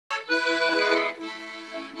The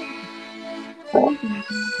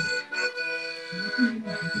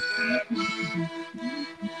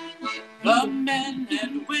men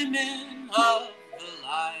and women of the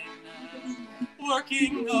line,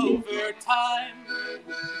 working overtime,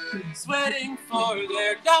 sweating for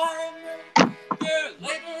their dime, their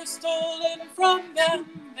labor stolen from them,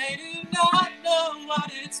 they do not know what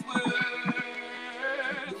it's worth.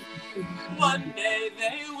 One day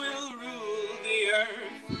they will rule the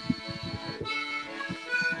earth.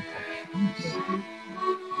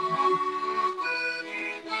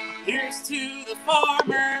 Here's to the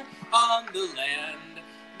farmer on the land,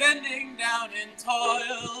 bending down in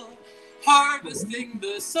toil, harvesting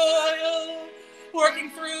the soil,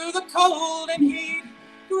 working through the cold and heat,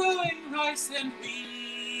 growing rice and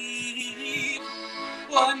wheat.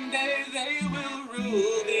 One day they will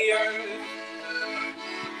rule the earth.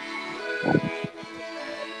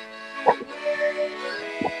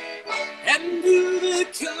 And do the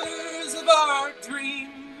killers of our dream,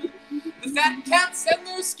 the fat cats and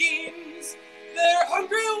their schemes, their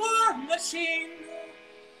hungry war machine,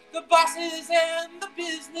 the bosses and the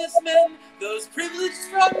businessmen, those privileged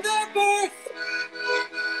from their birth,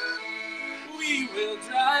 we will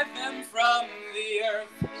drive them from the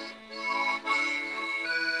earth.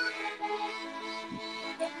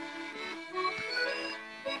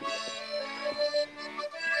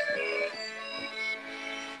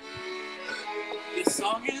 This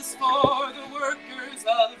song is for the workers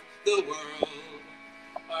of the world.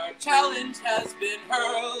 Our challenge has been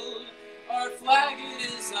hurled, our flag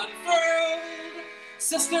is unfurled.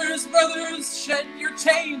 Sisters, brothers, shed your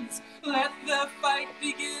chains, let the fight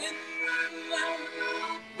begin.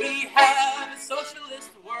 We have a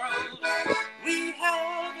socialist world, we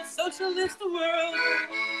have a socialist world,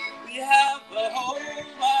 we have a whole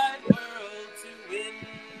wide world to win.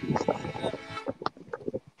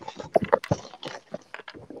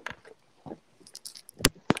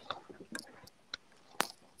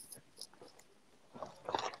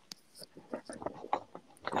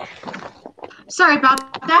 Sorry about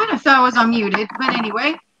that. I thought I was unmuted. But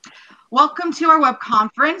anyway, welcome to our web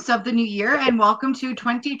conference of the new year and welcome to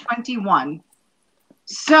 2021.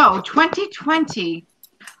 So 2020,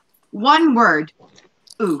 one word,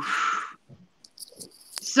 oof.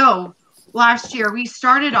 So last year we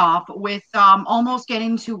started off with almost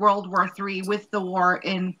getting to World War III with the war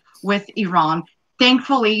with Iran.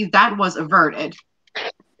 Thankfully, that was averted.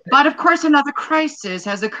 But of course, another crisis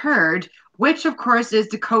has occurred, which of course is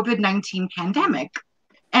the COVID-19 pandemic.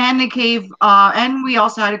 And it gave, and we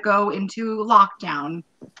also had to go into lockdown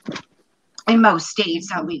in most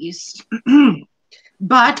states, at least.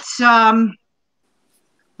 but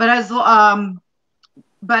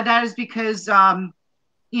that is because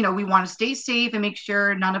we want to stay safe and make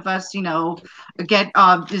sure none of us get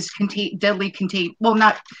this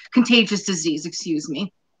not contagious disease, excuse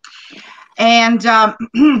me. And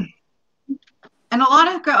and a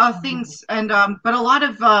lot of things, but a lot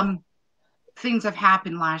of things have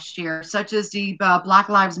happened last year, such as the Black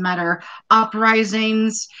Lives Matter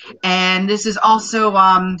uprisings, and this is also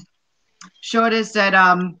showed us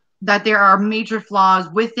that there are major flaws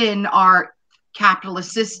within our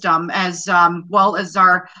capitalist system, as well as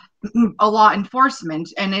our law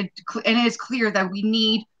enforcement, and it is clear that we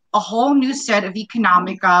need a whole new set of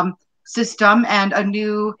economic system and a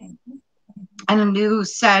new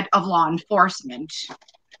set of law enforcement.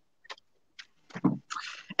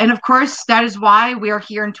 And of course, that is why we are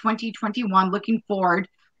here in 2021 looking forward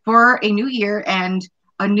for a new year and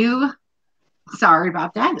a new, sorry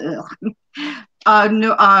about that, a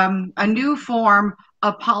new form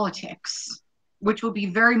of politics, which will be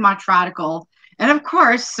very much radical. And of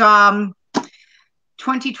course,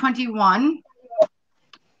 2021,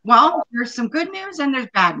 well, there's some good news and there's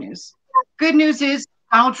bad news. Good news is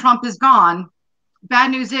Donald Trump is gone. Bad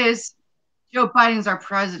news is Joe Biden's our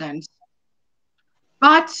president.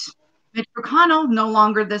 But Mitch McConnell, no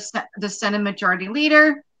longer the Senate Majority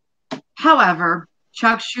Leader. However,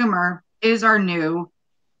 Chuck Schumer is our new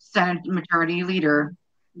Senate Majority Leader.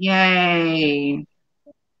 Yay.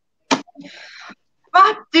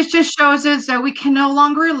 But this just shows us that we can no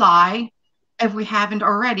longer rely, if we haven't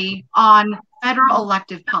already, on federal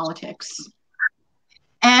elective politics.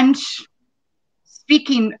 And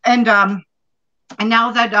speaking, and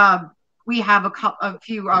now that we have a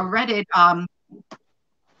few Reddit,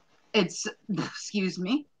 it's, excuse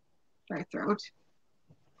me, dry throat.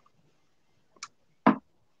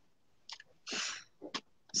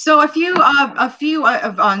 So a few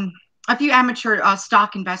a few amateur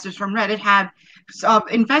stock investors from Reddit have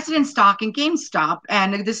invested in stock in GameStop,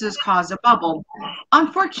 and this has caused a bubble.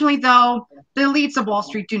 Unfortunately, though, the elites of Wall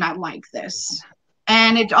Street do not like this,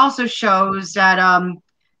 and it also shows that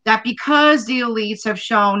that because the elites have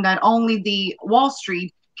shown that only the Wall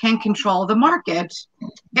Street can control the market,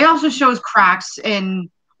 it also shows cracks in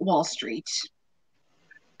Wall Street.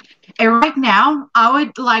 And right now, I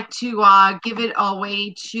would like to give it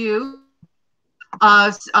away to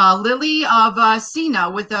Lily of Sina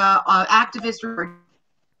with a activist report.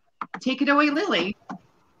 Take it away, Lily.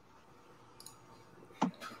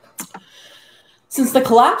 Since the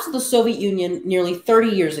collapse of the Soviet Union nearly 30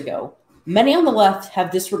 years ago, many on the left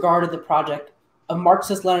have disregarded the project of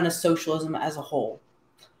Marxist-Leninist socialism as a whole.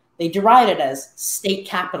 They deride it as state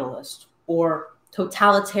capitalist or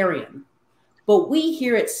totalitarian. But we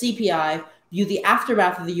here at CPI view the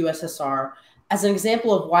aftermath of the USSR as an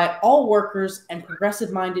example of why all workers and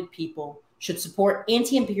progressive-minded people should support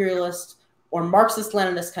anti-imperialist or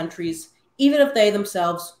Marxist-Leninist countries, even if they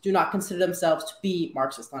themselves do not consider themselves to be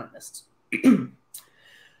Marxist-Leninists.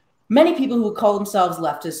 Many people who call themselves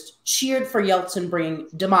leftists cheered for Yeltsin bringing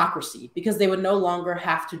democracy because they would no longer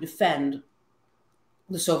have to defend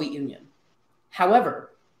the Soviet Union.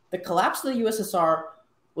 However, the collapse of the USSR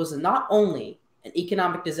was not only an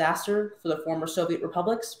economic disaster for the former Soviet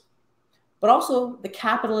republics, but also the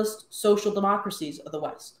capitalist social democracies of the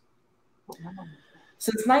West.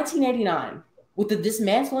 Since 1989, with the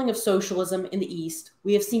dismantling of socialism in the East,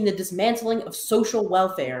 we have seen the dismantling of social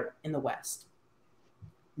welfare in the West.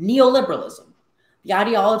 Neoliberalism, the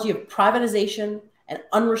ideology of privatization and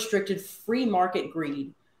unrestricted free market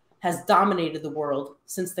greed, has dominated the world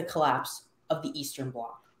since the collapse of the Eastern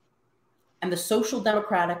Bloc. And the social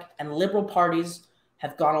democratic and liberal parties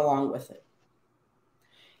have gone along with it.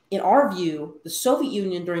 In our view, the Soviet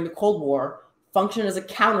Union during the Cold War functioned as a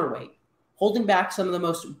counterweight, holding back some of the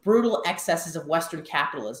most brutal excesses of Western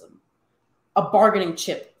capitalism, a bargaining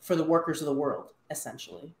chip for the workers of the world,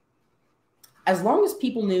 essentially. As long as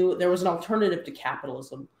people knew there was an alternative to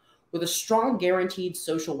capitalism with a strong guaranteed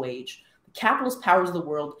social wage, the capitalist powers of the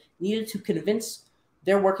world needed to convince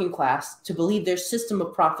their working class to believe their system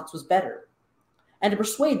of profits was better. And to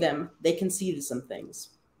persuade them, they conceded some things.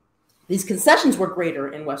 These concessions were greater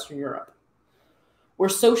in Western Europe, where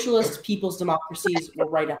socialist people's democracies were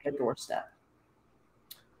right at their doorstep.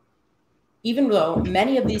 Even though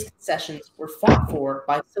many of these concessions were fought for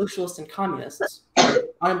by socialists and communists,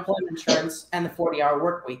 unemployment insurance and the 40-hour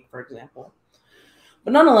work week, for example.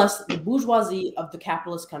 But nonetheless, the bourgeoisie of the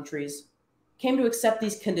capitalist countries came to accept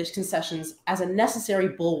these concessions as a necessary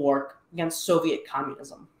bulwark against Soviet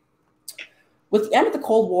communism. With the end of the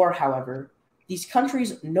Cold War, however, these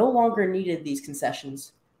countries no longer needed these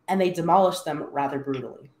concessions, and they demolished them rather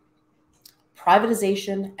brutally.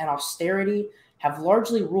 Privatization and austerity have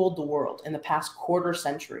largely ruled the world in the past quarter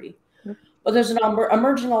century, but there's an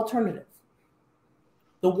emerging alternative.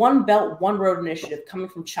 The One Belt, One Road initiative coming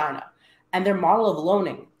from China and their model of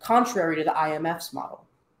loaning, contrary to the IMF's model.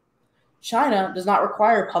 China does not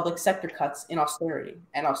require public sector cuts in austerity.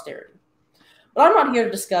 But I'm not here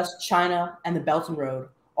to discuss China and the Belt and Road,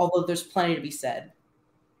 although there's plenty to be said.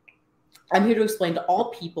 I'm here to explain to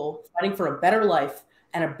all people fighting for a better life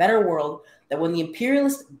and a better world that when the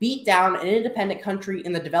imperialists beat down an independent country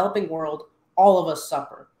in the developing world, all of us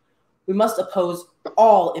suffer. We must oppose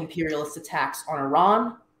all imperialist attacks on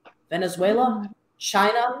Iran, Venezuela,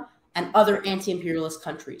 China, and other anti-imperialist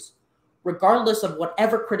countries, regardless of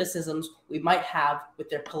whatever criticisms we might have with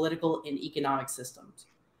their political and economic systems.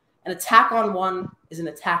 An attack on one is an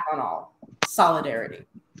attack on all. Solidarity.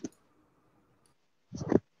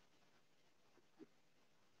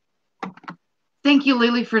 Thank you,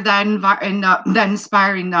 Lily, for that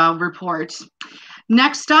inspiring report.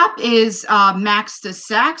 Next up is Max de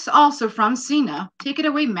Sachs, also from Sina. Take it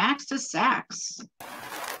away, Max de Sachs.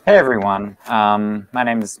 Hey everyone, my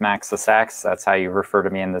name is Max de Sachs. That's how you refer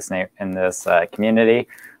to me in this community.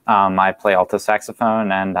 I play alto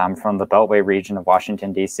saxophone, and I'm from the Beltway region of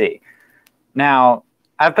Washington, D.C. Now,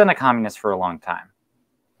 I've been a communist for a long time.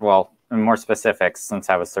 Well, in more specifics, since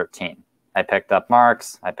I was 13. I picked up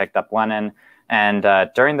Marx, I picked up Lenin, and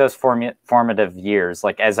during those formative years,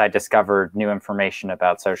 like as I discovered new information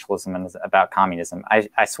about socialism and about communism,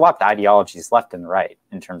 I swapped ideologies left and right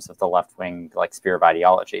in terms of the left-wing sphere of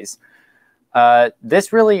ideologies.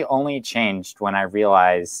 This really only changed when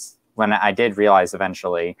I did realize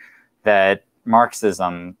eventually that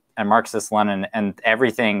Marxism and Marxist-Lenin and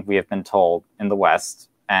everything we have been told in the West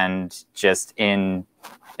and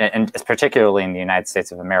particularly in the United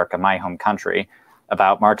States of America, my home country,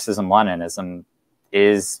 about Marxism-Leninism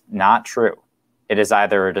is not true. It is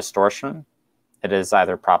either a distortion, it is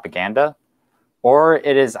either propaganda, or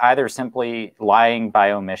it is either simply lying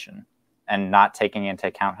by omission and not taking into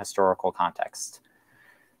account historical context.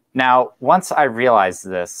 Now, once I realized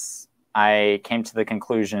this, I came to the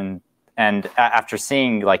conclusion, and after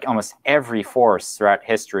seeing like almost every force throughout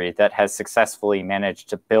history that has successfully managed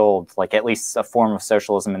to build like at least a form of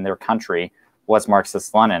socialism in their country was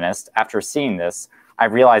Marxist-Leninist, after seeing this, I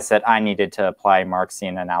realized that I needed to apply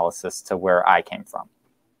Marxian analysis to where I came from.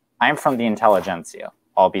 I am from the intelligentsia,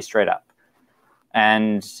 I'll be straight up.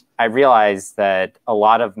 And I realized that a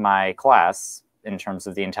lot of my class, in terms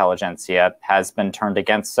of the intelligentsia, has been turned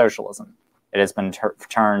against socialism. It has been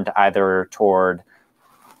turned either toward,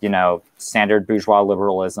 you know, standard bourgeois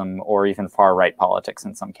liberalism or even far-right politics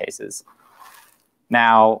in some cases.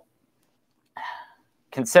 Now,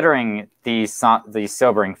 considering these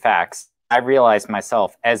sobering facts, I realized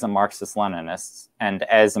myself as a Marxist-Leninist and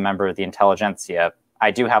as a member of the intelligentsia,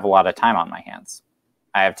 I do have a lot of time on my hands.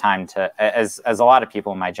 I have time to, as a lot of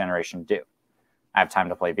people in my generation do. I have time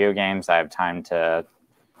to play video games. I have time to,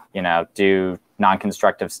 you know, do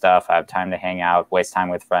non-constructive stuff. I have time to hang out, waste time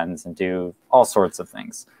with friends, and do all sorts of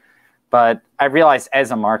things. But I realized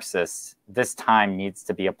as a Marxist, this time needs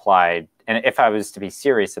to be applied. And if I was to be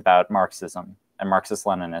serious about Marxism and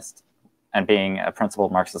Marxist-Leninist and being a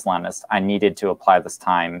principled Marxist-Leninist, I needed to apply this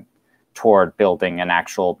time toward building an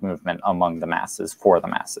actual movement among the masses, for the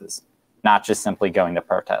masses. Not just simply going to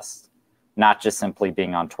protest, not just simply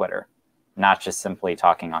being on Twitter, not just simply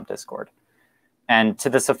talking on Discord. And to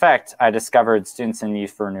this effect, I discovered Students and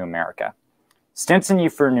Youth for a New America. Students and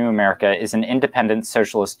Youth for a New America is an independent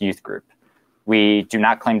socialist youth group. We do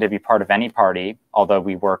not claim to be part of any party, although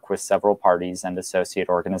we work with several parties and associate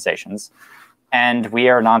organizations. And we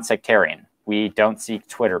are non-sectarian. We don't seek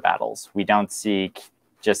Twitter battles. We don't seek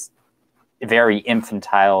just very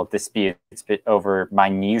infantile disputes over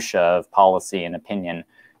minutia of policy and opinion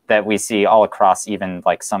that we see all across even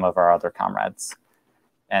like some of our other comrades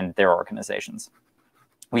and their organizations.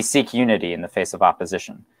 We seek unity in the face of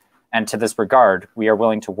opposition. And to this regard, we are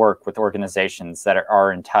willing to work with organizations that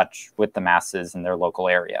are in touch with the masses in their local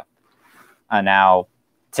area. Now,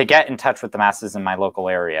 to get in touch with the masses in my local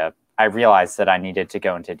area, I realized that I needed to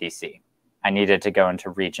go into DC. I needed to go into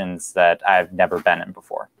regions that I've never been in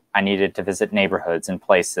before. I needed to visit neighborhoods and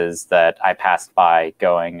places that I passed by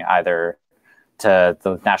going either to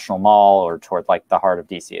the National Mall or toward like the heart of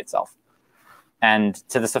DC itself. And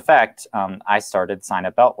to this effect, I started Sign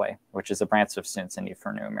Up Beltway, which is a branch of Students in Youth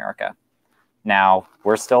for New America. Now,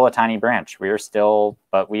 we're still a tiny branch.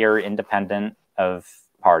 But we are independent of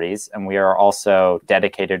parties, and we are also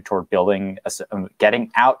dedicated toward building,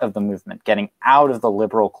 getting out of the movement, getting out of the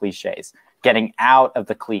liberal cliches, getting out of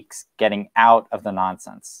the cliques, getting out of the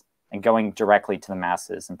nonsense, and going directly to the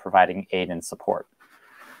masses and providing aid and support.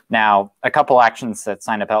 Now, a couple actions that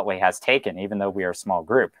Sign Up Beltway has taken, even though we are a small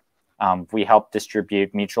group, we help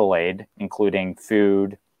distribute mutual aid, including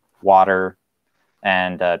food, water,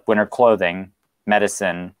 and winter clothing,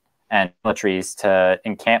 medicine, and toiletries to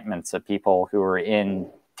encampments of people who are in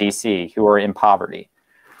DC, who are in poverty.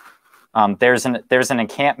 There's an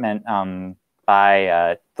encampment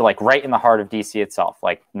by like right in the heart of DC itself,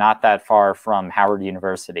 like not that far from Howard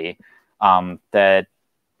University, that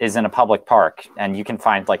is in a public park, and you can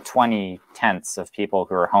find like 20 tents of people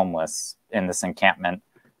who are homeless in this encampment.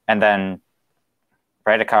 And then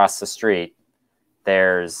right across the street,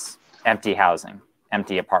 there's empty housing,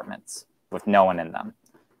 empty apartments with no one in them.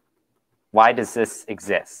 Why does this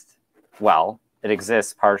exist? Well, it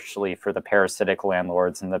exists partially for the parasitic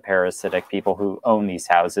landlords and the parasitic people who own these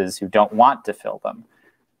houses who don't want to fill them.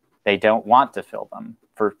 They don't want to fill them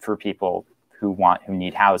for people who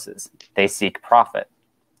need houses. They seek profit.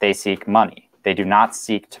 They seek money. They do not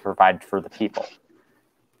seek to provide for the people.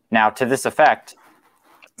 Now, to this effect,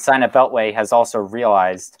 Sign Up Beltway has also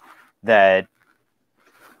realized that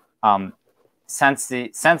since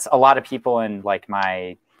a lot of people in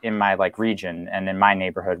my region and in my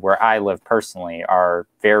neighborhood where I live personally are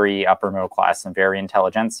very upper middle class and very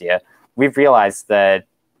intelligentsia, we've realized that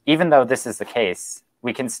even though this is the case,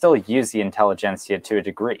 we can still use the intelligentsia to a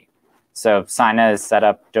degree. So Sina has set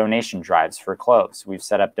up donation drives for clothes. We've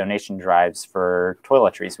set up donation drives for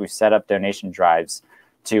toiletries. We've set up donation drives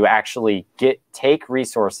to actually take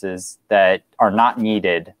resources that are not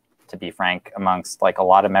needed, to be frank, amongst like a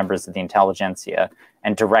lot of members of the intelligentsia,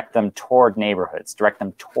 and direct them toward neighborhoods, direct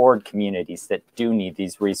them toward communities that do need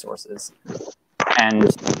these resources.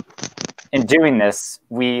 And in doing this,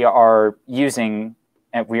 we are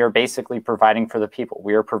basically providing for the people.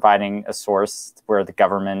 We are providing a source where the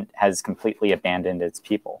government has completely abandoned its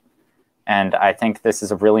people. And I think this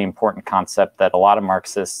is a really important concept that a lot of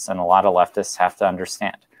Marxists and a lot of leftists have to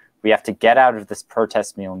understand. We have to get out of this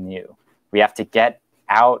protest milieu. We have to get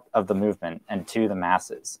out of the movement and to the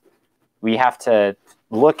masses. We have to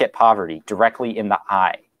look at poverty directly in the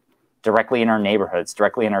eye, directly in our neighborhoods,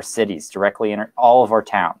 directly in our cities, directly in all of our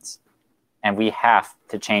towns. And we have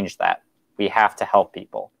to change that. We have to help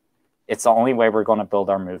people. It's the only way we're going to build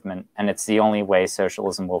our movement, and it's the only way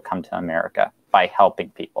socialism will come to America, by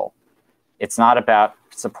helping people. It's not about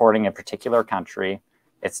supporting a particular country.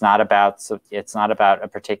 It's not about a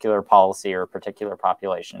particular policy or a particular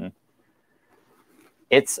population.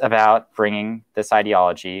 It's about bringing this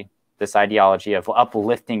ideology of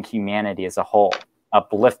uplifting humanity as a whole,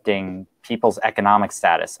 uplifting people's economic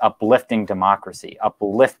status, uplifting democracy,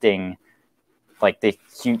 uplifting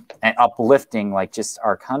just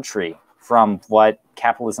our country from what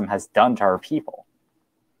capitalism has done to our people.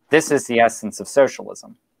 This is the essence of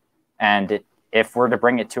socialism. And if we're to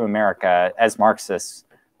bring it to America as Marxists,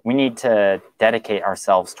 we need to dedicate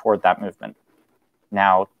ourselves toward that movement.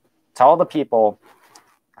 Now, to all the people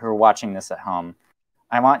who are watching this at home,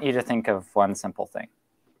 I want you to think of one simple thing.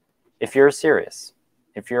 If you're serious,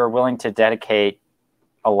 if you're willing to dedicate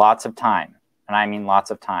lots of time, and I mean lots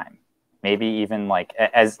of time, maybe even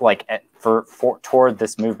toward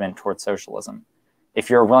this movement, toward socialism, if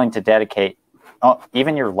you're willing to dedicate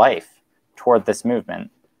even your life toward this movement,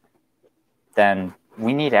 then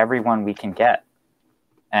we need everyone we can get.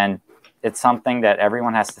 And it's something that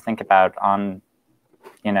everyone has to think about on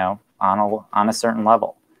a certain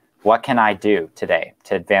level. What can I do today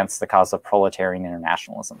to advance the cause of proletarian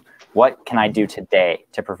internationalism? What can I do today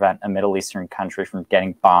to prevent a Middle Eastern country from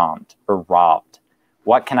getting bombed or robbed?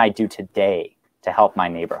 What can I do today to help my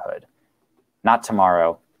neighborhood? Not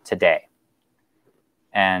tomorrow, today.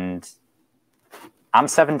 And I'm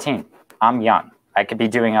 17. I'm young. I could be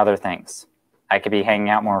doing other things. I could be hanging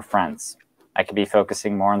out more with friends. I could be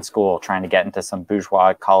focusing more on school, trying to get into some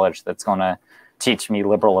bourgeois college that's going to teach me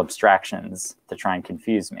liberal abstractions to try and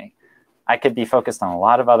confuse me. I could be focused on a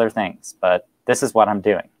lot of other things, but this is what I'm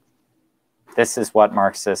doing. This is what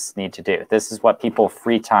Marxists need to do. This is what people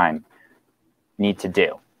free time need to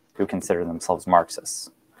do who consider themselves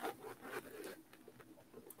Marxists.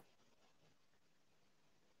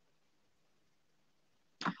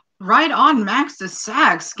 Right on, Max the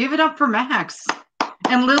Sax. Give it up for Max.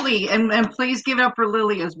 And Lily, and please give it up for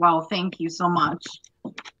Lily as well. Thank you so much.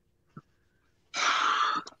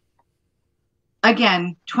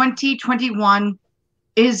 Again, 2021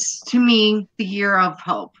 is, to me, the year of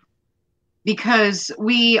hope, because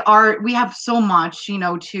we have so much,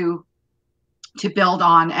 to build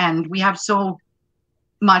on, and we have so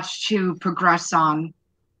much to progress on.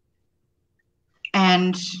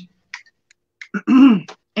 And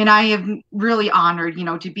and I am really honored,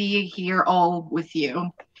 to be here all with you.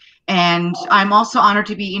 And I'm also honored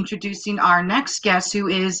to be introducing our next guest, who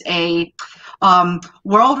is a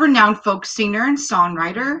world-renowned folk singer and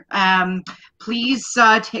songwriter. Please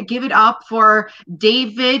give it up for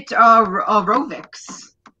David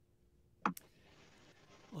Rovics.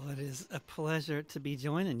 Well, it is a pleasure to be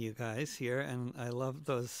joining you guys here, and I love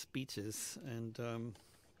those speeches. And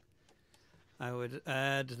I would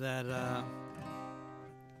add that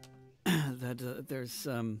there's,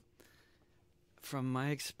 from my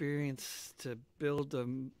experience, to build a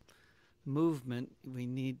movement, we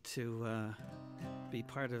need to be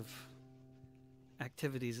part of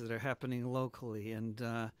activities that are happening locally and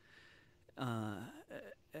that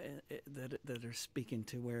are speaking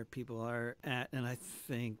to where people are at. And I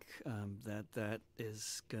think that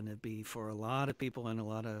is going to be, for a lot of people in a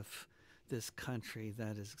lot of this country,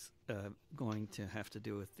 that is going to have to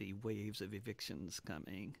do with the waves of evictions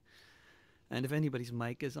coming. And if anybody's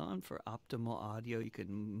mic is on for optimal audio, you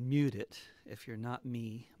can mute it. If you're not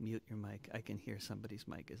me, mute your mic. I can hear somebody's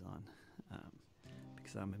mic is on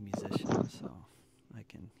because I'm a musician, so I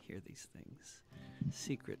can hear these things.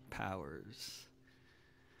 Secret powers.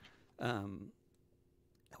 Oh,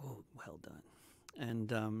 well done.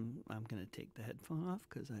 And I'm going to take the headphone off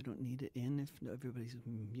because I don't need it in if everybody's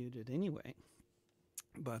muted anyway.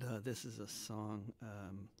 But this is a song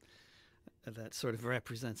that sort of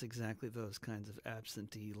represents exactly those kinds of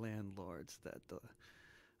absentee landlords that the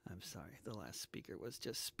last speaker was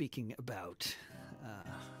just speaking about.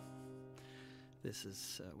 This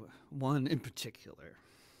is one in particular.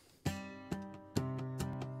 To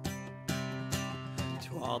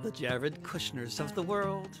all the Jared Kushners of the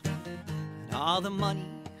world, and all the money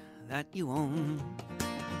that you own,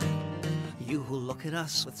 you who look at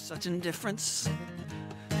us with such indifference,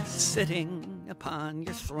 sitting upon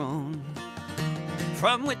your throne.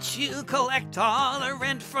 from which you collect all the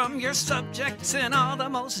rent from your subjects in all the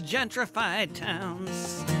most gentrified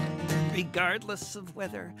towns. Regardless of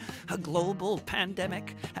whether a global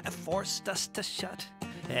pandemic have forced us to shut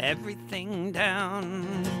everything down.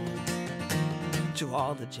 To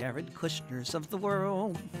all the Jared Kushners of the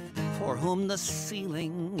world, for whom the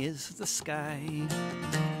ceiling is the sky.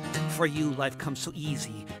 For you, life comes so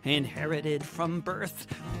easy, inherited from birth.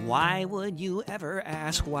 Why would you ever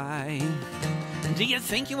ask why? Do you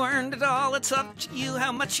think you earned it all? It's up to you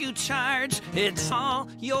how much you charge. It's all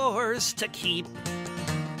yours to keep.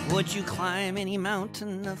 Would you climb any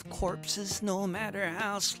mountain of corpses, no matter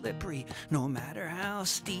how slippery, no matter how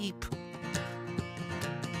steep?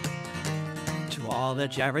 To all the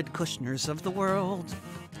Jared Kushners of the world,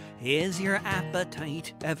 is your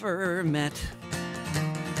appetite ever met?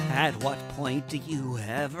 At what point do you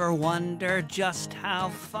ever wonder just how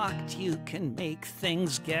fucked you can make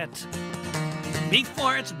things get?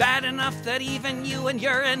 Before it's bad enough that even you and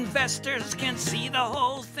your investors can see the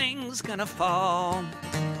whole thing's gonna fall.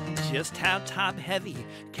 Just how top-heavy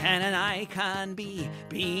can an icon be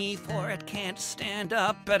before it can't stand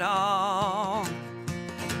up at all?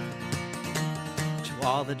 To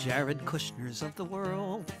all the Jared Kushners of the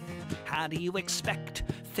world, how do you expect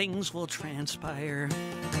things will transpire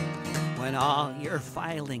when all your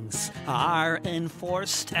filings are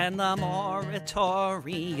enforced and the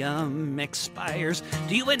moratorium expires?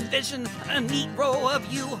 Do you envision a neat row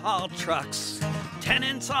of U-Haul trucks,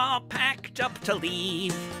 tenants all packed up to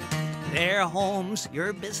leave? Their homes,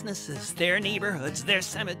 your businesses, their neighborhoods, their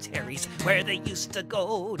cemeteries, where they used to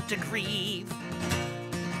go to grieve.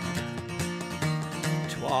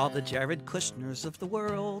 To all the Jared Kushners of the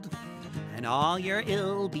world, and all your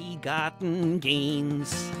ill-begotten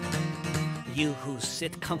gains, you who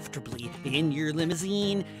sit comfortably in your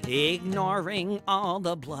limousine, ignoring all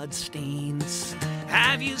the blood stains.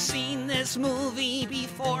 Have you seen this movie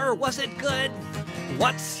before? Was it good?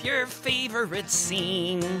 What's your favorite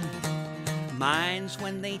scene? Mine's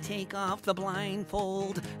when they take off the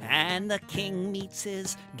blindfold and the king meets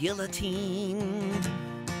his guillotine.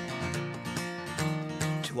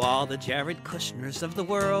 To all the Jared Kushners of the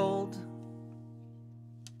world.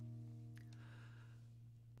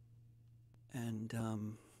 And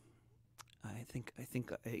I think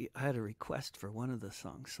I had a request for one of the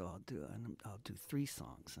songs, so I'll do 3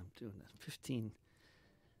 songs. I'm doing a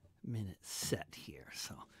 15-minute set here,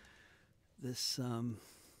 so this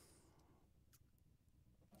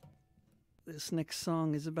next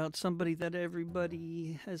song is about somebody that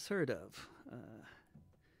everybody has heard of,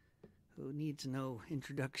 who needs no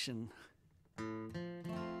introduction.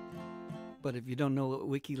 But if you don't know what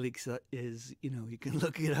WikiLeaks is, you can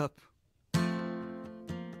look it up.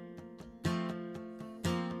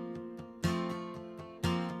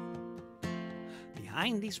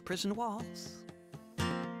 Behind these prison walls,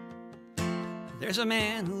 there's a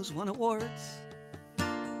man who's won awards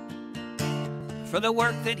for the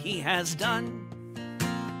work that he has done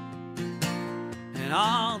and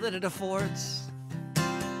all that it affords,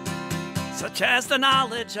 such as the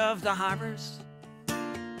knowledge of the horrors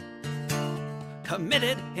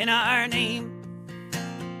committed in our name.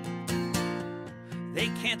 They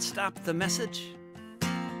can't stop the message,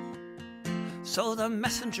 so the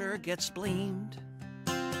messenger gets blamed.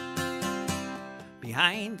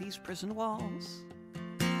 Behind these prison walls,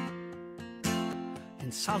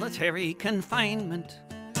 in solitary confinement,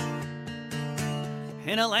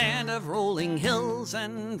 in a land of rolling hills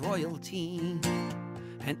and royalty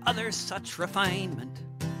and other such refinement,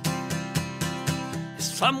 is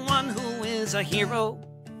someone who is a hero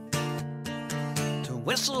to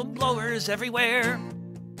whistleblowers everywhere,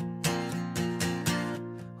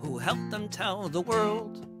 who helped them tell the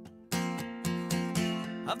world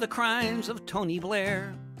of the crimes of Tony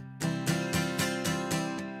Blair.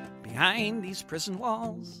 Behind these prison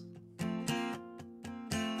walls,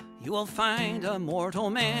 you will find a mortal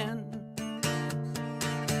man,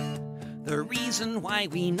 the reason why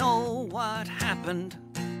we know what happened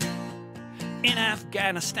in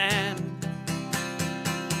Afghanistan,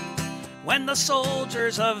 when the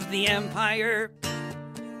soldiers of the empire,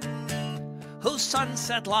 whose sun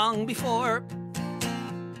set long before,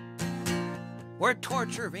 were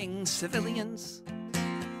torturing civilians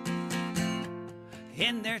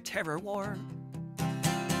in their terror war.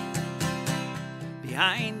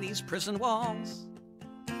 Behind these prison walls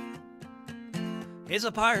is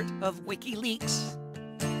a part of WikiLeaks,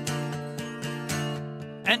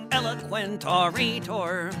 an eloquent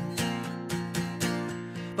orator,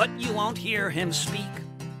 but you won't hear him speak.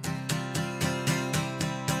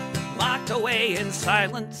 Locked away in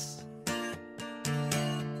silence,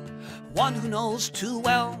 one who knows too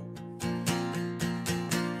well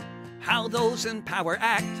how those in power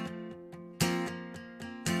act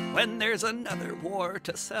when there's another war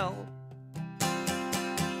to sell.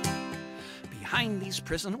 Behind these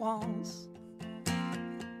prison walls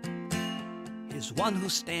is one who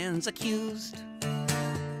stands accused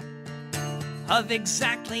of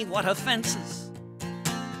exactly what offenses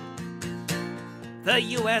the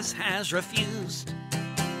U.S. has refused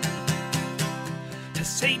to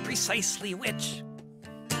say precisely which,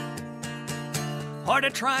 or to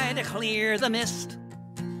try to clear the mist,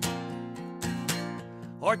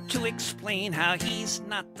 or to explain how he's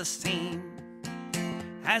not the same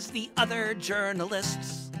as the other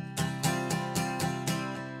journalists.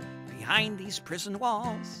 Behind these prison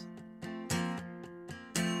walls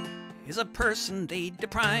is a person they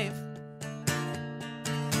deprive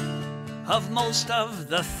of most of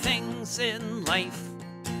the things in life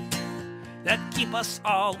that keep us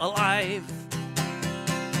all alive.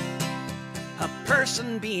 A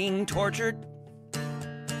person being tortured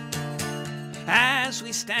as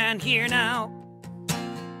we stand here now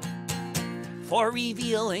for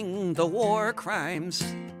revealing the war crimes.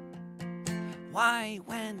 Why,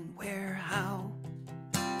 when, where, how?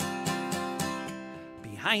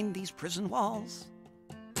 Behind these prison walls,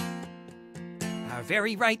 our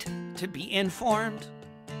very right to be informed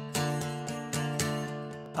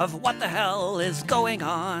of what the hell is going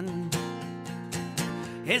on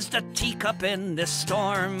is the teacup in this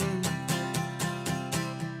storm.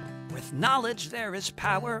 With knowledge there is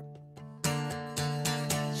power,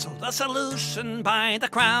 so the solution by the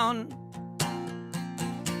crown,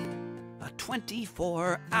 a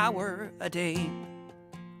 24-hour a day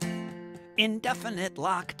indefinite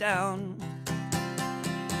lockdown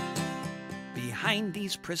behind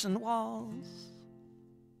these prison walls.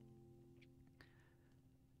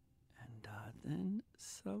 And then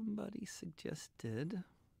somebody suggested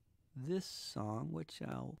this song, which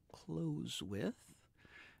I'll close with.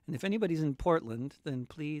 And if anybody's in Portland, then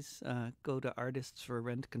please go to Artists for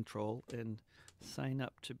Rent Control and sign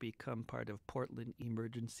up to become part of Portland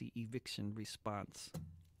Emergency Eviction Response.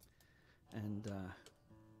 And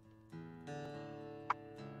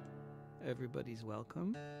everybody's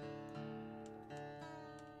welcome.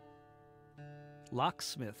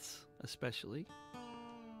 Locksmiths, especially.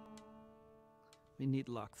 We need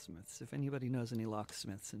locksmiths. If anybody knows any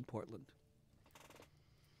locksmiths in Portland.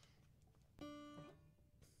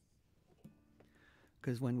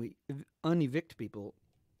 Because when we unevict people,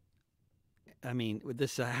 I mean,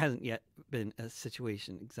 this hasn't yet been a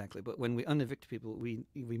situation exactly, but when we unevict people, we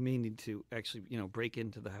may need to actually, break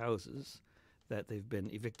into the houses that they've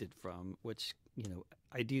been evicted from, which,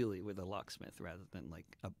 ideally with a locksmith rather than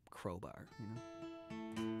like a crowbar,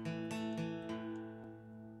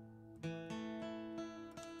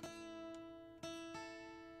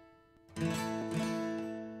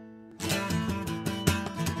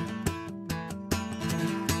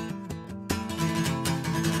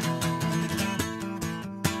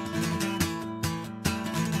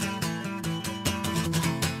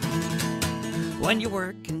 When you're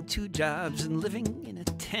working 2 jobs and living in a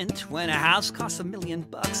tent, when a house costs $1 million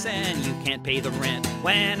and you can't pay the rent,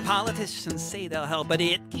 when politicians say they'll help but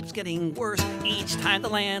it keeps getting worse each time the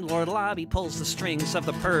landlord lobby pulls the strings of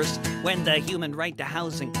the purse, when the human right to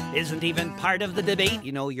housing isn't even part of the debate,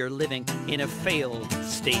 you're living in a failed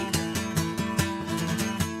state.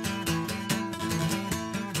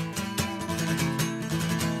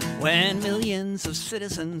 When millions of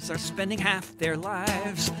citizens are spending half their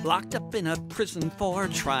lives locked up in a prison for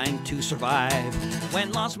trying to survive.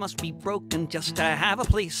 When laws must be broken just to have a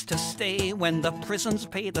place to stay. When the prisons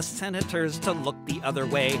pay the senators to look the other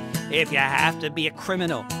way. If you have to be a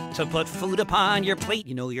criminal to put food upon your plate,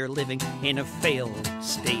 you're living in a failed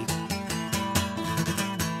state.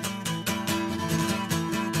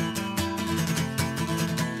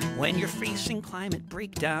 When you're facing climate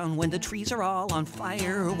breakdown, when the trees are all on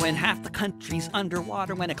fire, when half the country's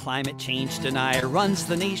underwater, when a climate change denier runs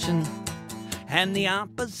the nation, and the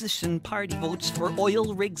opposition party votes for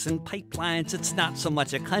oil rigs and pipelines, it's not so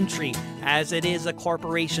much a country as it is a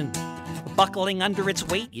corporation buckling under its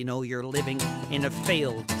weight. You're living in a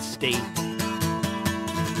failed state.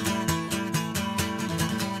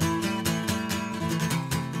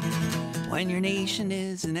 When your nation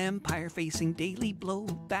is an empire facing daily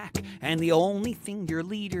blowback, and the only thing your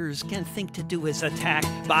leaders can think to do is attack,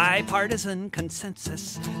 bipartisan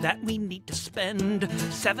consensus that we need to spend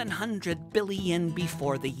 $700 billion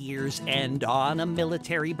before the year's end on a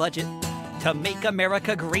military budget to make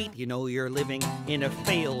America great, you're living in a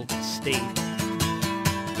failed state.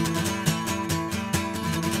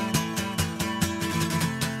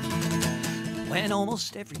 And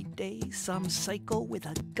almost every day, some psycho with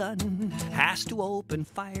a gun has to open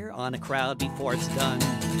fire on a crowd before it's done.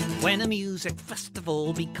 When a music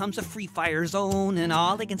festival becomes a free fire zone, and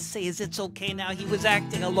all they can say is it's okay now, he was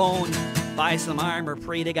acting alone. Buy some armor,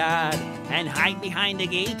 pray to God, and hide behind a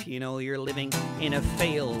gate. You know you're living in a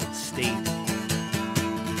failed state.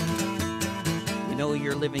 You know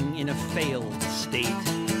you're living in a failed state.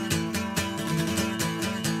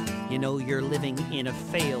 You know you're living in a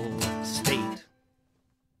failed state.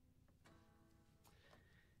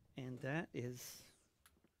 And that is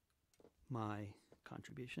my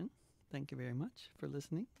contribution. Thank you very much for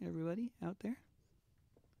listening, everybody out there.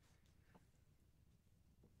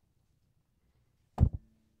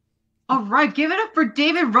 All right, give it up for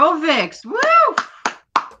David Rovics. Woo!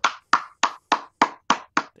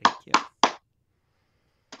 Thank you.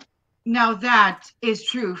 Now that is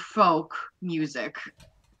true folk music.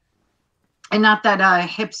 And not that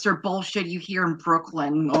hipster bullshit you hear in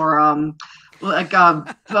Brooklyn or where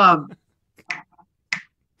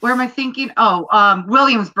am I thinking? Oh,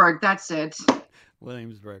 Williamsburg, that's it.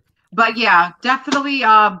 Williamsburg. But yeah, definitely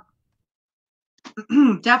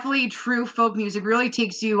definitely true folk music. Really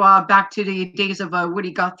takes you back to the days of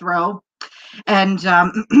Woody Guthrie. And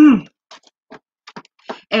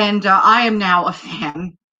and I am now a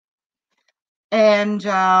fan. And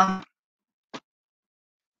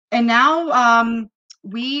now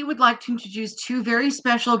we would like to introduce two very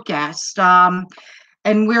special guests.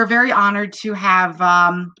 And we're very honored to have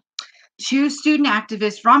two student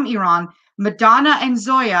activists from Iran, Madonna and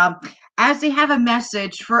Zoya, as they have a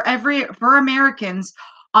message for Americans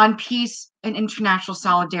on peace and international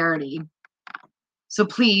solidarity. So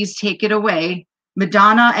please take it away,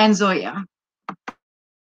 Madonna and Zoya.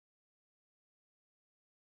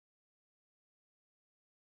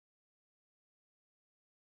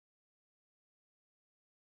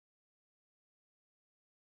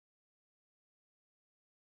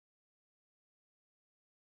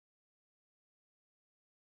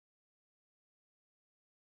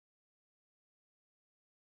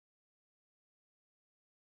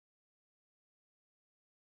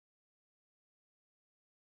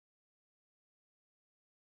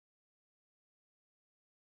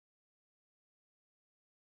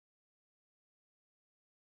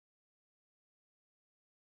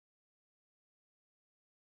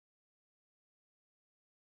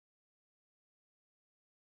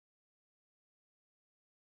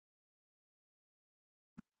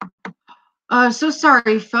 So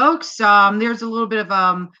sorry, folks. There's a little bit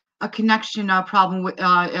of a connection problem with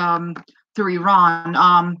through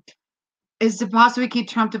Iran. Is it possible we could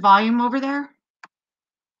turn up the volume over there?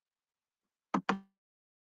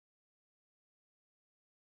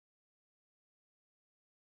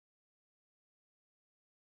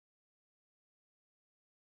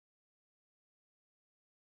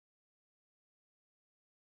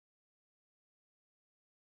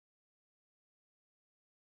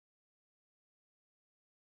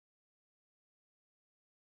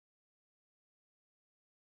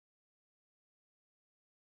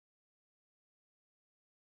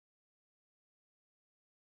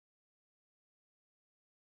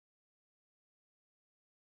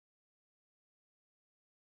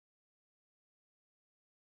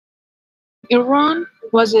 Iran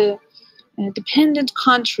was a dependent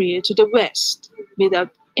country to the West without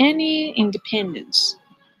any independence.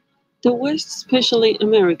 The West, especially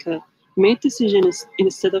America, made decisions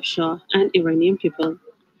instead of Shah and Iranian people.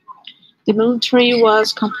 The military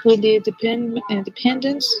was completely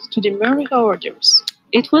dependent to the American orders.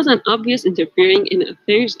 It was an obvious interfering in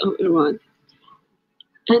affairs of Iran.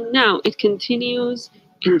 And now it continues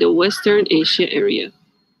in the Western Asia area,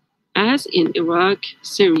 as in Iraq,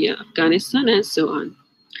 Syria, Afghanistan, and so on.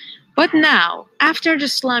 But now, after the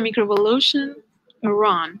Islamic Revolution,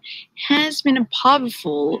 Iran has been a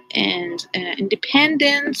powerful and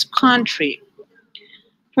independent country.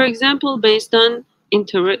 For example, based on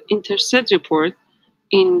Intercept report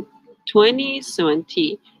in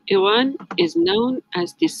 2017, Iran is known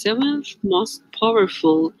as the seventh most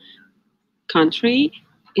powerful country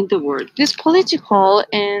in the world. This political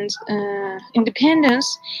and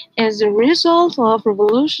independence is a result of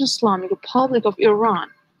Revolution Islamic Republic of Iran.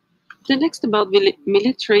 The next about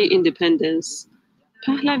military independence.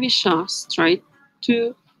 Pahlavi Shahs tried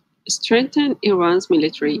to strengthen Iran's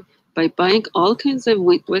military by buying all kinds of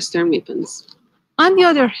Western weapons. On the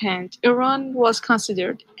other hand, Iran was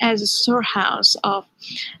considered as a storehouse of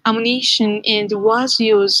ammunition and was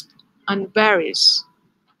used on various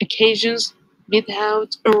occasions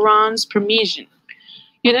without Iran's permission.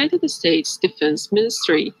 United States Defense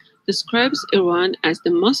Ministry describes Iran as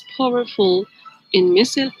the most powerful in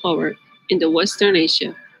missile power in the Western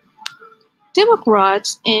Asia.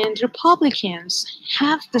 Democrats and Republicans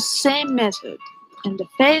have the same method in the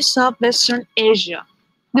face of Western Asia.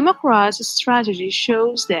 Democrats' strategy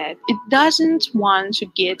shows that it doesn't want to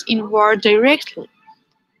get in war directly,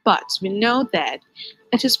 but we know that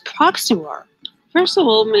it is proxy war. First of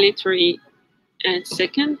all, military, and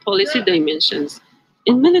second, policy dimensions.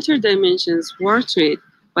 In military dimensions, war trade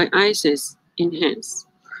by ISIS enhanced.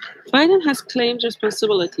 Biden has claimed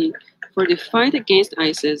responsibility for the fight against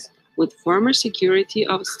ISIS, with former Secretary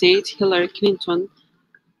of State Hillary Clinton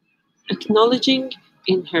acknowledging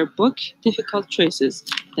in her book Difficult Choices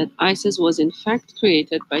that ISIS was in fact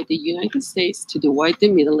created by the United States to divide the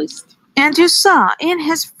Middle East. And you saw in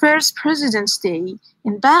his first President's Day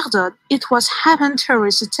in Baghdad, it was happened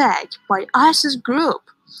terrorist attack by ISIS group.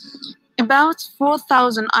 About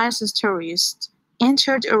 4,000 ISIS terrorists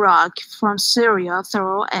entered Iraq from Syria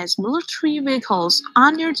through as military vehicles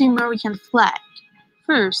under the American flag.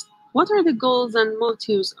 First, what are the goals and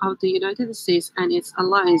motives of the United States and its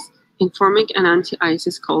allies in forming an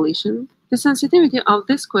anti-ISIS coalition? The sensitivity of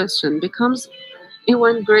this question becomes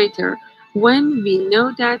even greater when we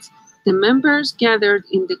know that the members gathered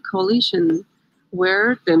in the coalition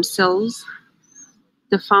were themselves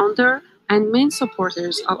the founder and main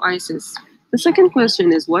supporters of ISIS. The second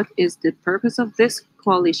question is, what is the purpose of this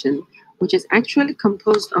coalition, which is actually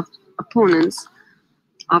composed of opponents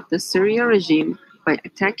of the Syria regime by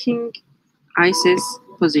attacking ISIS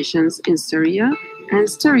positions in Syria and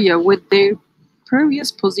Syria with their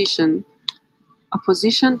previous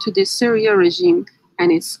opposition to the Syria regime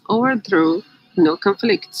and its overthrow, no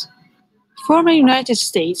conflict. Former United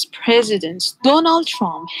States President Donald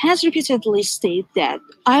Trump has repeatedly stated that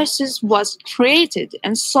ISIS was created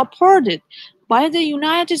and supported by the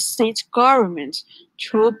United States government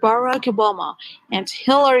through Barack Obama and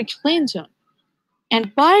Hillary Clinton.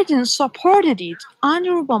 And Biden supported it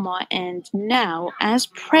under Obama and now as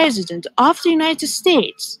President of the United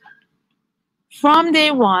States. From day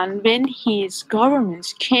one, when his government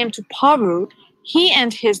came to power, he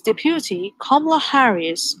and his deputy, Kamala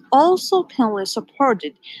Harris, also openly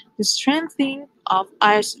supported the strengthening of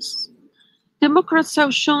ISIS. Democrats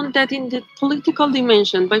have shown that in the political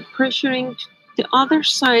dimension, by pressuring the other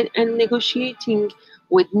side and negotiating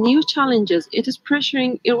with new challenges, it is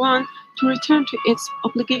pressuring Iran to return to its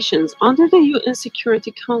obligations under the UN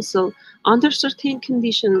Security Council under certain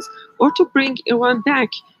conditions, or to bring Iran back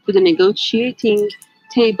to the negotiating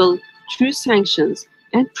table through sanctions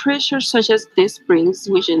and pressure such as this brings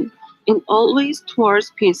vision in always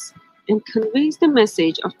towards peace and conveys the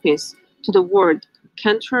message of peace to the world,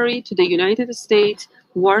 contrary to the United States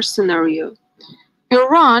war scenario.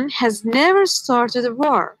 Iran has never started a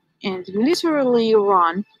war, and militarily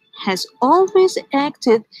Iran has always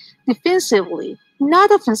acted defensively,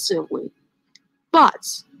 not offensively,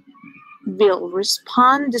 but will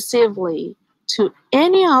respond decisively to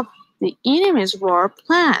any of the enemy's war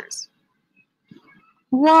plans.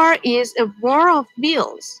 War is a war of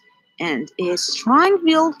wills, and a strong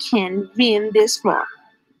will can win this war.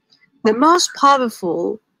 The most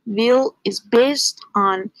powerful will is based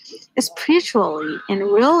on spirituality and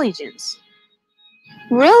religions.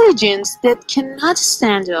 Religions that cannot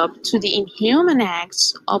stand up to the inhuman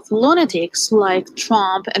acts of lunatics like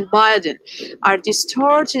Trump and Biden are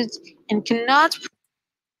distorted and cannot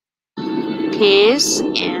provide peace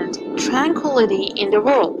and tranquility in the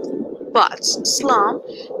world. But Islam,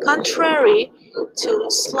 contrary to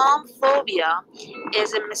Islamophobia,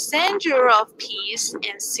 is a messenger of peace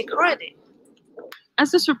and security.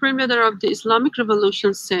 As the supreme leader of the Islamic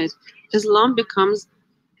Revolution said, Islam becomes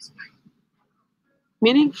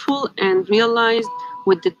meaningful and realized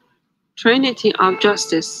with the trinity of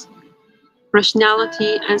justice,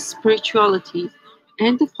 rationality, and spirituality,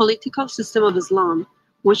 and the political system of Islam,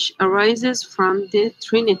 which arises from the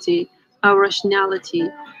trinity of rationality,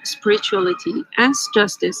 spirituality, and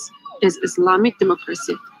justice, is Islamic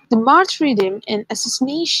democracy. The martyrdom and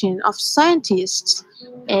assassination of scientists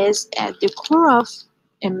is at the core of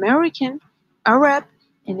American, Arab,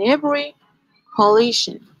 and Hebrew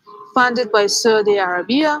coalition, funded by Saudi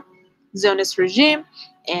Arabia, Zionist regime,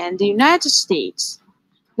 and the United States.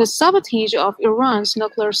 The sabotage of Iran's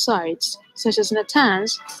nuclear sites, such as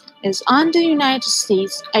Natanz, is on the United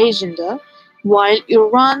States agenda, while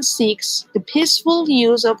Iran seeks the peaceful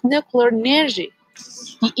use of nuclear energy.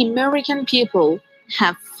 The American people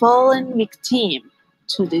have fallen victim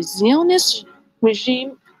to the Zionist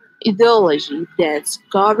regime ideology that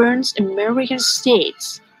governs American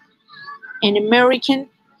states. An American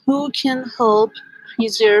who can help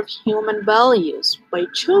preserve human values by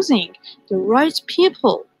choosing the right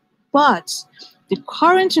people, but The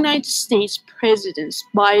current United States President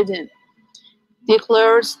Biden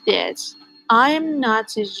declares that I am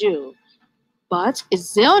not a Jew, but a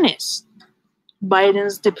Zionist.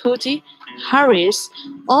 Biden's deputy, Harris,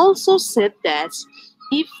 also said that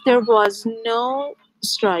if there was no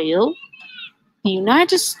Israel, the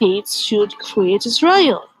United States should create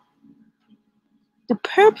Israel. The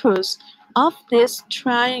purpose of this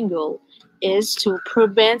triangle is to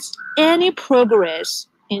prevent any progress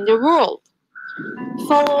in the world.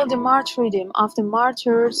 Follow the martyrdom of the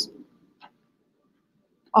martyrs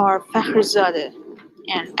are Fakhrizadeh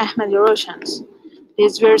and Ahmadi Roshans.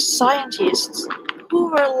 These were scientists who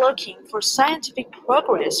were looking for scientific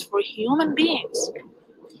progress for human beings.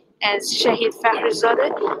 As Shahid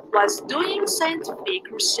Fakhrizadeh was doing scientific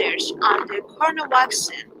research on the corona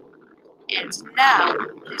vaccine, and now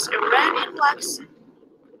this Iranian vaccine,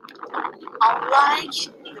 unlike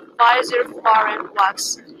the Pfizer foreign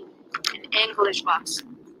vaccine and English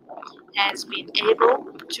vaccine, has been able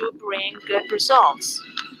to bring good results.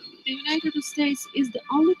 The United States is the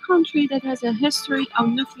only country that has a history of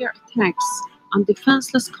nuclear attacks on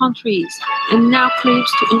defenseless countries and now claims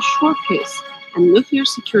to ensure peace and nuclear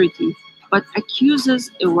security, but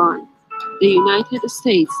accuses Iran. The United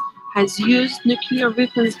States has used nuclear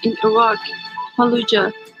weapons in Iraq,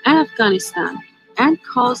 Fallujah, and Afghanistan and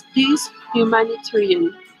caused these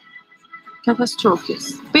humanitarian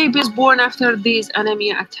catastrophes. Babies born after these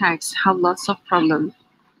enemy attacks have lots of problems.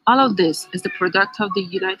 All of this is the product of the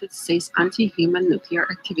United States anti-human nuclear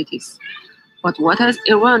activities. But what has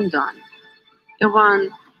Iran done? Iran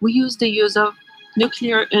will use the use of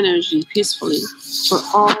nuclear energy peacefully for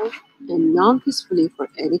all and non-peacefully for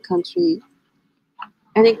any country.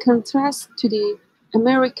 And in contrast to the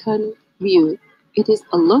American view, it is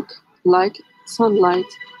a look like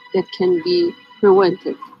sunlight that can be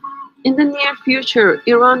prevented. In the near future,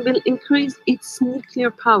 Iran will increase its nuclear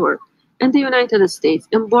power, and the United States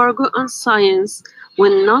embargo on science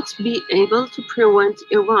will not be able to prevent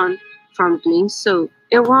Iran from doing so.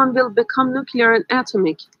 Iran will become nuclear and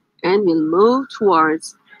atomic and will move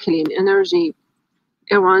towards clean energy.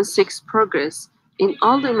 Iran seeks progress in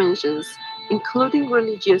all dimensions, including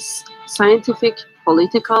religious, scientific,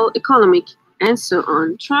 political, economic, and so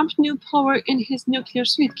on. Trump knew power in his nuclear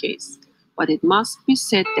suitcase, but it must be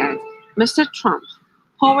said that, Mr. Trump,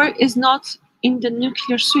 power is not in the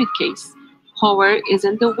nuclear suitcase. Power is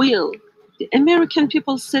in the will. The American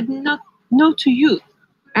people said no to you,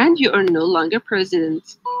 and you are no longer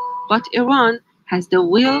president. But Iran has the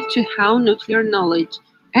will to have nuclear knowledge,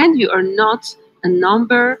 and you are not a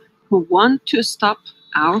number who want to stop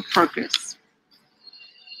our progress.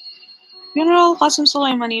 General Qasem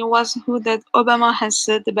Soleimani was who that Obama has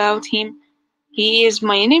said about him, he is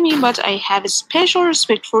my enemy, but I have a special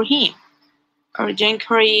respect for him. Or John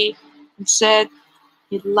Kerry said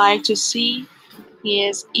he'd like to see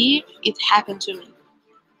yes if it happened to me.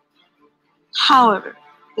 However,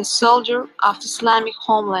 the soldier of the Islamic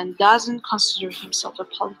homeland doesn't consider himself a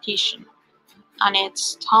politician. On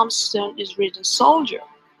its tombstone is written soldier.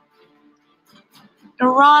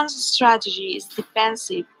 Iran's strategy is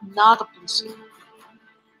defensive, not offensive.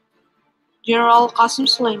 General Qasem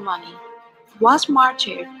Soleimani was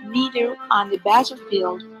martyred neither on the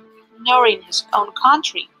battlefield nor in his own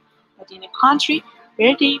country, but in a country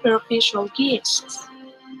where they were official guests.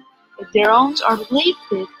 But their owns are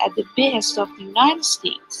lifted at the behest of the United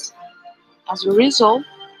States. As a result,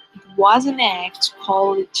 it was an act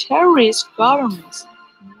called a terrorist government,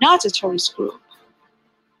 not a terrorist group.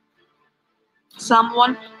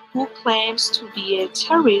 Someone who claims to be a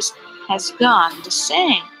terrorist has done the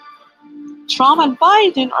same. Trump and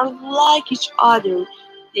Biden are like each other.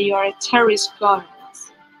 They are a terrorist government.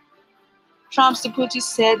 Trump's deputy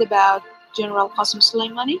said about General Qasem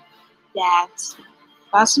Soleimani that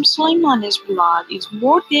Qasem Soleimani's blood is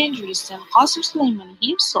more dangerous than Qasem Soleimani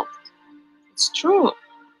himself. It's true.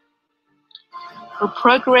 For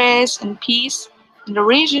progress and peace in the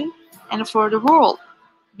region and for the world,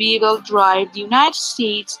 we will drive the United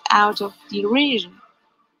States out of the region.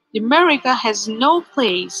 America has no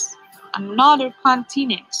place on another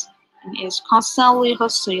continent and is constantly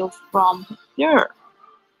hostile from there.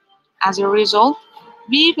 As a result,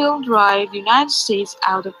 we will drive the United States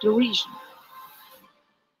out of the region.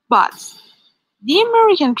 But the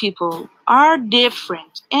American people are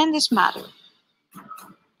different in this matter.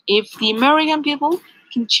 If the American people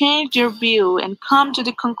can change their view and come to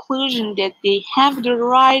the conclusion that they have the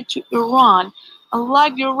right to Iran,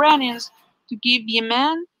 unlike the Iranians, to give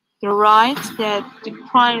Yemen the right that the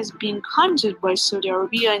crimes being committed by Saudi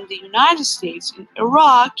Arabia and the United States in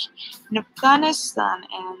Iraq, in Afghanistan,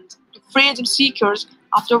 and the freedom seekers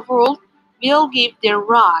of the world will give their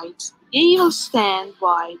rights. They will stand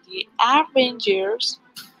by the avengers,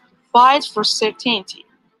 fight for certainty.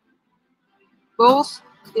 Both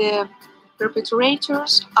the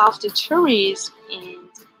perpetrators of the terrorism and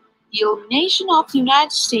the elimination of the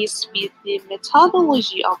United States with the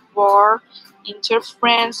methodology of war,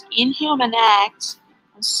 interference in human acts,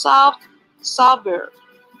 and subvert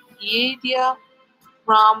the idea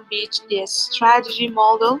from which this strategy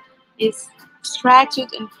model is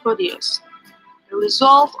extracted and produced. The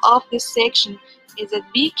result of this section is that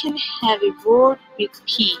we can have a world with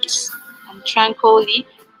peace and tranquility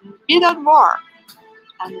without war,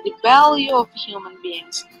 and the value of human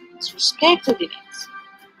beings is respected in it.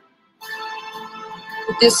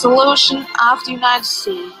 The dissolution of the United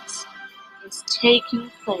States is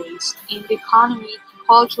taking place in the economic,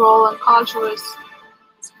 cultural, and cultural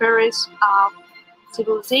spirits of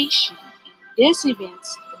civilization. In this event,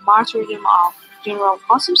 the martyrdom of General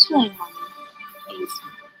Qasem Soleimani is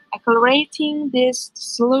accelerating this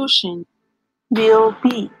dissolution. Will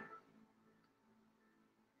be.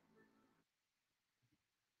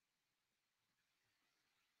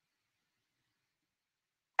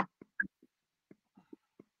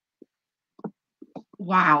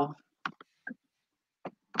 Wow,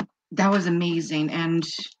 that was amazing, and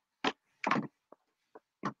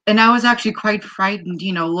I was actually quite frightened,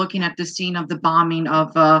 looking at the scene of the bombing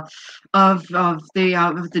of the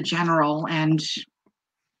general, and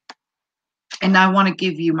I want to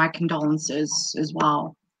give you my condolences as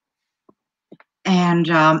well. And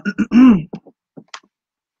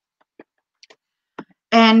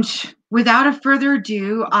and without a further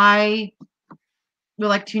ado, I would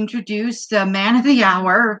like to introduce the man of the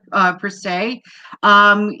hour, per se.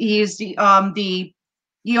 He's the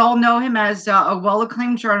you all know him as a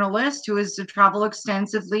well-acclaimed journalist who has traveled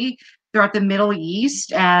extensively throughout the Middle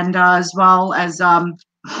East, and as well as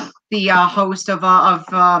the host of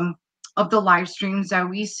the live streams that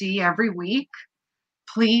we see every week.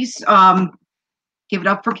 Please give it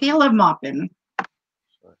up for Caleb Maupin.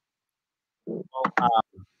 Well,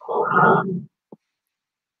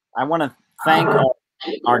 I want to thank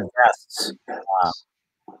our guests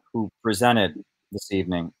who presented this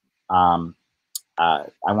evening.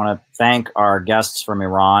 I want to thank our guests from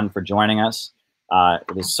Iran for joining us.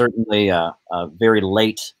 It is certainly a very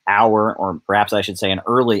late hour, or perhaps I should say an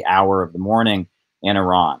early hour of the morning in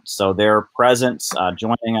Iran. So their presence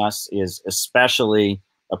joining us is especially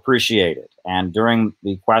appreciated. And during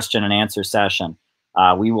the question and answer session,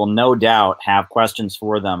 we will no doubt have questions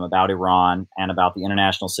for them about Iran and about the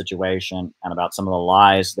international situation and about some of the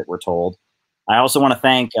lies that were told. I also want to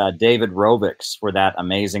thank David Rovics for that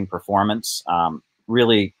amazing performance.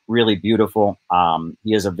 Really, really beautiful.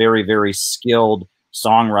 He is a very, very skilled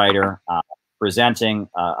songwriter, presenting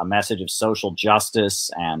a message of social justice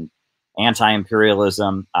and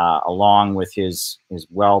anti-imperialism, along with his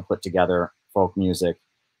well put together folk music.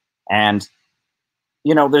 And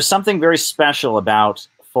there's something very special about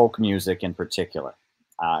folk music in particular.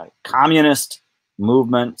 Communist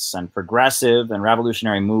movements and progressive and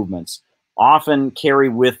revolutionary movements often carry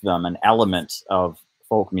with them an element of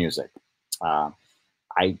folk music.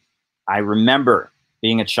 I remember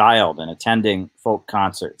being a child and attending folk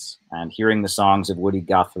concerts and hearing the songs of Woody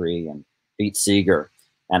Guthrie and Pete Seeger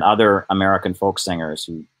and other American folk singers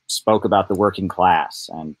who spoke about the working class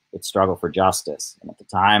and its struggle for justice. And at the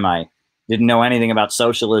time, I didn't know anything about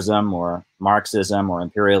socialism or Marxism or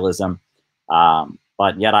imperialism,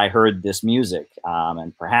 but yet I heard this music,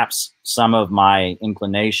 and perhaps some of my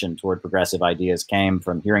inclination toward progressive ideas came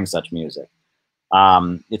from hearing such music.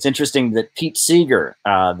 It's interesting that Pete Seeger,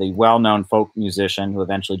 the well-known folk musician who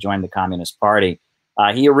eventually joined the Communist Party,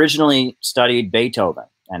 he originally studied Beethoven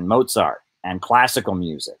and Mozart and classical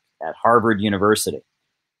music at Harvard University.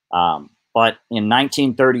 But in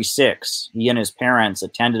 1936, he and his parents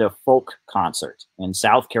attended a folk concert in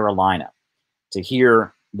South Carolina to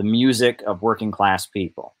hear the music of working class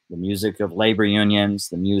people, the music of labor unions,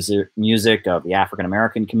 the music of the African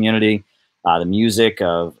American community, the music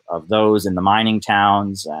of those in the mining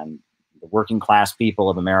towns and the working class people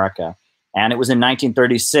of America. And it was in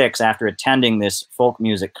 1936, after attending this folk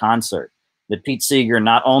music concert, that Pete Seeger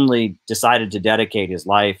not only decided to dedicate his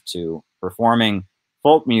life to performing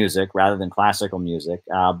folk music rather than classical music,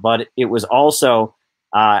 but it was also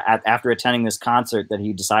after attending this concert that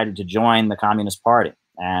he decided to join the Communist Party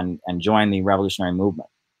and join the revolutionary movement.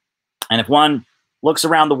 And if one looks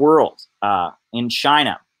around the world, in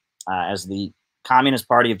China, as the Communist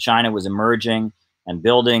Party of China was emerging and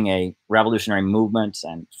building a revolutionary movement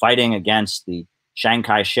and fighting against the Chiang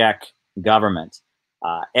Kai-shek government,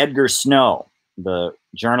 Edgar Snow, the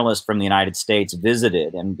journalist from the United States,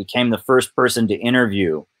 visited and became the first person to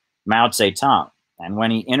interview Mao Zedong. And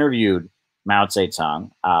when he interviewed Mao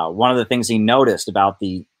Zedong, one of the things he noticed about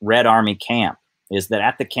the Red Army camp is that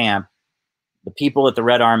at the camp, the people at the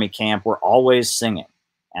Red Army camp were always singing.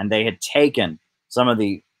 And they had taken some of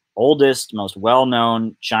the oldest, most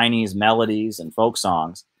well-known Chinese melodies and folk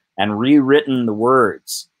songs and rewritten the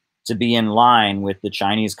words to be in line with the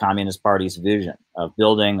Chinese Communist Party's vision of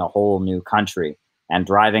building a whole new country and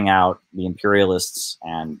driving out the imperialists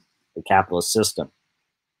and the capitalist system.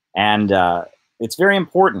 And it's very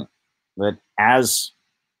important that as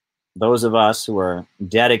those of us who are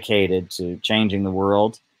dedicated to changing the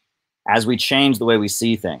world, as we change the way we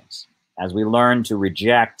see things, as we learn to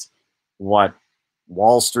reject what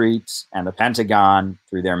Wall Street and the Pentagon,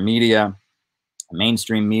 through their media,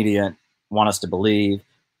 mainstream media, want us to believe,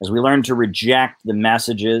 as we learn to reject the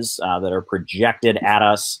messages that are projected at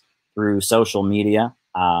us through social media.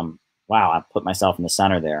 Wow, I put myself in the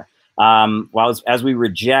center there. As we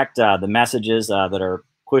reject the messages that are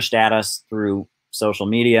pushed at us through social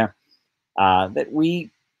media, that we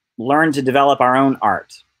learn to develop our own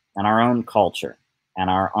art and our own culture and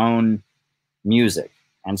our own music.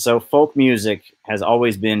 And so folk music has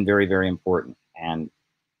always been very, very important. And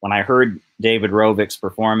when I heard David Rovics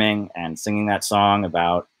performing and singing that song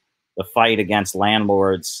about the fight against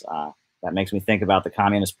landlords, that makes me think about the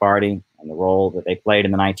Communist Party and the role that they played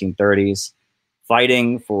in the 1930s,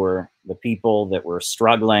 fighting for the people that were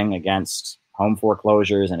struggling against home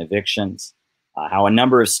foreclosures and evictions, how a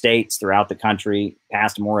number of states throughout the country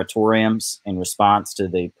passed moratoriums in response to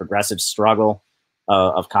the progressive struggle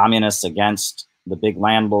of communists against the big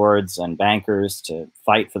landlords and bankers to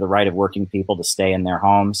fight for the right of working people to stay in their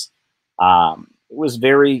homes. It was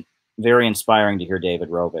very, very inspiring to hear David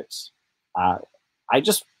Rovics.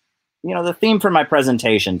 The theme for my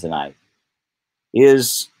presentation tonight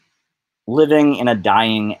is living in a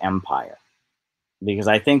dying empire, because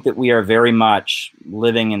I think that we are very much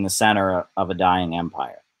living in the center of a dying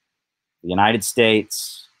empire. The United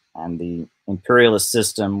States and the imperialist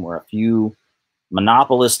system, where a few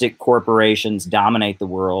monopolistic corporations dominate the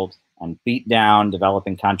world and beat down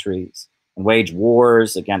developing countries and wage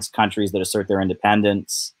wars against countries that assert their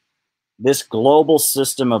independence. This global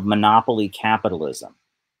system of monopoly capitalism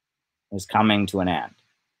is coming to an end.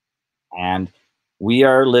 And we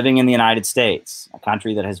are living in the United States, a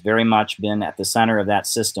country that has very much been at the center of that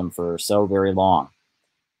system for so very long.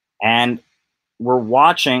 And we're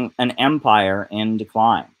watching an empire in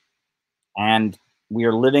decline. And we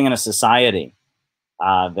are living in a society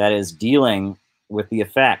that is dealing with the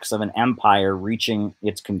effects of an empire reaching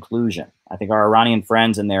its conclusion. I think our Iranian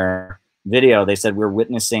friends in their video, they said we're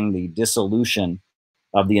witnessing the dissolution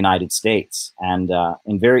of the United States. And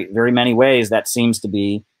in very, very many ways, that seems to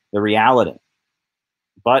be the reality.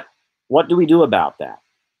 But what do we do about that?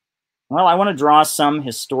 Well, I want to draw some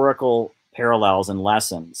historical parallels and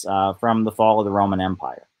lessons from the fall of the Roman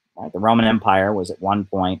Empire. Right? The Roman Empire was at one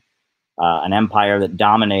point an empire that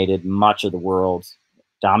dominated much of the world,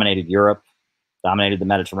 dominated Europe, dominated the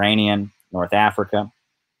Mediterranean, North Africa.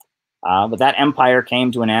 But that empire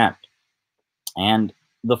came to an end. And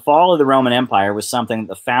the fall of the Roman Empire was something that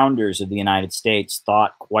the founders of the United States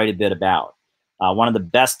thought quite a bit about. One of the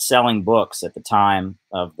best-selling books at the time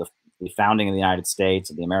of the founding of the United States,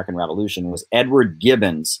 of the American Revolution, was Edward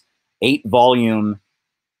Gibbon's 8-volume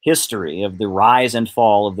history of the rise and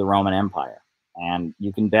fall of the Roman Empire. And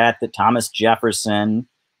you can bet that Thomas Jefferson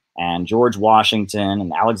and George Washington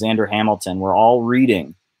and Alexander Hamilton were all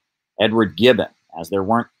reading Edward Gibbon, as there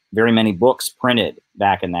weren't very many books printed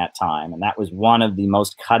back in that time. And that was one of the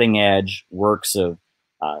most cutting-edge works of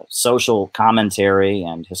social commentary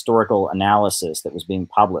and historical analysis that was being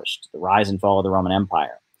published, The Rise and Fall of the Roman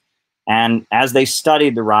Empire. And as they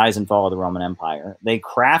studied the rise and fall of the Roman Empire, they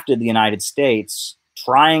crafted the United States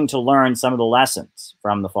trying to learn some of the lessons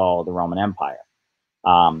from the fall of the Roman Empire.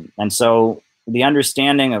 And so the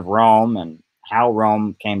understanding of Rome and how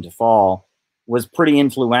Rome came to fall was pretty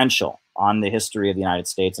influential on the history of the United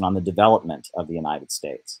States and on the development of the United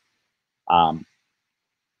States.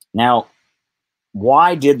 Now,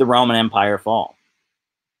 why did the Roman Empire fall?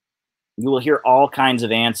 You will hear all kinds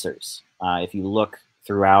of answers. If you look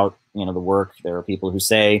throughout the work, there are people who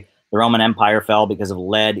say the Roman Empire fell because of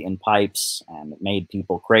lead in pipes, and it made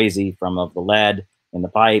people crazy from the lead in the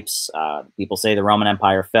pipes. People say the Roman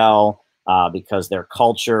Empire fell because their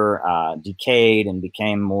culture decayed and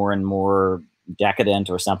became more and more decadent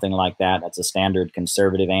or something like that. That's a standard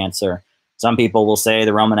conservative answer. Some people will say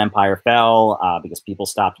the Roman Empire fell because people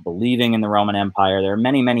stopped believing in the Roman Empire. There are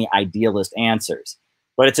many, many idealist answers.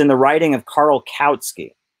 But it's in the writing of Karl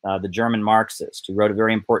Kautsky the German Marxist, who wrote a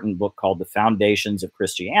very important book called The Foundations of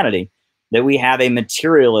Christianity, that we have a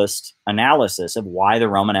materialist analysis of why the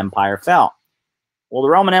Roman Empire fell. Well, the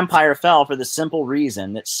Roman Empire fell for the simple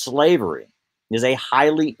reason that slavery is a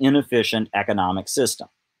highly inefficient economic system.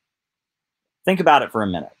 Think about it for a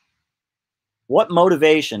minute. What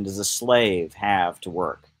motivation does a slave have to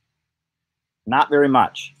work? Not very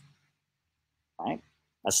much, right?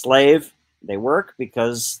 A slave, they work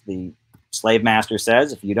because the slave master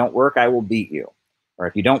says, if you don't work, I will beat you. Or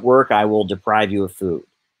if you don't work, I will deprive you of food.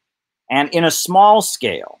 And in a small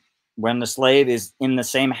scale, when the slave is in the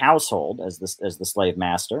same household as the slave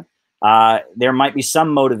master, there might be some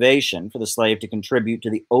motivation for the slave to contribute to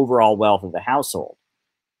the overall wealth of the household.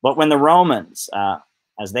 But when the Romans,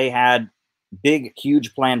 as they had big,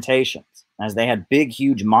 huge plantations, as they had big,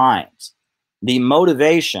 huge mines, the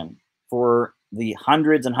motivation for the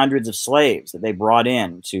hundreds and hundreds of slaves that they brought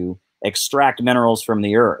in to extract minerals from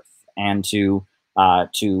the earth and to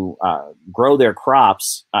grow their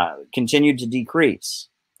crops continued to decrease.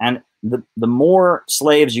 And the more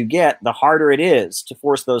slaves you get, the harder it is to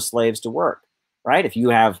force those slaves to work, right? If you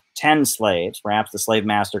have 10 slaves, perhaps the slave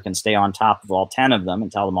master can stay on top of all 10 of them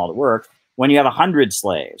and tell them all to work. When you have 100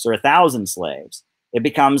 slaves or 1,000 slaves, it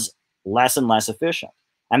becomes less and less efficient.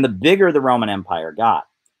 And the bigger the Roman Empire got,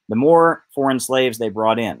 the more foreign slaves they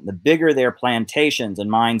brought in, the bigger their plantations and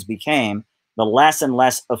mines became, the less and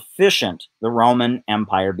less efficient the Roman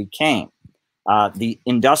Empire became. The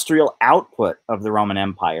industrial output of the Roman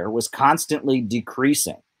Empire was constantly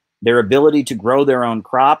decreasing. Their ability to grow their own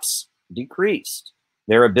crops decreased.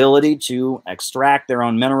 Their ability to extract their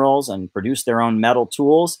own minerals and produce their own metal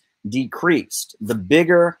tools decreased. The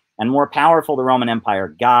bigger and more powerful the Roman Empire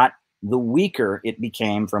got, the weaker it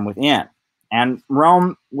became from within. And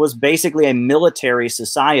Rome was basically a military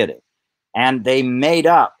society. And they made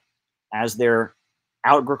up, as their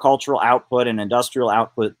agricultural output and industrial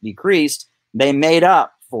output decreased, they made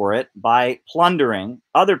up for it by plundering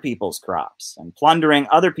other people's crops and plundering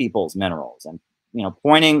other people's minerals and, you know,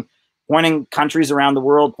 pointing countries around the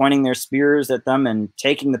world, pointing their spears at them and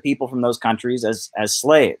taking the people from those countries as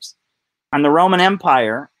slaves. And the Roman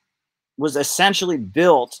Empire was essentially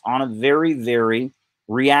built on a very, very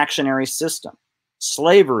reactionary system.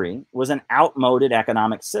 Slavery was an outmoded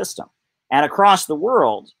economic system. And across the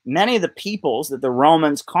world, many of the peoples that the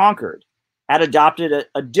Romans conquered had adopted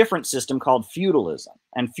a different system called feudalism.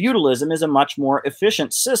 And feudalism is a much more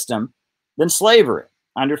efficient system than slavery.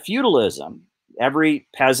 Under feudalism, every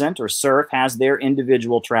peasant or serf has their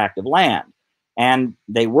individual tract of land. And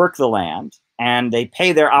they work the land, and they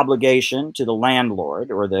pay their obligation to the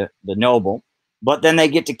landlord or the noble, but then they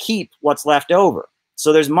get to keep what's left over.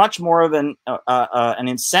 So there's much more of an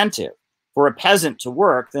incentive for a peasant to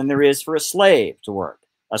work than there is for a slave to work.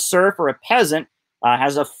 A serf or a peasant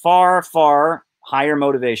has a far, far higher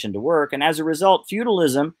motivation to work. And as a result,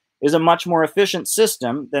 feudalism is a much more efficient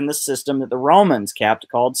system than the system that the Romans kept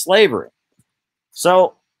called slavery.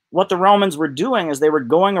 So what the Romans were doing is they were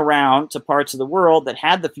going around to parts of the world that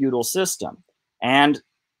had the feudal system and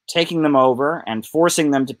taking them over and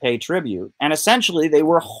forcing them to pay tribute. And essentially, they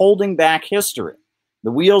were holding back history.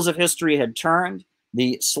 The wheels of history had turned.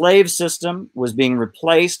 The slave system was being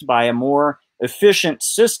replaced by a more efficient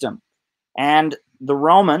system. And the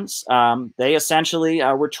Romans, they essentially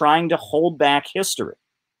were trying to hold back history.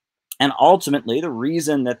 And ultimately, the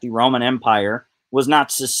reason that the Roman Empire was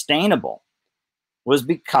not sustainable was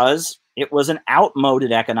because it was an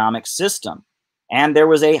outmoded economic system. And there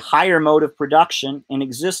was a higher mode of production in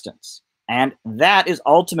existence. And that is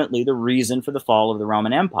ultimately the reason for the fall of the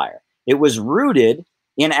Roman Empire. It was rooted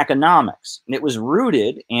in economics. It was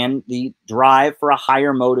rooted in the drive for a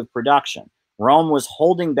higher mode of production. Rome was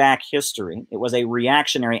holding back history. It was a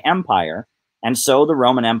reactionary empire. And so the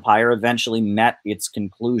Roman Empire eventually met its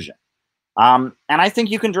conclusion. And I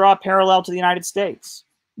think you can draw a parallel to the United States.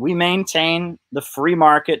 We maintain the free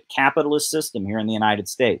market capitalist system here in the United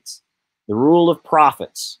States. The rule of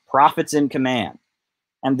profits, profits in command.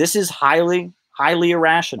 And this is highly, highly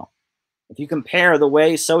irrational. If you compare the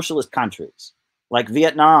way socialist countries like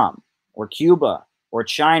Vietnam or Cuba or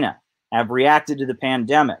China have reacted to the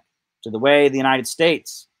pandemic, to the way the United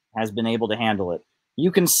States has been able to handle it, you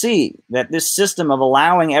can see that this system of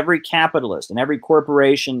allowing every capitalist and every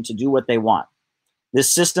corporation to do what they want, this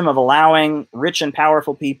system of allowing rich and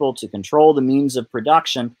powerful people to control the means of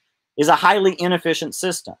production is a highly inefficient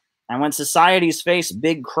system. And when societies face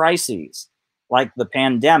big crises like the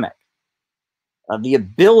pandemic, the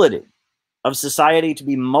ability of society to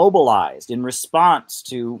be mobilized in response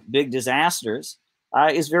to big disasters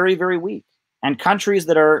is very, very weak. And countries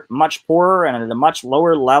that are much poorer and at a much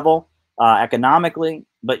lower level economically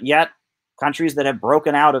but yet countries that have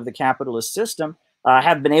broken out of the capitalist system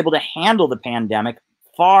have been able to handle the pandemic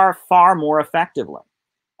far, far more effectively.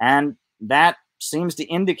 And that seems to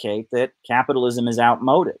indicate that capitalism is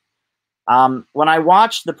outmoded. When I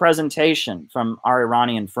watched the presentation from our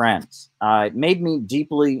Iranian friends, it made me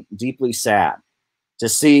deeply, deeply sad to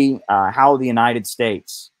see how the United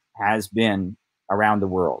States has been around the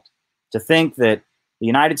world. To think that the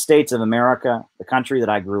United States of America, the country that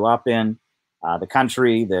I grew up in, the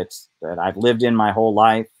country that I've lived in my whole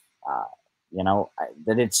life,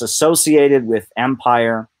 that it's associated with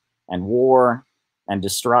empire and war and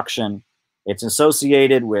destruction. It's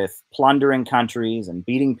associated with plundering countries and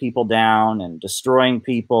beating people down and destroying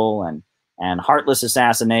people and heartless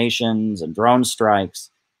assassinations and drone strikes.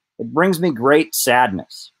 It brings me great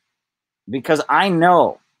sadness because I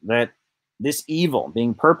know that this evil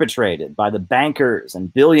being perpetrated by the bankers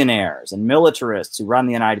and billionaires and militarists who run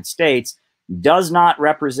the United States does not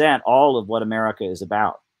represent all of what America is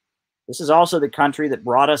about. This is also the country that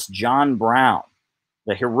brought us John Brown,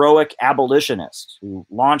 the heroic abolitionist who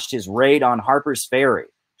launched his raid on Harper's Ferry,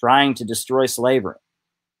 trying to destroy slavery.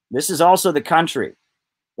 This is also the country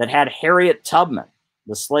that had Harriet Tubman,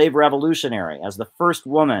 the slave revolutionary, as the first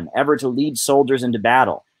woman ever to lead soldiers into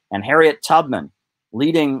battle, and Harriet Tubman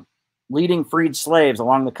leading freed slaves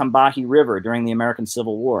along the Combahee River during the American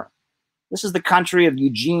Civil War. This is the country of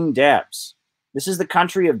Eugene Debs. This is the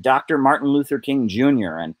country of Dr. Martin Luther King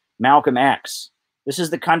Jr. and Malcolm X. This is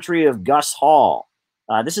the country of Gus Hall.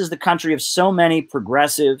 This is the country of so many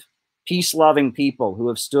progressive, peace-loving people who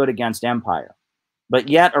have stood against empire. But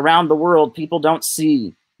yet, around the world, people don't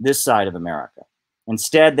see this side of America.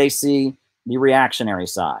 Instead, they see the reactionary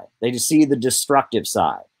side. They see the destructive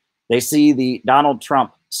side. They see the Donald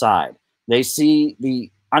Trump side. They see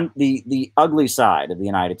the ugly side of the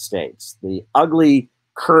United States, the ugly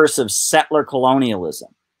curse of settler colonialism,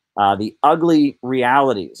 the ugly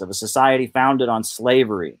realities of a society founded on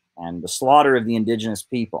slavery and the slaughter of the indigenous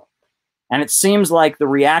people. And it seems like the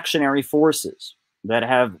reactionary forces that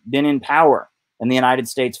have been in power in the United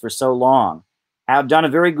States for so long have done a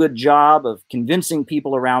very good job of convincing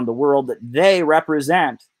people around the world that they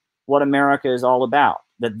represent what America is all about,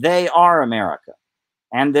 that they are America,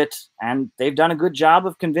 and they've done a good job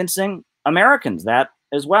of convincing Americans that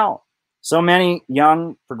as well. So many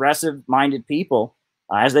young, progressive-minded people,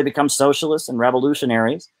 as they become socialists and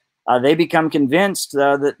revolutionaries, they become convinced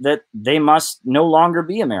that they must no longer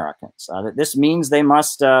be Americans. That this means they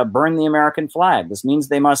must burn the American flag. This means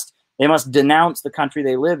they must denounce the country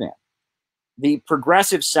they live in. The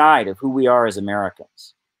progressive side of who we are as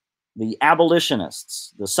Americans, the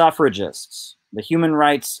abolitionists, the suffragists, the human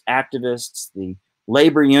rights activists, the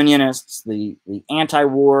labor unionists, the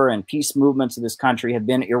anti-war and peace movements of this country have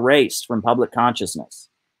been erased from public consciousness.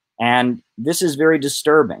 And this is very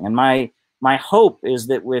disturbing. And my hope is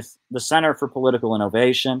that with the Center for Political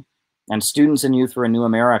Innovation and Students and Youth for a New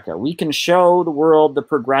America, we can show the world the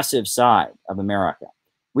progressive side of America.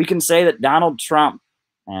 We can say that Donald Trump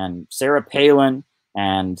and Sarah Palin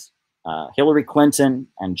and Hillary Clinton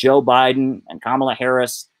and Joe Biden and Kamala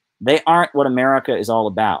Harris, they aren't what America is all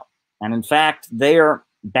about. And in fact, they are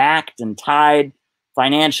backed and tied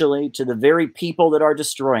financially to the very people that are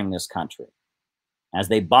destroying this country. As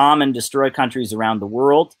they bomb and destroy countries around the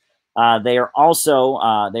world, they are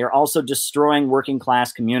also destroying working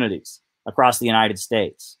class communities across the United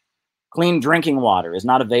States. Clean drinking water is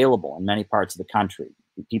not available in many parts of the country.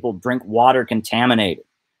 People drink water contaminated.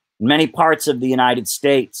 In many parts of the United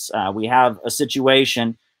States, we have a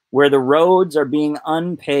situation where the roads are being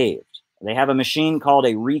unpaved. They have a machine called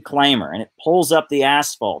a reclaimer, and it pulls up the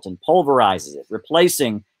asphalt and pulverizes it,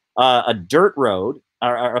 replacing a dirt road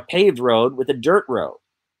or a paved road with a dirt road.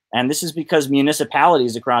 And this is because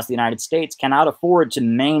municipalities across the United States cannot afford to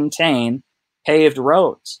maintain paved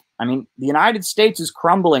roads. I mean, the United States is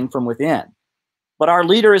crumbling from within, but our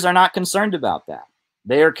leaders are not concerned about that.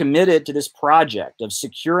 They are committed to this project of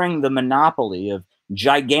securing the monopoly of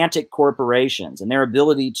gigantic corporations and their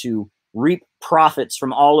ability to reap profits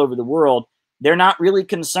from all over the world. They're not really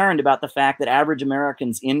concerned about the fact that average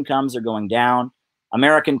Americans' incomes are going down.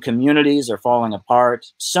 American communities are falling apart.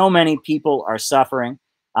 So many people are suffering.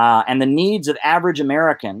 And the needs of average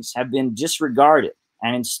Americans have been disregarded.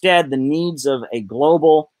 And instead, the needs of a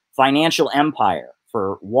global financial empire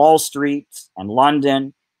for Wall Street and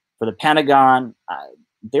London, for the Pentagon,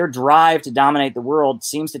 their drive to dominate the world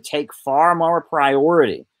seems to take far more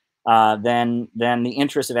priority than the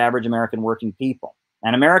interests of average American working people.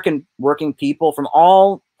 And American working people from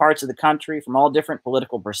all parts of the country, from all different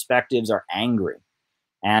political perspectives, are angry.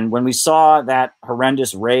 And when we saw that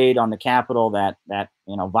horrendous raid on the Capitol, that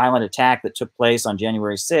violent attack that took place on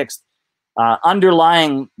January 6th,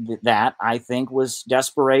 underlying that, I think, was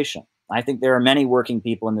desperation. I think there are many working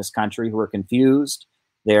people in this country who are confused,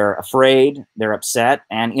 they're afraid, they're upset,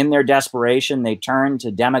 and in their desperation, they turn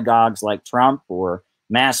to demagogues like Trump or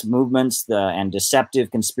mass movements and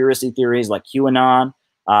deceptive conspiracy theories like QAnon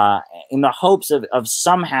in the hopes of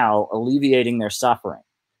somehow alleviating their suffering.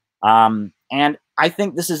 And I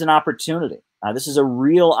think this is an opportunity. This is a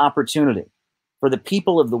real opportunity for the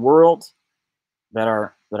people of the world that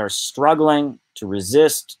are struggling to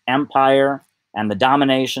resist empire and the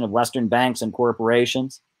domination of Western banks and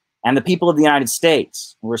corporations, and the people of the United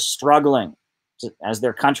States who are struggling as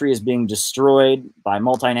their country is being destroyed by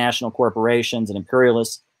multinational corporations and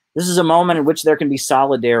imperialists. This is a moment in which there can be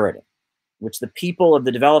solidarity, in which the people of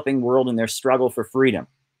the developing world in their struggle for freedom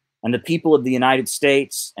and the people of the United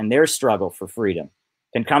States and their struggle for freedom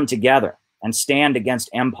can come together and stand against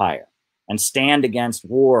empire and stand against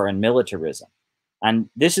war and militarism. And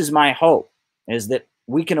this is my hope, is that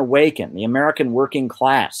we can awaken, the American working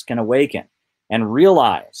class can awaken and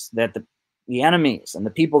realize that the enemies and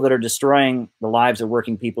the people that are destroying the lives of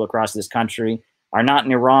working people across this country are not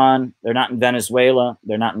in Iran, they're not in Venezuela,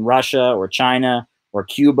 they're not in Russia or China or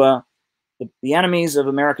Cuba. The enemies of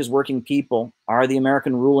America's working people are the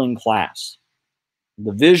American ruling class.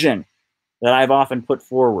 The vision that I've often put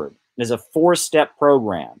forward is a 4-step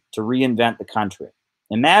program to reinvent the country.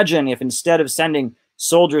 Imagine if instead of sending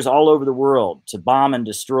soldiers all over the world to bomb and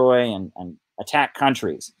destroy and attack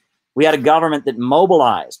countries, we had a government that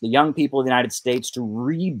mobilized the young people of the United States to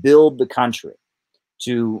rebuild the country,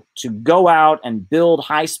 to go out and build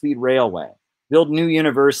high-speed railway, build new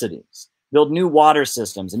universities, build new water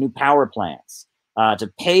systems and new power plants,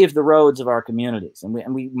 to pave the roads of our communities. And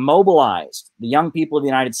we mobilized the young people of the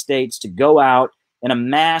United States to go out in a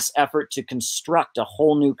mass effort to construct a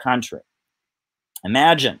whole new country.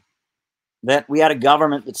 Imagine that we had a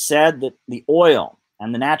government that said that the oil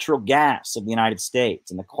and the natural gas of the United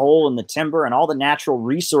States and the coal and the timber and all the natural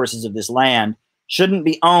resources of this land shouldn't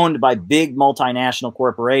be owned by big multinational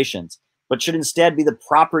corporations, but should instead be the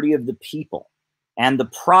property of the people. And the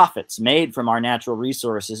profits made from our natural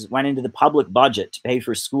resources went into the public budget to pay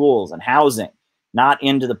for schools and housing, not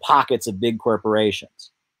into the pockets of big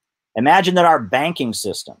corporations. Imagine that our banking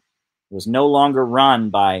system was no longer run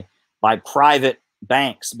by private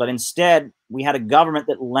banks, but instead we had a government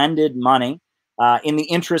that lended money in the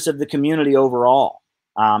interest of the community overall.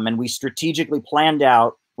 And we strategically planned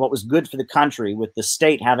out what was good for the country, with the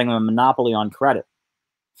state having a monopoly on credit.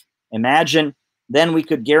 Imagine then we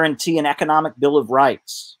could guarantee an economic bill of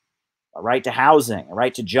rights, a right to housing, a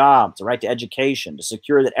right to jobs, a right to education, to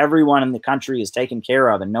secure that everyone in the country is taken care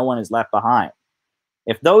of and no one is left behind.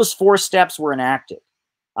 If those 4 steps were enacted,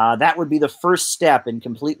 that would be the first step in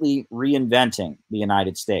completely reinventing the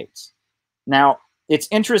United States. Now, it's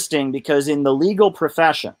interesting because in the legal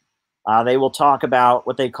profession, they will talk about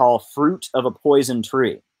what they call fruit of a poison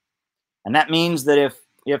tree. And that means that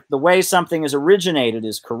if the way something is originated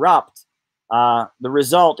is corrupt, the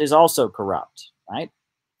result is also corrupt, right?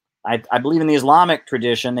 I believe in the Islamic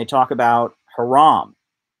tradition, they talk about haram.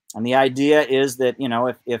 And the idea is that,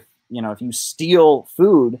 if you steal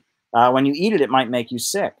food, when you eat it, it might make you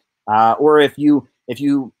sick. Or if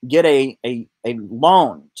you get a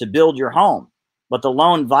loan to build your home, but the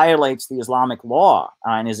loan violates the Islamic law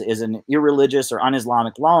and is an irreligious or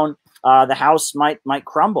un-Islamic loan, the house might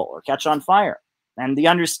crumble or catch on fire. And the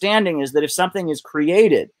understanding is that if something is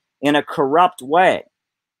created in a corrupt way,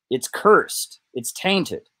 it's cursed, it's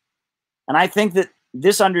tainted. And I think that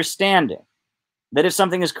this understanding, that if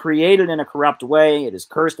something is created in a corrupt way, it is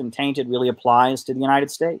cursed and tainted, really applies to the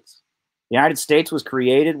United States. The United States was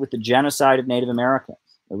created with the genocide of Native Americans.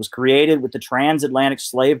 It was created with the transatlantic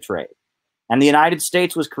slave trade. And the United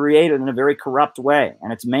States was created in a very corrupt way,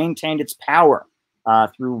 and it's maintained its power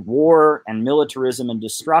through war and militarism and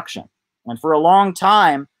destruction. And for a long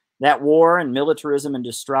time, that war and militarism and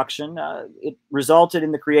destruction, it resulted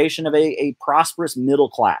in the creation of a prosperous middle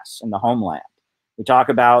class in the homeland. We talk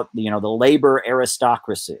about the labor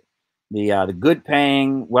aristocracy, the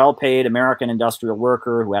good-paying, well-paid American industrial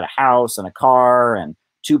worker who had a house and a car and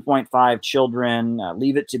 2.5 children,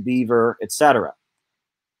 leave it to Beaver, etc.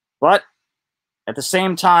 But at the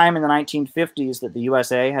same time, in the 1950s, that the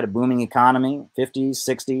USA had a booming economy, 50s,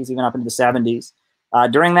 60s, even up into the 70s.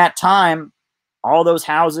 During that time, all those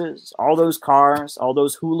houses, all those cars, all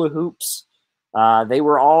those hula hoops, they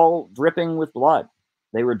were all dripping with blood.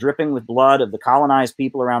 They were dripping with blood of the colonized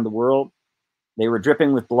people around the world. They were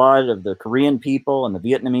dripping with blood of the Korean people and the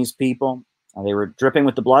Vietnamese people. They were dripping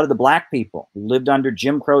with the blood of the black people who lived under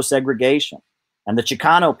Jim Crow segregation, and the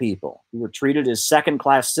Chicano people who were treated as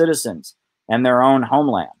second-class citizens in their own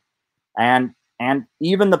homeland. And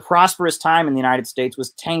even the prosperous time in the United States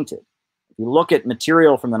was tainted. If you look at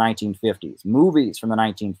material from the 1950s, movies from the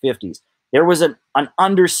 1950s, there was an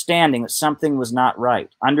understanding that something was not right.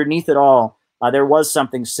 Underneath it all, there was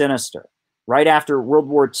something sinister. Right after World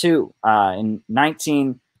War II, in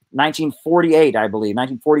 1948, I believe,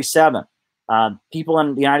 1947, people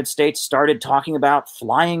in the United States started talking about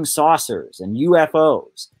flying saucers and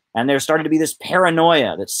UFOs. And there started to be this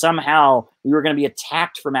paranoia that somehow we were going to be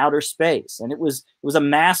attacked from outer space. And it was a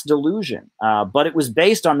mass delusion. But it was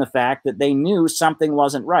based on the fact that they knew something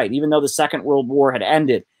wasn't right. Even though the Second World War had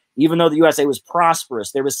ended, even though the USA was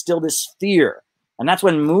prosperous, there was still this fear. And that's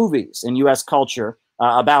when movies in US culture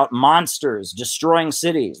about monsters destroying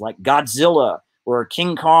cities like Godzilla or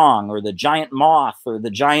King Kong or the giant moth or the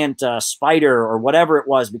giant spider or whatever it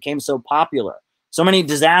was became so popular. So many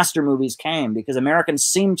disaster movies came because Americans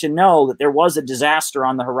seemed to know that there was a disaster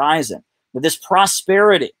on the horizon, that this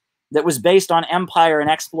prosperity that was based on empire and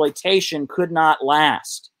exploitation could not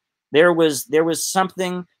last. There was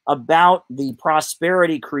something about the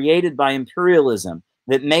prosperity created by imperialism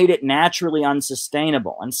that made it naturally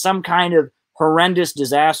unsustainable, and some kind of horrendous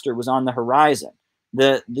disaster was on the horizon.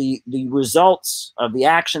 The results of the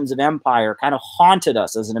actions of empire kind of haunted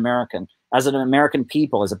us as an American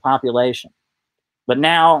people, as a population. But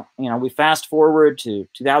now, we fast forward to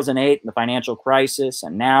 2008 and the financial crisis,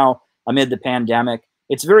 and now amid the pandemic,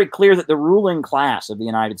 it's very clear that the ruling class of the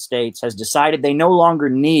United States has decided they no longer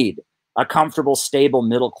need a comfortable, stable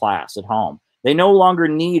middle class at home. They no longer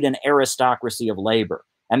need an aristocracy of labor,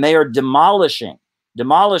 and they are demolishing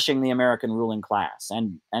the American ruling class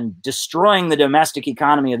and destroying the domestic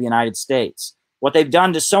economy of the United States. What they've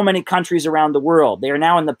done to so many countries around the world, they are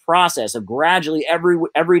now in the process of gradually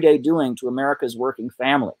every day doing to America's working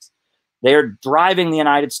families. They are driving the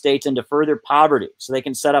United States into further poverty so they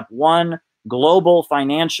can set up one global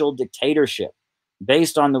financial dictatorship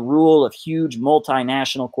based on the rule of huge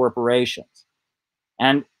multinational corporations.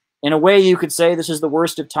 And in a way, you could say this is the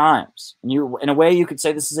worst of times. In a way, you could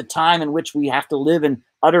say this is a time in which we have to live in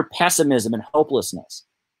utter pessimism and hopelessness.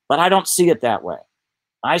 But I don't see it that way.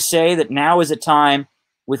 I say that now is a time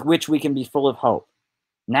with which we can be full of hope.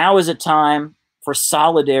 Now is a time for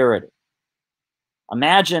solidarity.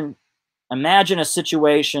 Imagine a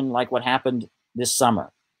situation like what happened this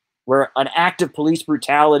summer, where an act of police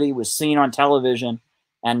brutality was seen on television,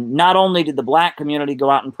 and not only did the black community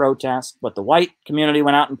go out and protest, but the white community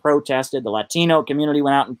went out and protested, the Latino community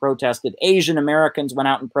went out and protested, Asian Americans went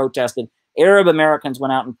out and protested, Arab Americans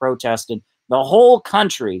went out and protested. The whole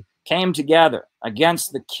country came together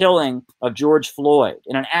against the killing of George Floyd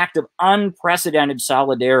in an act of unprecedented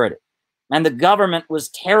solidarity. And the government was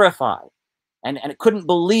terrified and it couldn't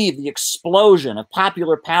believe the explosion of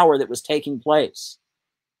popular power that was taking place.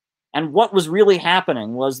 And what was really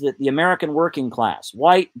happening was that the American working class,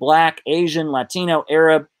 white, black, Asian, Latino,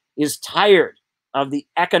 Arab, is tired of the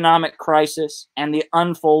economic crisis and the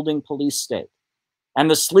unfolding police state. And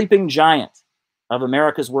the sleeping giant of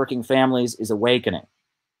America's working families is awakening.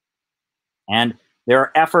 And there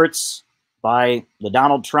are efforts by the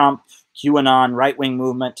Donald Trump, QAnon, right-wing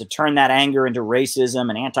movement to turn that anger into racism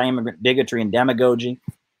and anti-immigrant bigotry and demagogy.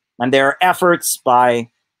 And there are efforts by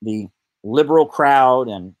the liberal crowd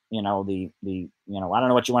and, I don't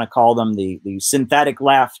know what you want to call them, the synthetic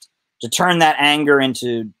left, to turn that anger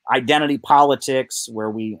into identity politics, where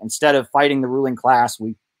we, instead of fighting the ruling class,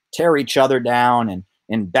 we tear each other down and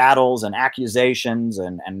in battles and accusations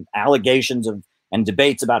and allegations of and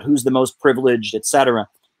debates about who's the most privileged, etc.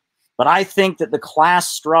 But I think that the class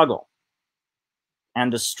struggle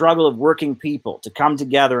and the struggle of working people to come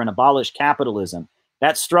together and abolish capitalism,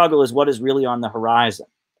 that struggle is what is really on the horizon.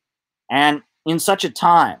 And in such a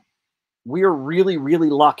time, we are really, really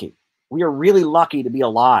lucky. We are really lucky to be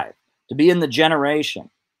alive, to be in the generation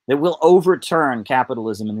that will overturn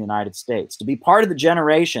capitalism in the United States, to be part of the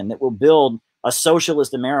generation that will build a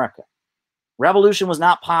socialist America. Revolution was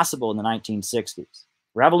not possible in the 1960s.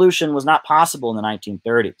 Revolution was not possible in the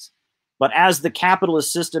 1930s. But as the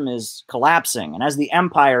capitalist system is collapsing and as the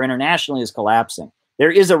empire internationally is collapsing,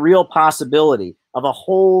 there is a real possibility of a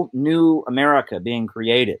whole new America being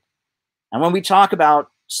created. And when we talk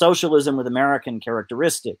about socialism with American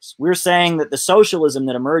characteristics, we're saying that the socialism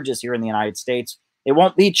that emerges here in the United States, it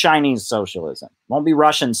won't be Chinese socialism, it won't be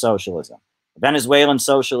Russian socialism, Venezuelan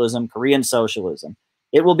socialism, Korean socialism.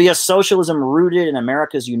 It will be a socialism rooted in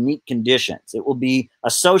America's unique conditions. It will be a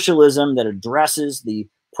socialism that addresses the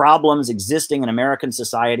problems existing in American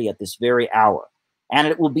society at this very hour. And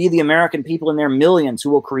it will be the American people in their millions who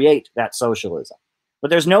will create that socialism. But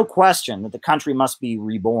there's no question that the country must be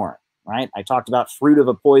reborn, right? I talked about fruit of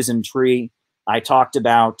a poison tree. I talked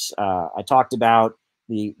about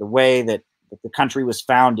the way that the country was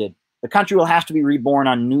founded. The country will have to be reborn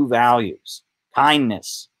on new values: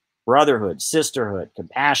 kindness, brotherhood, sisterhood,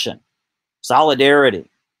 compassion, solidarity,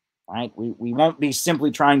 right? We won't be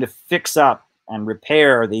simply trying to fix up and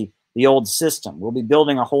repair the old system. We'll be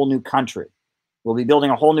building a whole new country. We'll be building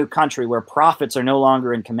a whole new country where profits are no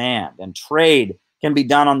longer in command and trade can be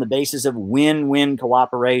done on the basis of win-win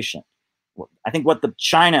cooperation. I think what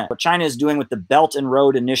China is doing with the Belt and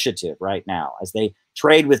Road Initiative right now, as they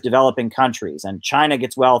trade with developing countries, and China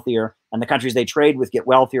gets wealthier, and the countries they trade with get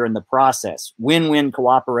wealthier in the process. Win-win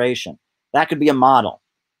cooperation. That could be a model.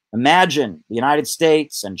 Imagine the United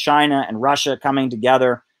States and China and Russia coming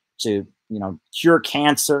together to, cure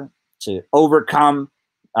cancer, to overcome,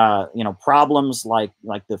 problems like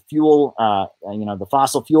the fuel, the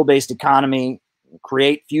fossil fuel-based economy,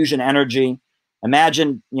 create fusion energy.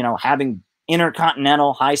 Imagine, having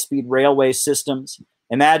intercontinental high-speed railway systems.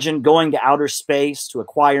 Imagine going to outer space to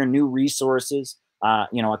acquire new resources,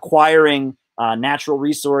 acquiring natural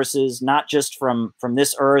resources, not just from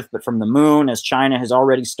this Earth, but from the moon, as China has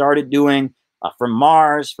already started doing, from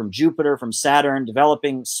Mars, from Jupiter, from Saturn,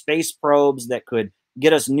 developing space probes that could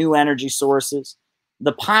get us new energy sources.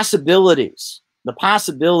 The possibilities,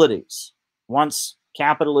 once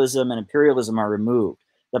capitalism and imperialism are removed,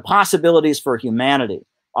 the possibilities for humanity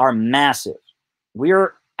are massive. We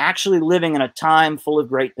are actually living in a time full of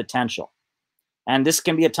great potential. And this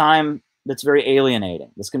can be a time that's very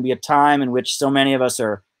alienating. This can be a time in which so many of us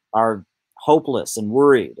are hopeless and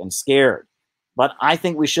worried and scared. But I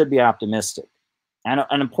think we should be optimistic. And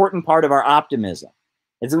an important part of our optimism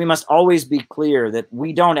is that we must always be clear that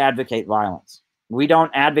we don't advocate violence. We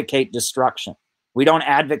don't advocate destruction. We don't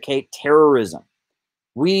advocate terrorism.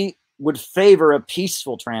 We would favor a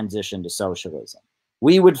peaceful transition to socialism.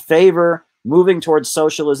 We would favor moving towards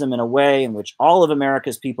socialism in a way in which all of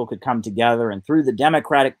America's people could come together and through the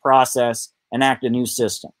democratic process enact a new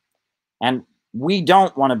system. And we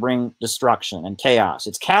don't want to bring destruction and chaos.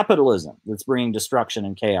 It's capitalism that's bringing destruction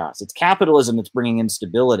and chaos. It's capitalism that's bringing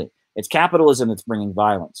instability. It's capitalism that's bringing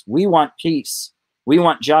violence. We want peace. We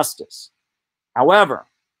want justice. However,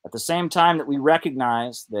 at the same time that we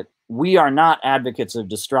recognize that we are not advocates of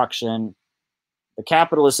destruction, the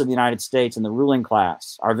capitalists of the United States and the ruling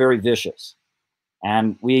class are very vicious.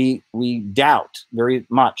 And we doubt very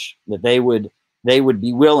much that they would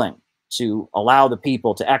be willing to allow the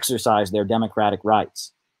people to exercise their democratic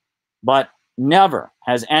rights. But never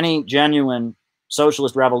has any genuine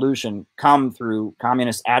socialist revolution come through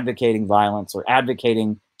communists advocating violence or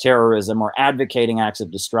advocating terrorism or advocating acts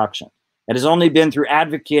of destruction. It has only been through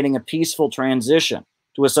advocating a peaceful transition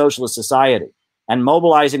to a socialist society and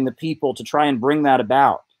mobilizing the people to try and bring that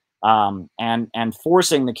about, and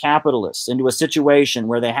forcing the capitalists into a situation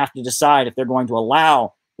where they have to decide if they're going to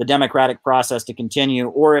allow the democratic process to continue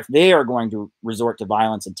or if they are going to resort to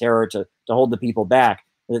violence and terror to hold the people back.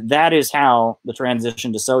 That is how the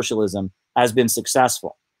transition to socialism has been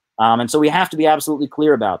successful. And so we have to be absolutely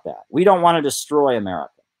clear about that. We don't want to destroy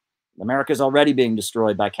America. America is already being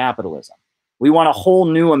destroyed by capitalism. We want a whole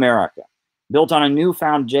new America built on a new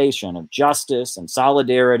foundation of justice and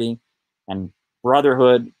solidarity and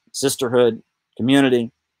brotherhood, sisterhood,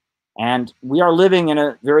 community. And we are living in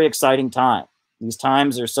a very exciting time. These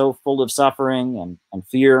times are so full of suffering and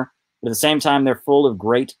fear, but at the same time, they're full of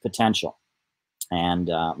great potential. And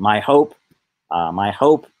my hope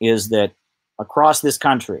is that across this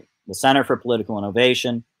country, the Center for Political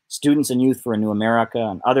Innovation, Students and Youth for a New America,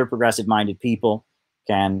 and other progressive-minded people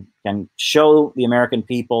can show the American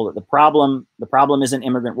people that the problem isn't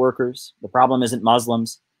immigrant workers, the problem isn't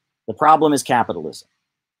Muslims, the problem is capitalism.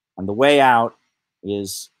 And the way out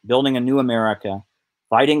is building a new America,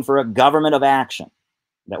 fighting for a government of action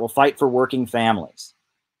that will fight for working families.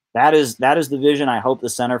 That is the vision I hope the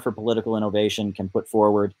Center for Political Innovation can put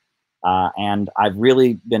forward. And I've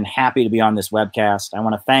really been happy to be on this webcast. I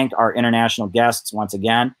want to thank our international guests once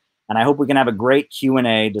again, and I hope we can have a great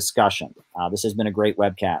Q&A discussion. This has been a great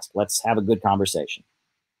webcast. Let's have a good conversation.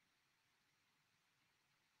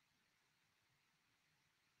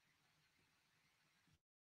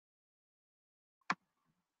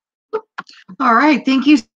 All right. Thank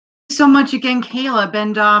you so much again, Caleb.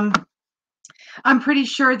 And I'm pretty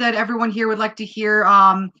sure that everyone here would like to hear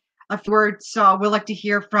a few words. We'd like to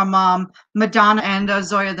hear from Madonna and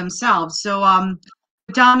Zoya themselves. So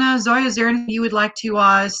Madonna, Zoya, is there anything you would like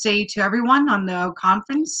to say to everyone on the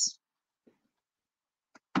conference?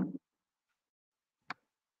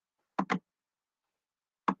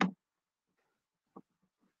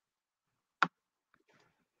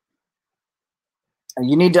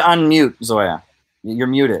 You need to unmute, Zoya. You're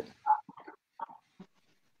muted.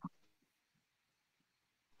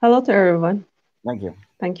 Hello to everyone. Thank you.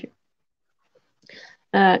 Thank you.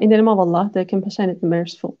 In the name of Allah, the compassionate and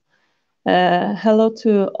merciful. Hello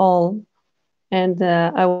to all. And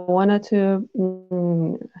I wanted to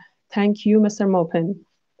thank you, Mr. Mopin,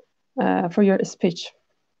 for your speech.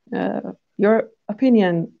 Your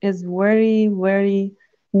opinion is very, very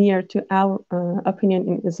near to our opinion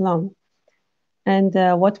in Islam. And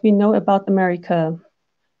what we know about America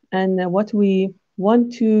and what we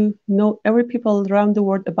want to know every people around the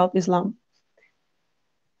world about Islam.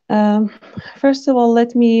 First of all,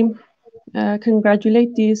 let me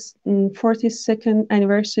congratulate this 42nd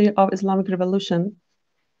anniversary of Islamic Revolution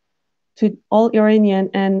to all Iranian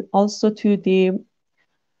and also to the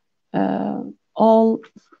all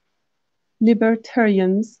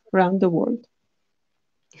libertarians around the world.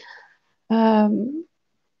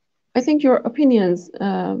 I think your opinions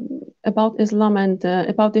about Islam and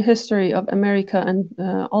about the history of America and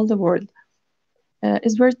all the world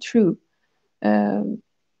is very true. Every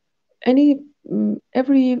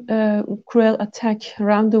cruel attack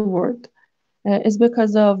around the world is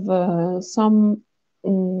because of some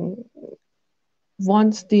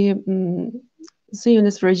wants the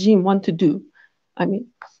Zionist regime want to do. I mean,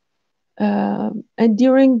 and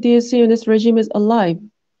during the Zionist regime is alive,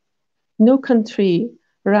 no country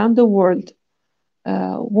around the world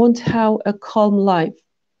won't have a calm life.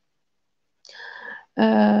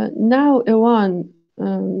 Now Iran,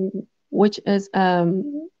 which is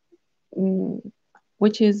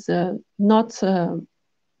not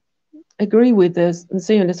agree with the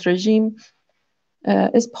Zionist regime,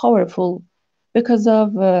 is powerful because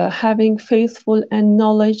of having faithful and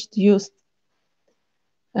knowledge youth.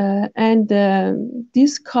 And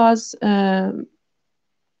this causes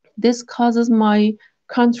my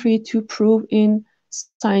country to prove in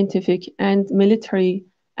scientific and military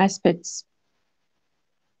aspects.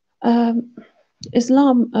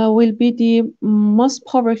 Islam will be the most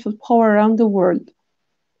powerful power around the world,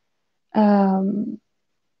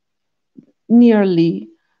 nearly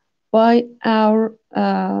by our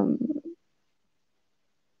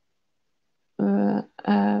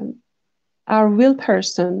real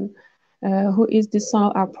person, who is the son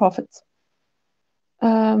of our prophet.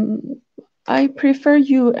 I prefer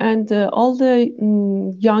you and all the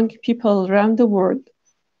young people around the world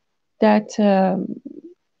that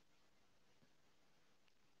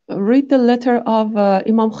read the letter of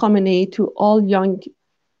Imam Khamenei to all young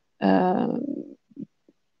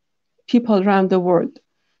people around the world.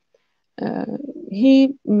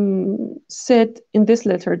 He said in this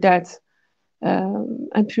letter that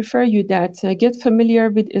I prefer you that get familiar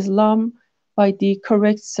with Islam by the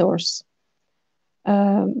correct source.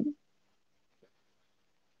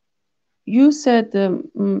 You said,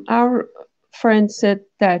 our friend said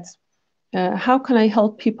that, how can I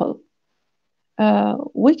help people?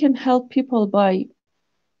 We can help people by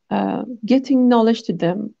getting knowledge to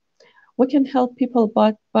them. We can help people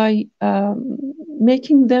by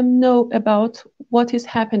making them know about what is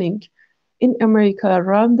happening in America,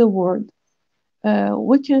 around the world.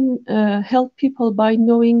 We can help people by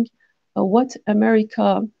knowing what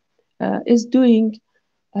America is doing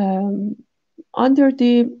under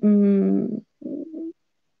the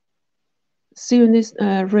Zionist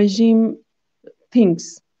regime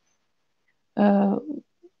things.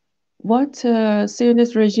 What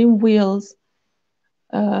Zionist regime wills,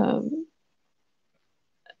 and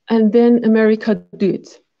then America do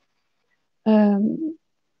it.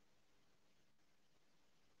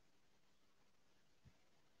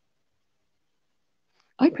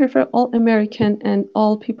 I prefer all American and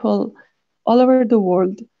all people all over the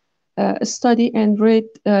world study and read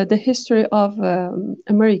the history of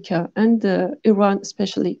America and Iran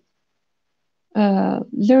especially.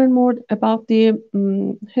 Learn more about the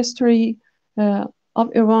history of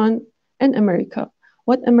Iran and America.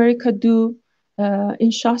 What America do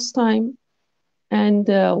in Shah's time, and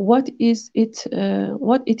what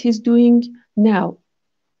it is doing now.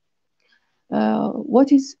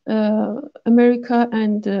 What is America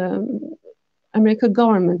and America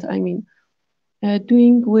government, I mean,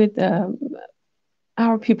 doing with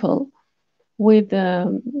our people, with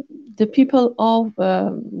the people of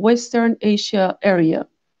Western Asia area.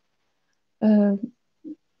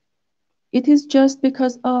 It is just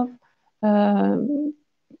because of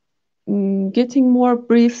getting more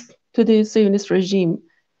brief to the Zionist regime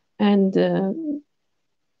and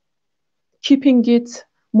keeping it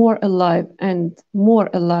more alive and more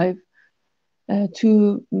alive,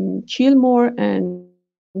 to kill more and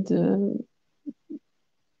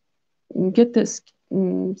get this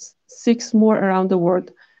 6 more around the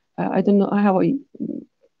world. I don't know how I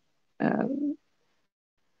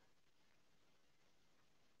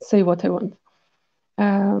say what I want.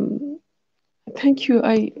 Thank you.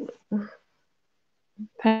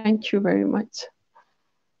 Thank you very much.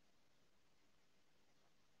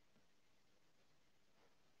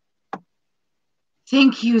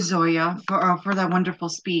 Thank you, Zoya, for that wonderful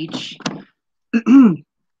speech.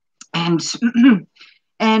 and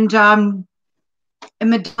and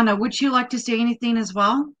Madonna, would you like to say anything as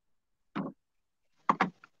well?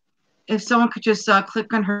 If someone could just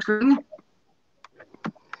click on her screen.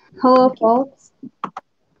 Hello, folks.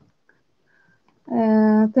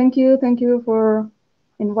 Thank you for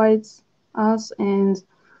inviting us, and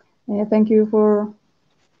thank you for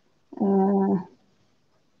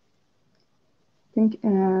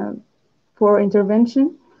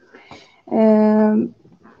intervention.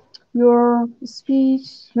 Your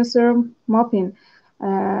speech, Mr. Maupin,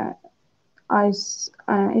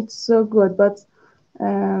 it's so good, but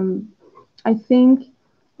I think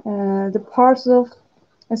the parts of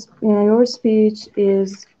your speech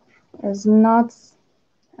is not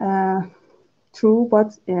true,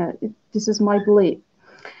 but this is my belief.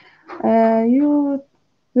 You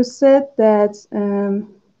said that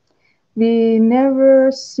we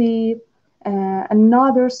never see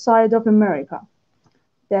another side of America.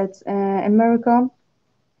 That America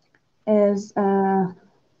is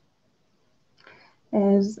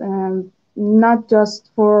not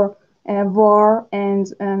just for war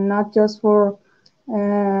and not just for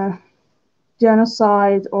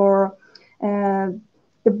genocide or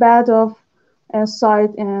the bad of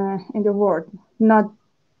side in the world.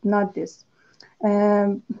 Not this,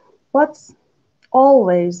 but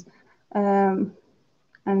always and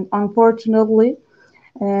unfortunately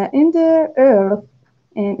in the earth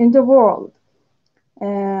and in the world,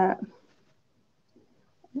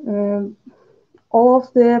 all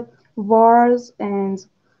of the wars and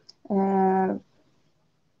all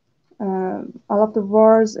of the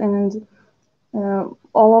wars and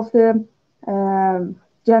all of the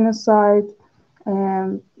genocide,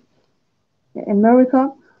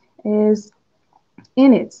 America is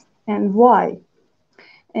in it, and why?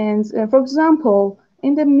 And for example,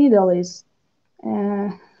 in the Middle East,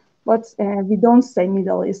 but we don't say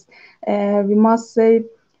Middle East, we must say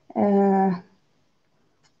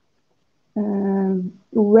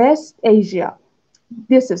West Asia.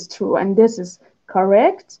 This is true and this is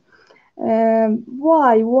correct.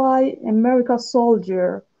 Why American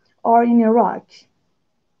soldiers are in Iraq?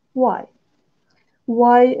 Why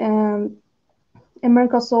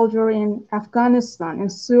American soldiers in Afghanistan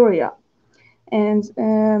and Syria? And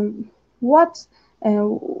what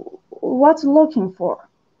looking for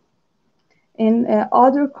in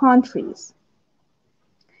other countries?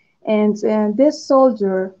 And these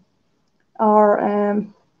soldiers are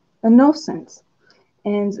innocent,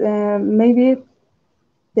 and maybe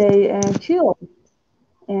they kill.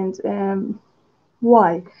 And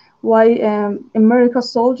why American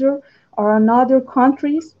soldiers are in other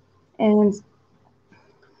countries and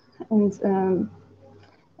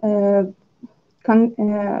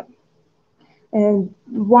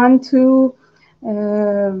want to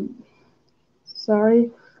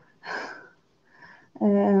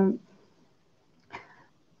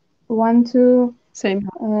want to Same.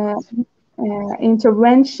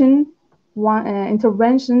 intervention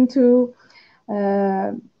to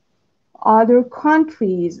other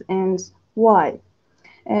countries, and why?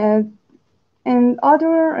 And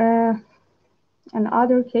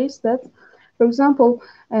another case that, for example,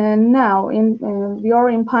 now we are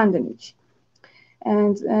in pandemic,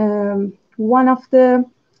 and one of the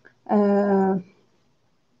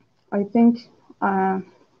I think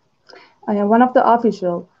one of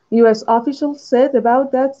the U.S. officials said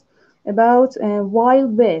about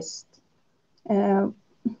Wild West,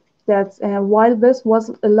 that Wild West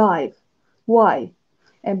was alive. Why?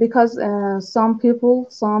 Because some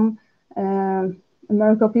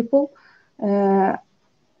American people, I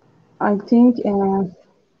think,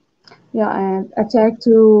 attacked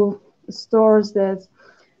to stores that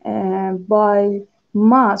buy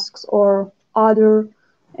masks or other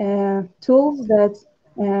tools that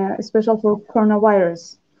especially for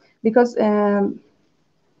coronavirus, because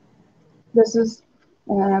this is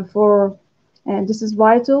this is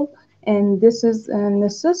vital and this is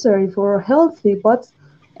necessary for healthy. But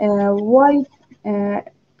why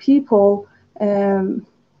people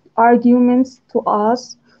arguments to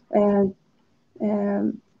us and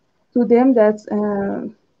to them that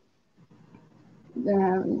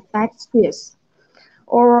acts this,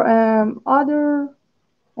 or other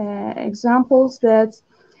examples that,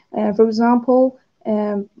 for example,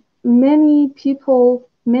 Many people,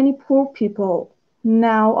 many poor people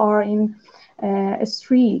now are in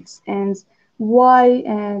streets, and why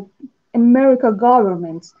America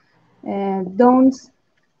government don't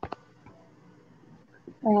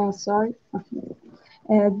sorry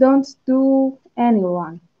don't do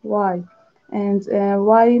anyone. Why? And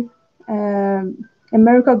why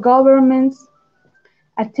America government's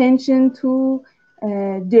attention to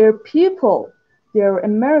their people, their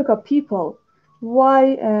America people,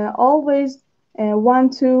 why always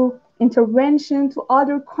want to intervention to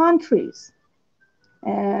other countries,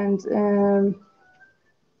 and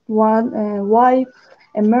why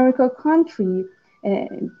America country.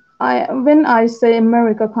 When I say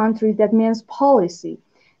America country, that means policy.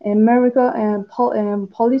 America and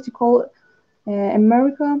political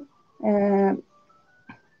America.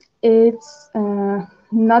 It's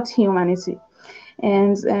not humanity,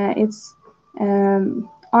 and it's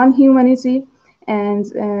unhumanity. And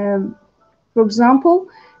for example,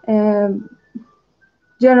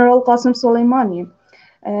 General Qasem Soleimani,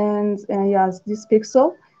 and yes, this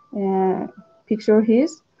picture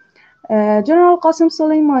his. General Qasem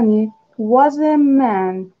Soleimani was a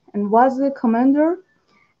man and was a commander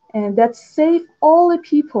that saved all the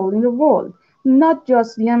people in the world, not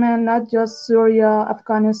just Yemen, not just Syria,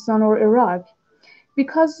 Afghanistan, or Iraq,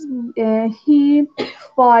 because he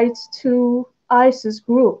fights to ISIS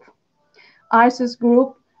group. ISIS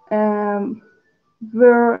group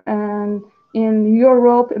were in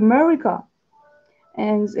Europe, America,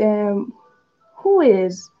 and who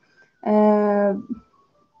is uh,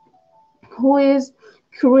 who is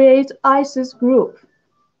create ISIS group?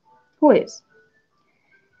 Who is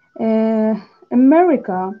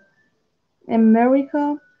America?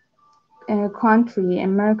 America country,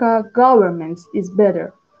 America government is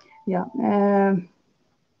better. Yeah,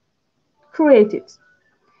 created,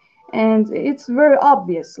 and it's very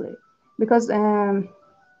obviously because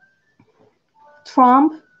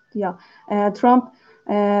Trump, yeah, Trump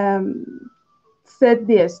said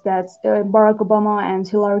this that Barack Obama and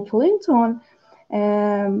Hillary Clinton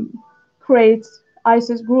create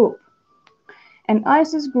ISIS group, and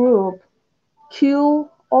ISIS group kill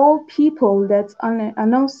all people that's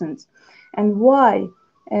innocent. And why?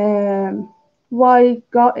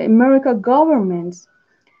 America government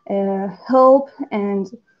help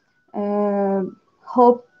and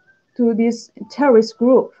help to this terrorist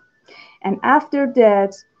group? And after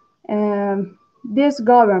that, this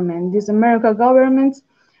government, this America government,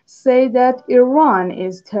 say that Iran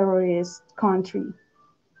is terrorist country.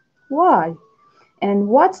 Why? And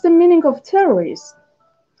what's the meaning of terrorist?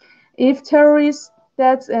 If terrorists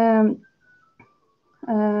that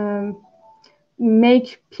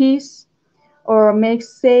make peace or make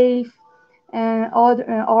safe and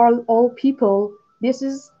all people, this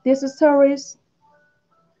is terrorist,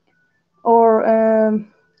 or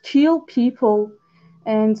kill people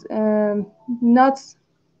and not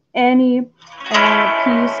any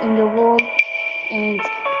peace in the world. And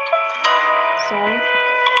sorry.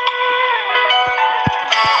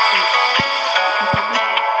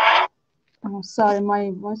 Oh, sorry,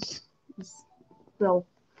 my voice is low.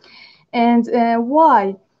 And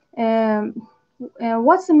why?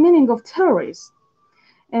 What's the meaning of terrorist?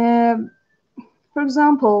 For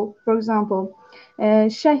example,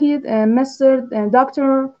 Shahid Mr.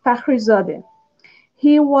 Dr. Fakhrizadeh.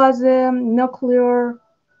 He was a nuclear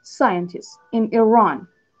scientist in Iran,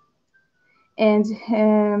 and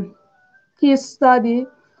he studied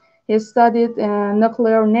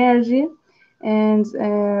nuclear energy, and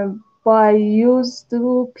by use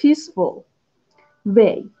to peaceful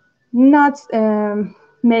way, not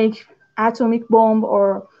make atomic bomb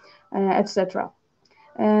or etc.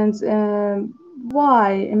 And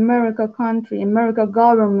why America country, America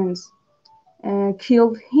government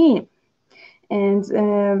killed him? And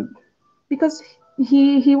because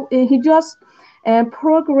he just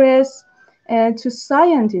progressed to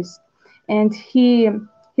scientist, and he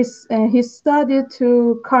studied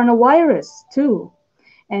to coronavirus too,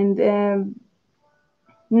 and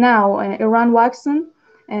now Iran vaccine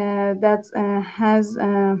that has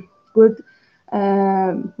good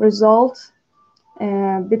result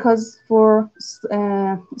because for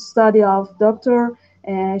study of Dr.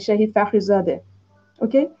 Shahid Fakhrizadeh.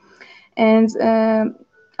 Okay, and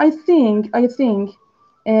I think,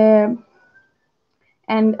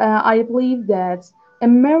 and I believe that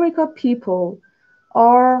America people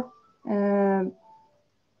are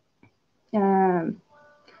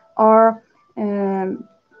are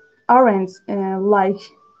aren't like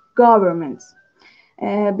governments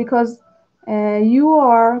because you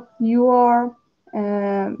are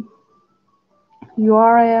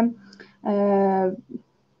uh,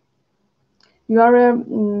 you are a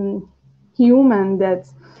human that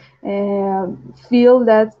feel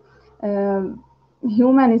that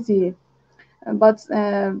humanity, but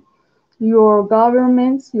your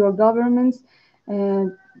governments, uh,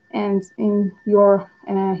 and in your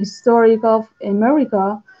historic of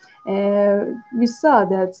America, we saw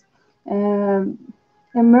that um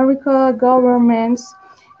America governments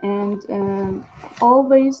and uh,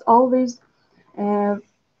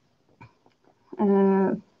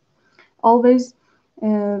 uh, always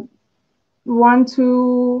uh, want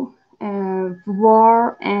to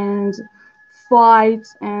war and fight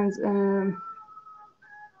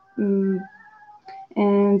mm,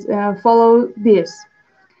 and follow this.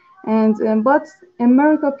 And but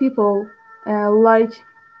America people, like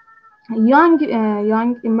young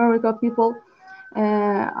America people,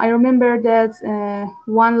 I remember that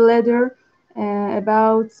one letter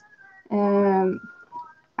about um,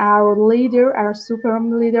 our leader, our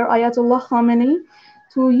supreme leader, Ayatollah Khamenei,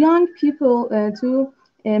 to young people, to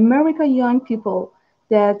America young people,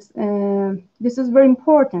 that this is very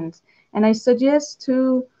important. And I suggest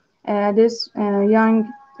to this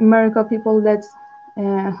young America people that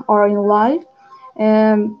are in life,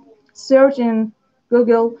 search in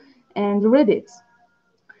Google and read it.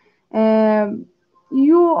 Um,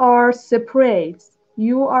 you are separate.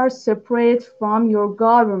 You are separate from your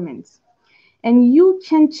government, and you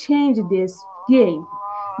can change this game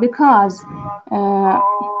because uh,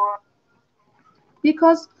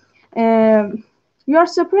 because you are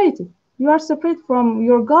separated. You are separate from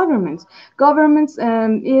your government. Government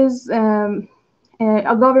is a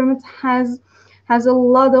government has a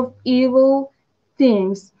lot of evil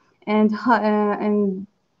things, and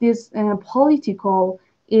this political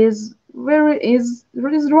is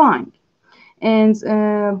wrong. And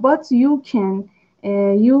but you can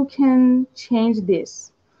change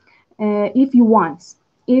this if you want.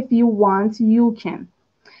 If you want, you can.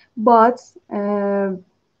 But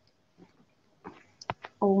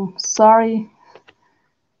oh, sorry.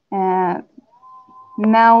 Uh,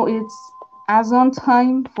 Now it's Azan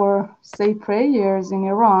time for say prayers in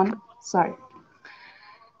Iran. Sorry.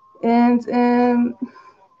 And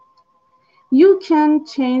you can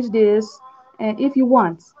change this if you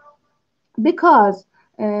want, because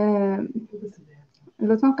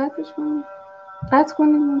لطفاً قطعش کنید. قطع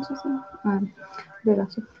کنید اون چیزو.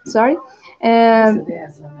 ببخشید. Sorry.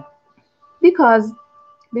 Because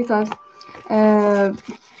because uh,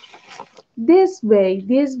 this way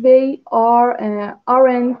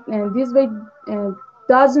aren't this way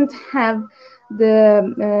doesn't have the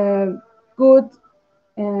good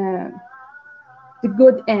uh, the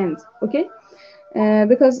good end. Okay.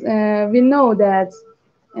 Because we know that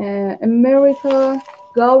America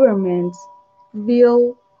government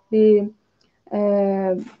will be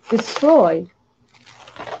uh, destroyed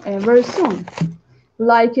very soon,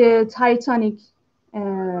 like a Titanic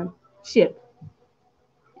ship.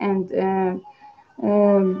 And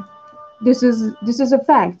this is a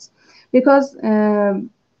fact, because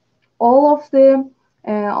all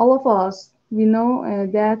of us, we know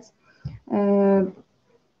that uh,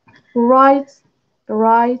 right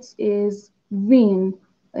right is win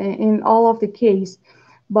in all of the case.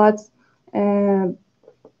 But uh,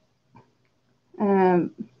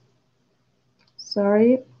 um,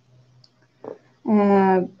 sorry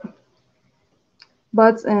uh,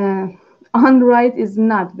 but unright is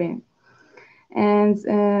not win. And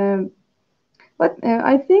but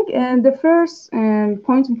I think the first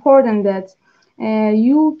point important that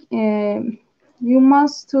you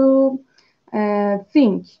must to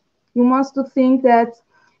think. You must to think that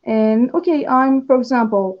okay, for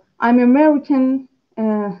example, I'm American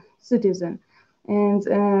citizen, and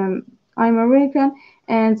I'm American,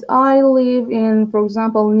 and I live in, for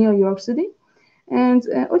example, New York City. And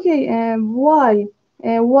okay, why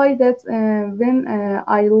that when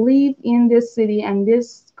I live in this city and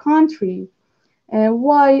this country,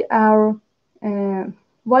 why our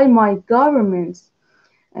why my government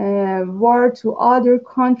war to other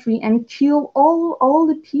country and kill all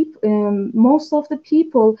the people, most of the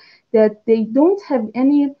people that they don't have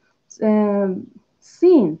any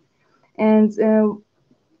sin. And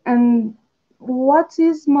what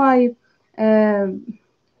is my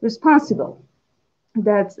responsible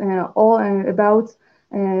that all about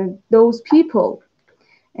those people.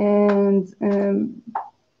 And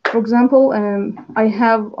for example, I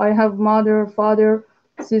have mother, father,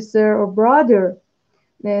 sister, or brother,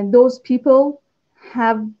 and those people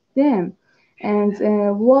have them. And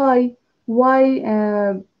why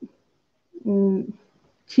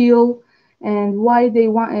kill, and why they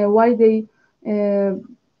want why they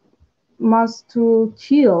must to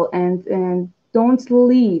kill and don't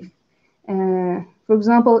leave. For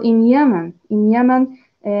example, in Yemen,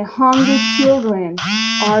 hungry children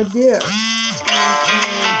are there.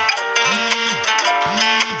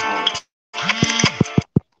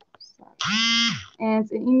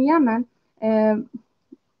 And in Yemen,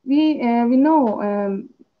 we know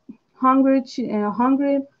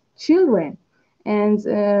hungry children, and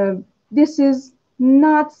this is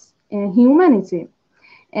not humanity.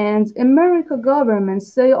 And America government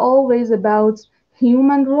say always about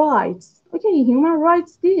human rights. Okay, human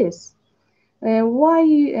rights this. Why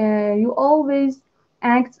you always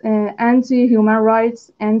act anti-human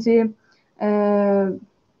rights, anti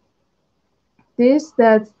this,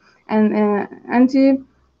 that, and anti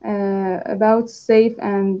about safe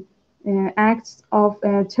and acts of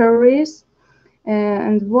terrorists,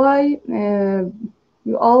 and why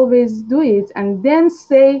you always do it and then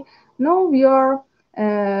say no, we are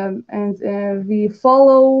and we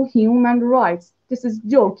follow human rights. This is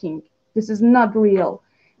joking. This is not real,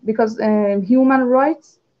 because human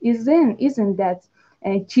rights isn't that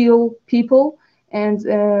kill people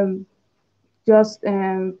and just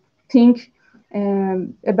think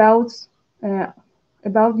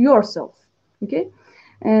about yourself. Okay,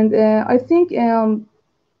 and I think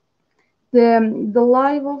the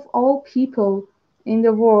life of all people in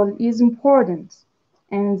the world is important,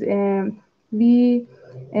 and we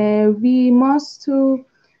must to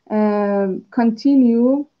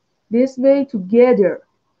continue this way together.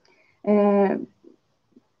 Uh,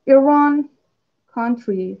 Iran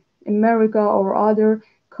country, America, or other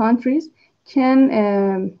countries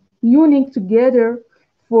can unite together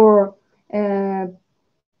for uh,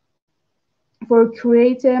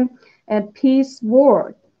 create a peace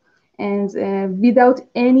world, and without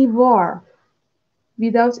any war,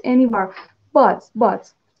 but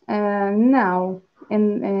now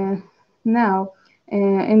in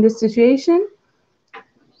in this situation,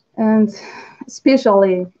 and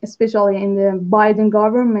especially in the Biden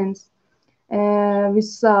government, we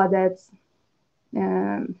saw that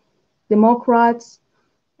um, Democrats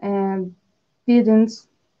didn't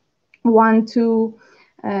want to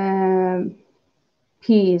um,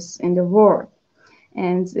 peace in the world.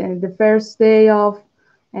 And the first day of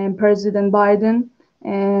President Biden,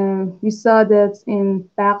 we saw that in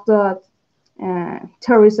Baghdad,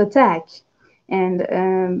 terrorist attack,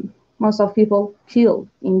 and most of people killed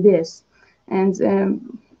in this. And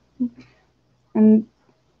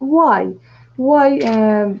why? Why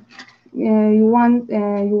you want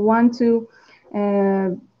to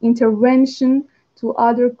intervention to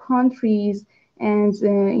other countries and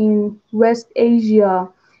in West Asia,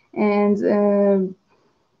 and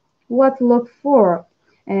what look for?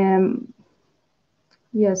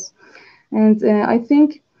 Yes, and I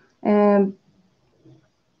think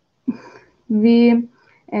we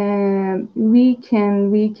we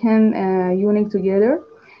can unite together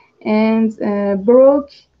and broke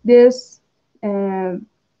this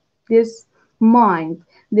this mind,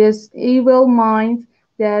 this evil mind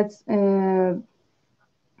that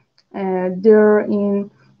they're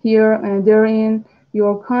in here and they're in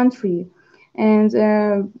your country. And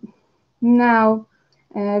now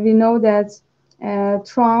we know that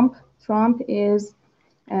Trump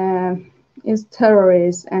uh, is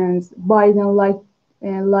terrorist, and Biden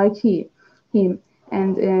like him,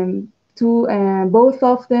 and both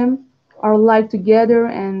of them are like together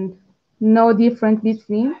and no different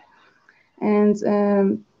between. And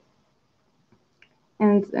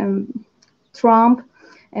Trump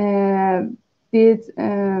did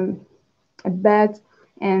a bad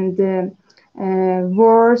and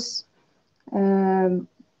worse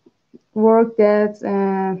work that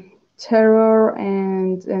terror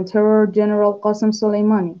General Qasem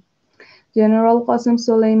Soleimani. General Qasem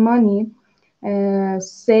Soleimani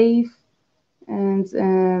saved,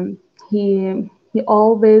 and he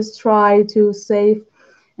always tried to save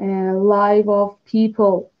life of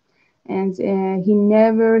people, and he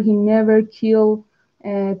never kill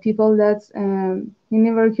people that he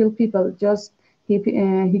never kill people. Just he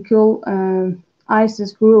killed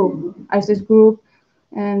ISIS group,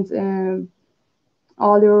 and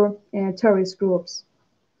other terrorist groups.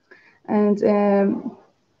 And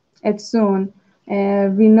it's soon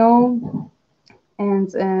we know,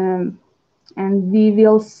 and we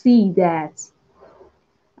will see that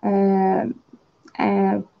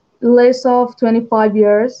less of 25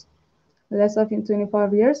 years, less of in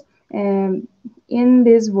 25 years, in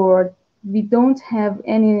this world we don't have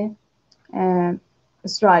any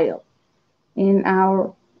Israel in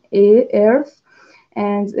our earth,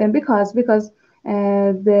 and because the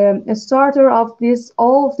starter of this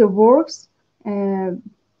all of the works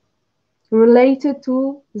related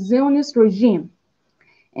to Zionist regime.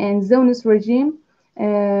 And Zionist regime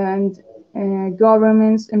and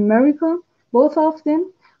governments in America, both of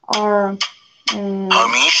them are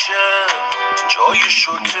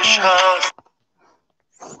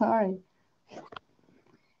sorry,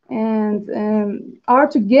 and are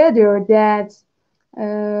together that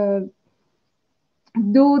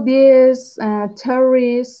do this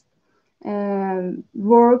terrorist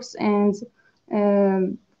works and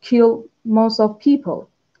kill most of people,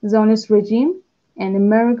 Zionist regime and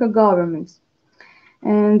American government.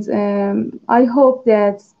 And I hope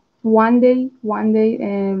that one day will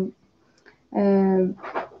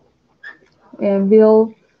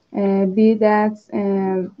be that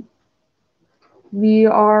we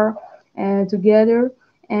are together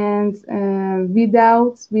and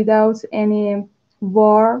without any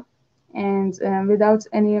war and without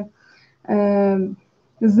any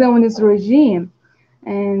Zionist regime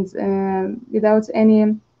and without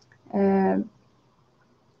any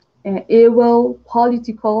evil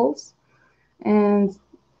politicals and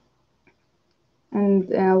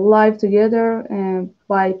live together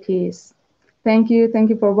by peace. Thank you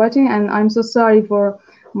for watching, and I'm so sorry for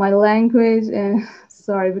my language.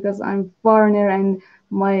 Sorry, because I'm foreigner and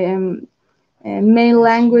my main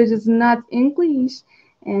language is not English,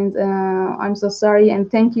 and I'm so sorry.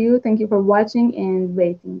 And thank you for watching and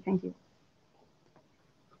waiting. Thank you.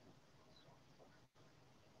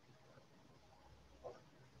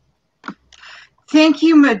 Thank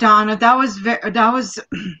you, Madonna. That was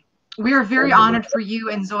we are very honored for you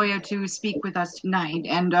and Zoya to speak with us tonight.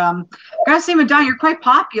 And gotta say, Madonna, you're quite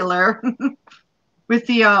popular with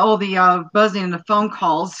the all the buzzing and the phone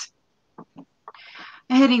calls.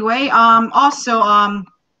 Anyway, also,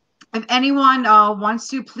 if anyone wants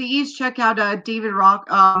to, please check out David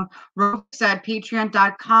Rovics at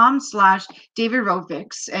patreon.com/David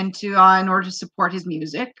Rovics and to in order to support his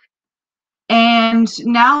music. And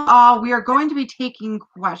now we are going to be taking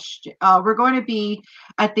questions. We're going to be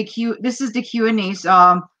at the Q. This is the Q&A's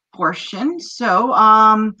portion.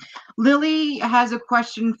 So Lily has a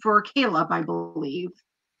question for Caleb, I believe.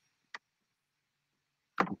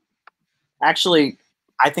 Actually,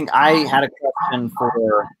 I think I had a question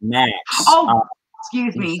for Max. Oh,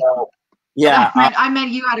 excuse me. So, yeah, I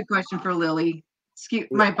meant you had a question for Lily. Excuse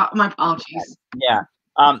my apologies. Yeah.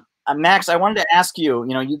 Max, I wanted to ask you,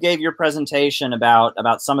 you gave your presentation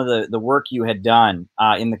about some of the work you had done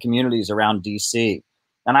in the communities around DC.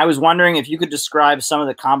 And I was wondering if you could describe some of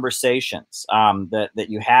the conversations that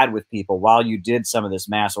you had with people while you did some of this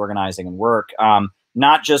mass organizing and work,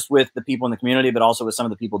 not just with the people in the community, but also with some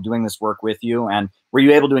of the people doing this work with you. And were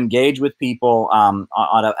you able to engage with people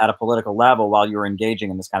at a political level while you were engaging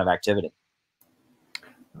in this kind of activity?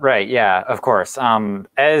 Right. Yeah, of course.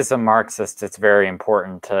 As a Marxist, it's very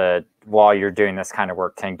important to, while you're doing this kind of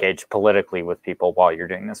work, to engage politically with people while you're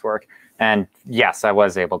doing this work. And yes, I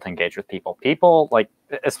was able to engage with people. People, like,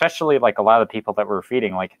 especially like a lot of the people that we're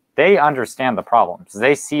feeding, like, they understand the problems.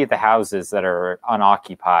 They see the houses that are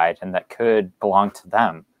unoccupied and that could belong to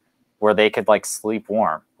them, where they could like sleep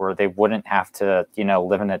warm, where they wouldn't have to,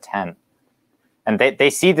 live in a tent. And they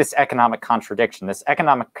see this economic contradiction. This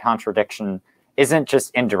economic contradiction isn't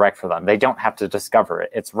just indirect for them. They don't have to discover it.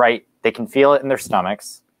 It's right. They can feel it in their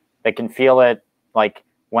stomachs. They can feel it like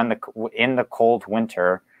in the cold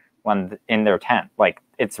winter, when in their tent, like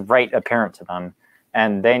it's right apparent to them,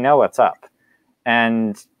 and they know what's up.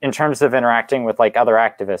 And in terms of interacting with like other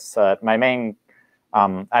activists, my main,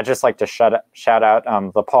 I'd just like to shout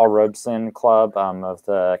out the Paul Robeson Club of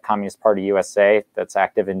the Communist Party USA that's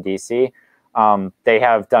active in DC. They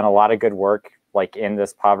have done a lot of good work like in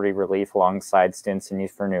this poverty relief alongside Students in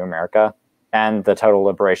Youth for New America and the Total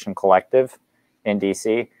Liberation Collective in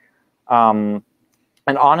DC. And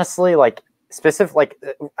honestly, like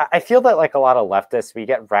I feel that like a lot of leftists, we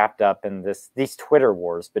get wrapped up in these Twitter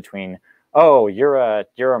wars between, oh, you're a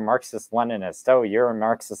Marxist Leninist, oh, you're a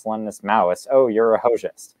Marxist Leninist Maoist, oh, you're a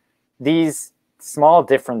Hojist. These small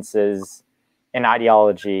differences in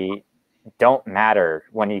ideology don't matter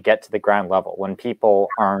when you get to the ground level, when people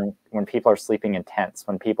are sleeping in tents,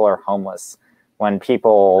 when people are homeless, when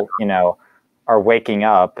people are waking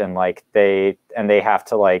up and like they have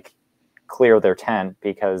to like clear their tent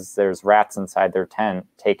because there's rats inside their tent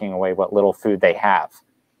taking away what little food they have.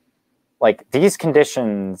 Like these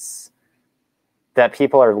conditions that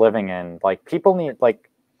people are living in, like people need,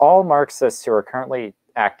 like all Marxists who are currently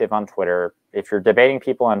active on Twitter, if you're debating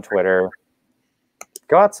people on Twitter,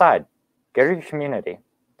 go outside. Go to your community,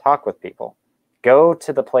 talk with people, go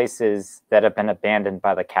to the places that have been abandoned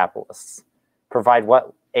by the capitalists, provide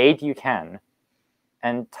what aid you can,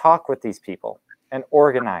 and talk with these people and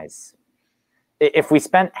organize. if we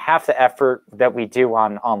spent half the effort that we do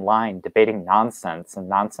online debating nonsense and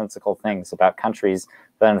nonsensical things about countries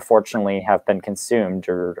that unfortunately have been consumed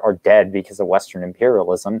or are dead because of Western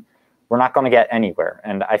imperialism, we're not going to get anywhere.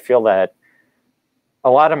 And I feel that a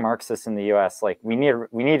lot of Marxists in the U.S. like we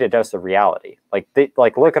need a dose of reality. Like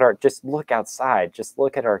just look outside, just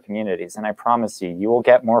look at our communities, and I promise you will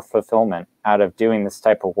get more fulfillment out of doing this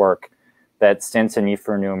type of work that Stinson Youth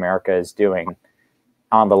for New America is doing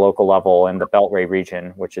on the local level in the Beltway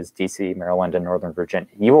region, which is DC, Maryland, and Northern Virginia.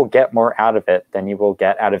 You will get more out of it than you will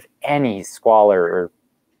get out of any squalor or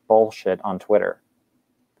bullshit on Twitter.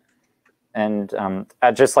 And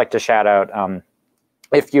I'd just like to shout out,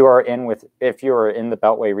 if you are in the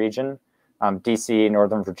Beltway region, DC,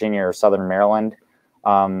 Northern Virginia, or Southern Maryland,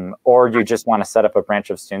 or you just want to set up a branch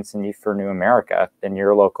of Stinson Youth for New America in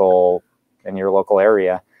your local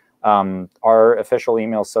area, our official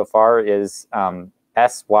email so far is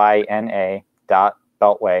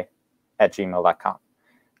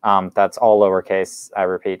syna.beltway@gmail.com. That's all lowercase. I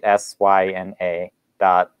repeat,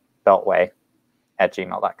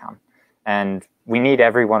 syna.beltway@gmail.com. And we need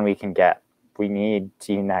everyone we can get. We need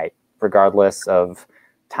to unite, regardless of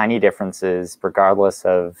tiny differences, regardless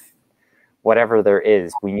of whatever there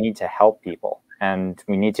is. We need to help people, and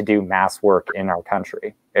we need to do mass work in our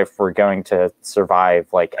country if we're going to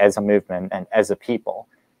survive, like as a movement and as a people.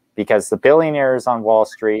 Because the billionaires on Wall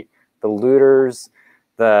Street, the looters,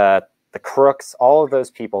 the crooks, all of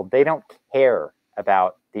those people, they don't care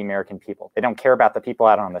about the American people. They don't care about the people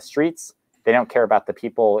out on the streets. They don't care about the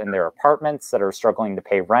people in their apartments that are struggling to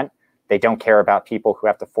pay rent. They don't care about people who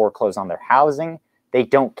have to foreclose on their housing. They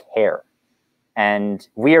don't care. And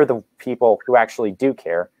we are the people who actually do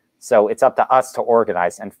care. So it's up to us to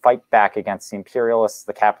organize and fight back against the imperialists,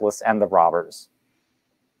 the capitalists, and the robbers.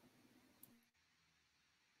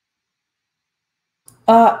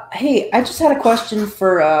 Hey, I just had a question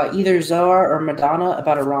for either Zohar or Madonna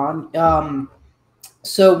about Iran.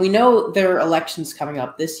 So we know there are elections coming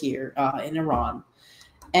up this year in Iran,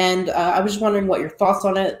 and I was just wondering what your thoughts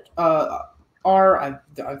on it are.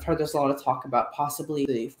 I've heard there's a lot of talk about possibly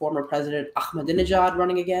the former president Ahmadinejad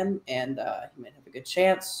running again, and he might have a good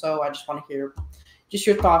chance. So I just want to hear just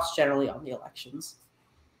your thoughts generally on the elections.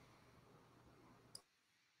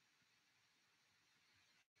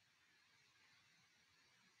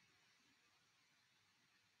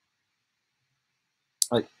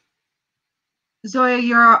 Zoya,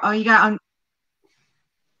 you got on.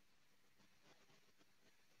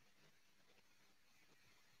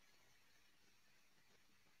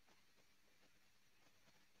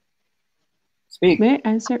 Speak. May I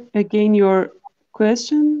answer again your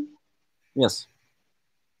question? Yes.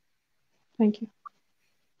 Thank you.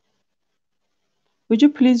 Would you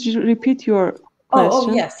please repeat your question?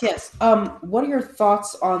 Oh, yes. What are your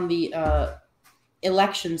thoughts on the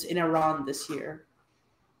elections in Iran this year?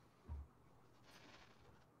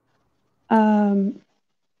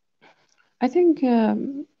 I think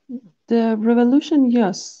the revolution,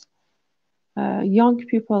 yes. Young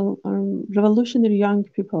people, revolutionary young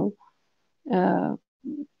people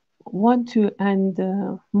want to and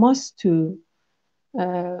must to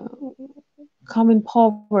come in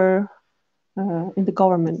power in the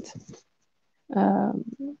government.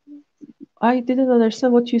 I didn't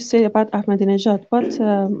understand what you said about Ahmadinejad, but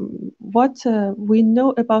what we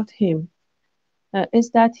know about him is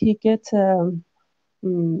that he get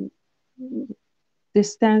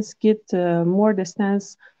more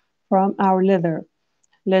distance from our leader.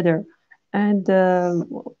 And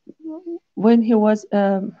when he was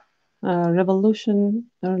a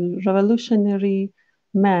revolutionary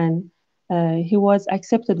man, he was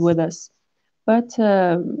accepted with us. But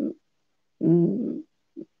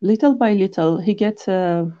little by little, he gets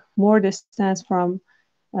more distance from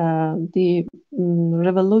the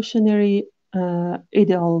revolutionary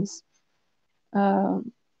ideals.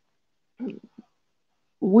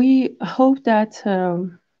 We hope that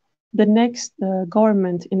the next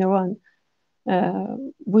government in Iran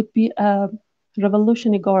would be a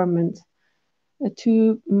revolutionary government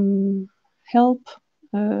to help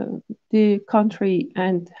the country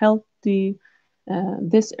and help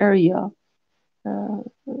this area,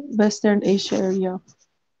 Western Asia area,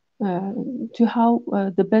 to have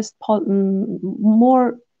the best,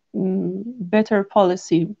 better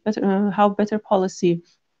policy, better policy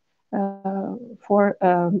for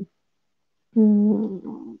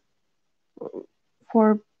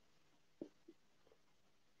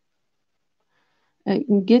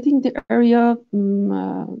getting the area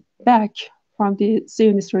back from the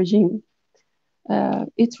Zionist regime.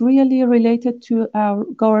 It's really related to our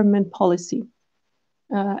government policy.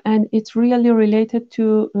 and it's really related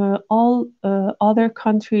to all other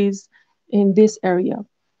countries in this area.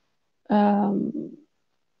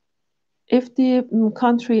 If the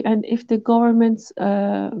country and if the governments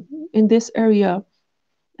in this area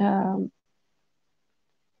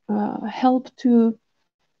help to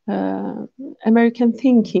American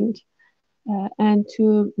thinking and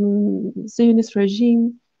to Zionist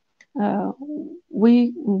regime,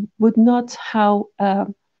 we would not have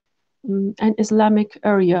an Islamic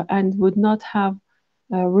area and would not have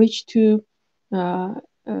reached to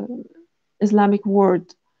Islamic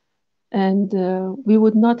world, and we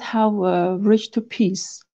would not have reached to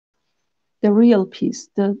peace, the real peace,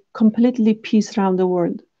 the completely peace around the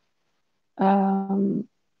world. I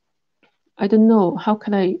don't know, how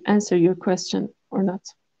can I answer your question or not?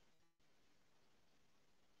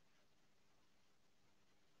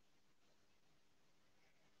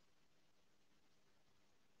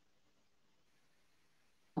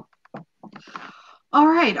 All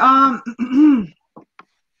right.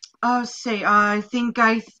 Say, I think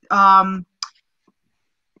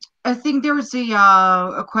there was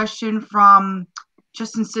a question from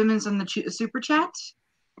Justin Simmons on the super chat.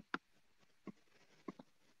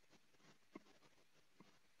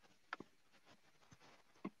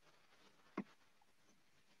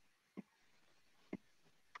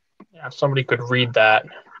 Yeah, if somebody could read that,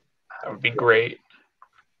 that would be great.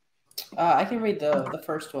 I can read the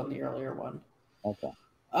first one, the earlier one. Okay.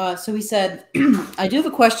 So he said, I do have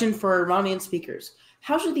a question for Iranian speakers.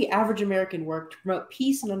 How should the average American work to promote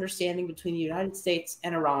peace and understanding between the United States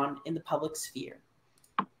and Iran in the public sphere?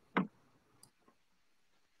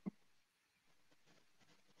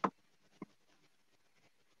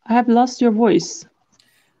 I have lost your voice.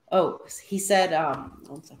 Oh, he said,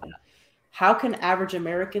 1 second. How can average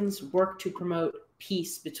Americans work to promote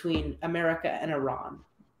peace between America and Iran?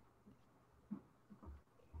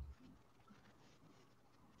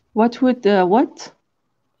 What would what?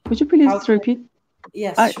 Would you please repeat?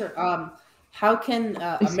 Yes, sure. How can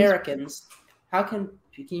Americans? Can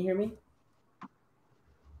you hear me?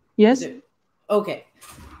 Yes. Okay.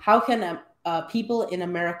 How can people in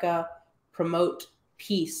America promote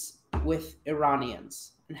peace with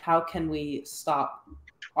Iranians, and how can we stop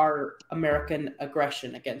our American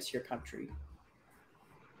aggression against your country?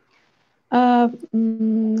 How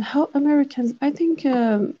Americans? I think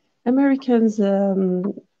Americans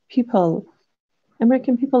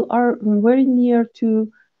American people are very near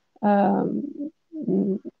to our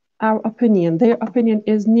opinion. Their opinion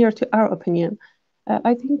is near to our opinion.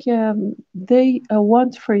 I think they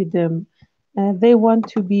want freedom. They want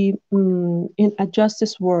to be in a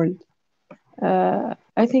justice world.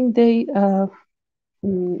 I think they,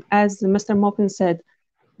 as Mr. Mopin said,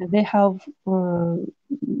 they have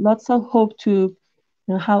lots of hope to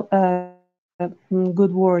have a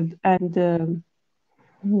good world and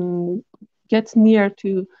get near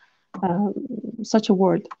to such a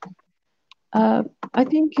world. I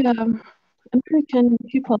think American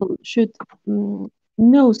people should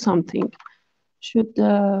know something, should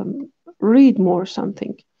read more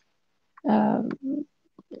something.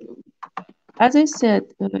 As I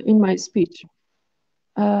said in my speech,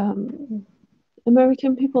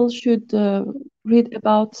 American people should read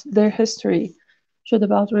about their history, should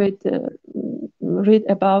read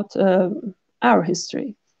about our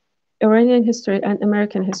history. Iranian history and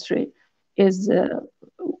American history is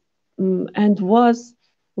and was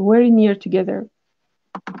very near together.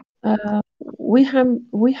 We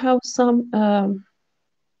have some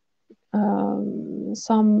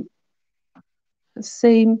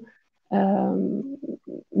same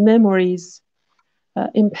memories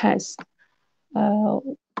in past.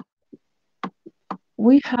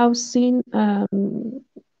 We have seen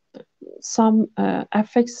some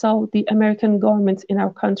effects of the American government in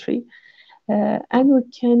our country, and we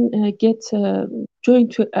can get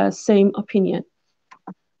joined to a same opinion.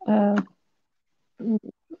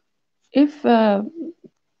 If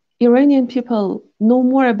Iranian people know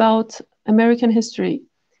more about American history,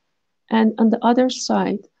 and on the other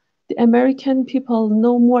side, the American people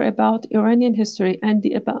know more about Iranian history and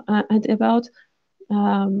about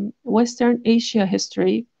Western Asia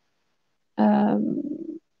history,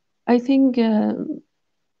 I think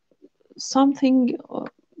something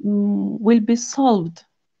will be solved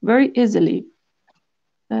very easily.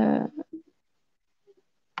 The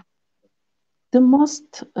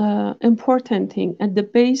most important thing and the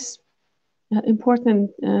base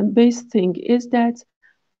thing is that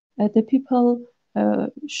the people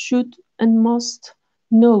should and must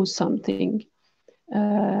know something,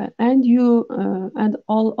 and you and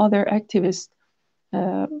all other activists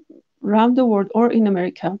around the world or in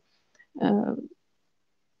America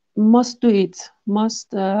must do it,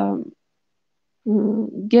 must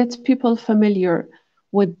get people familiar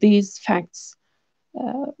with these facts,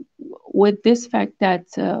 with this fact that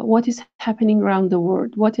what is happening around the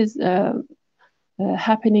world, what is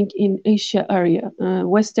happening in Asia area,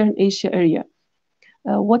 Western Asia area,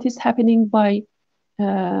 what is happening by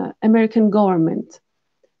American government,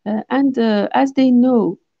 and as they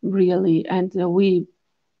know really, and we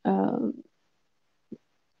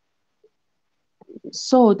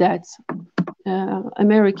saw that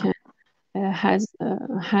American has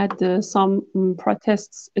had some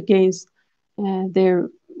protests against their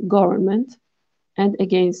government and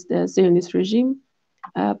against the Zionist regime.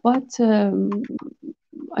 But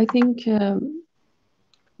I think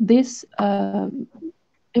this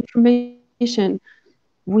information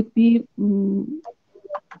would be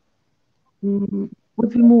would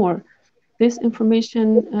be more. This information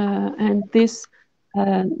and this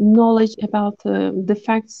knowledge about the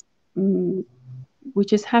facts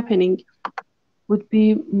which is happening would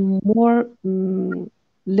be more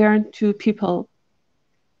learned to people.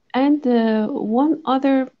 And one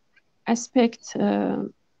other aspect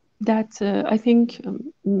that I think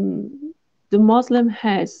the Muslim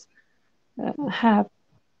has have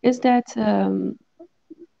is that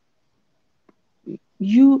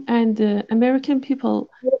you and the American people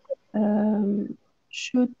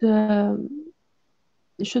should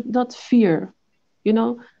not fear, you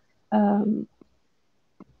know, um,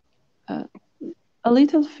 a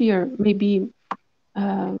little fear maybe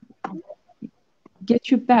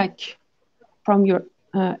get you back from your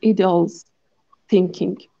ideals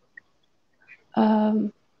thinking.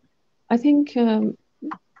 I think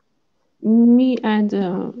me and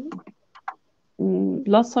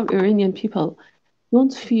lots of Iranian people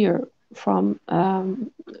don't fear from,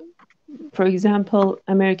 for example,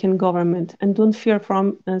 American government, and don't fear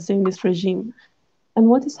from Zionist regime. And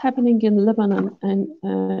what is happening in Lebanon and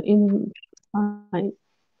in Palestine,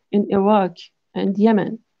 in Iraq and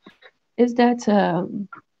Yemen, is that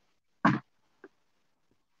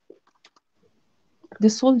the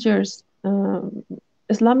soldiers,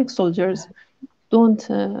 Islamic soldiers, don't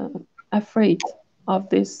afraid of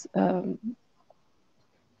this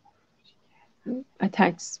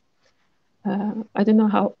attacks. I don't know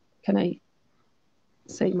how can I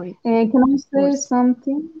say my Can I say words.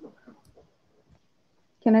 something?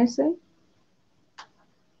 Can I say?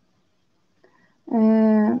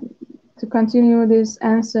 To continue this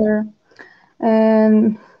answer,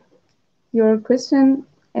 your question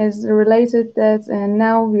is related that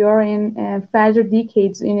now we are in Fajr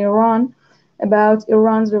decades in Iran about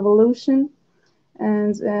Iran's revolution,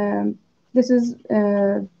 and this is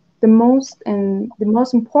the most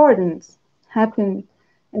important happen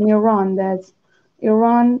in Iran, that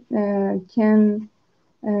Iran can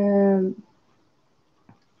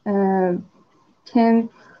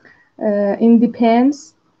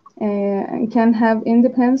independence, can have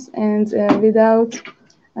independence and without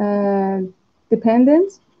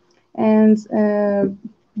dependence, and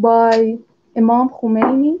by Imam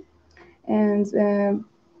Khomeini. And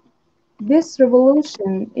this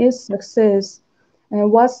revolution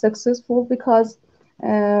was successful because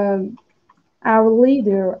our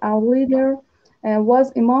leader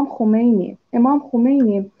was Imam Khomeini. Imam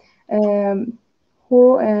Khomeini,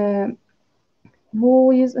 who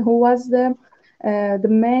was the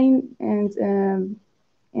main and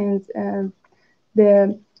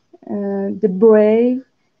the brave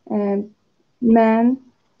man,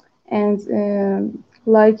 and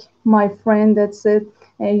like my friend that said,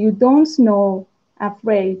 you don't know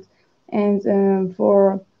afraid, and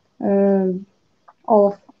for all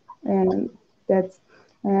of that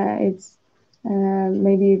it's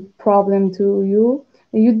maybe problem to you.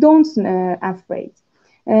 You don't afraid.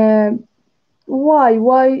 Why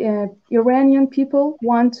Iranian people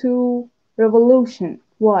want to revolution?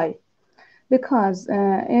 Why? Because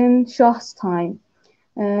in Shah's time,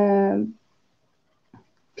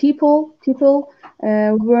 people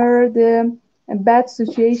were the bad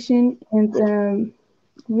situation, and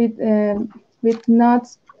with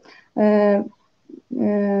not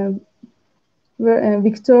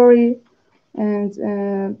victory,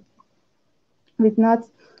 and with not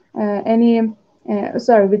any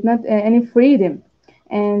with not any freedom,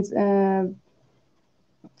 and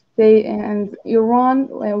Iran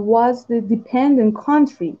was the dependent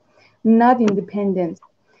country, not independent,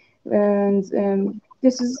 and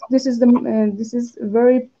this is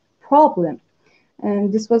very problem,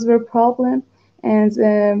 and this was very problem,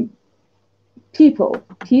 and people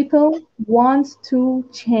want to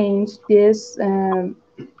change this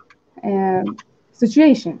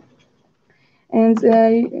situation. And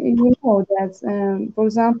you know that, for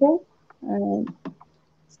example,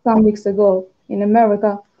 some weeks ago in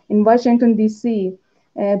America, in Washington, D.C.,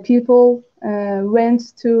 people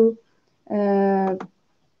went to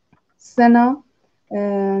Senate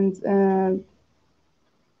and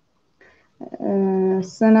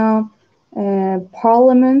Senate,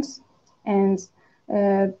 Parliament, and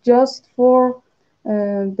just for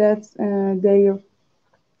that they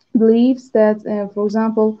believes that, for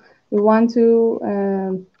example, we want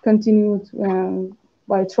to continue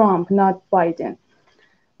by Trump, not Biden.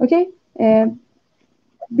 Okay,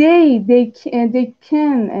 they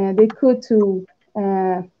could to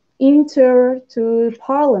enter to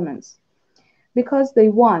parliaments because they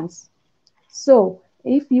want. So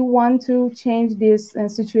if you want to change this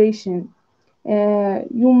situation,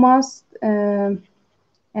 you must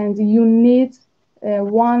and you need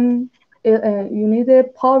you need a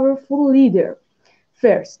powerful leader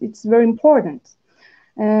first. It's very important.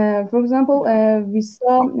 For example, we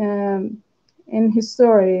saw in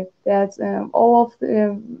history that all of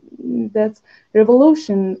that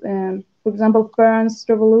revolution, for example, France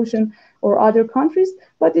revolution or other countries,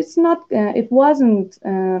 but it wasn't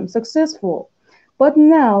successful. But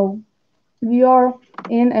now we are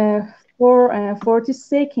in for 40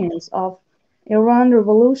 seconds of Iran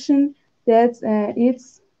revolution that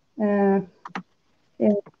it's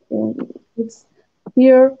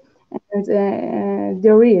here and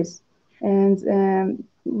there is, and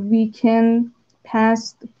we can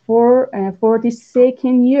pass for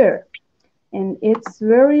 42nd year, and it's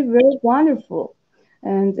very very wonderful,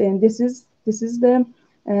 and this is the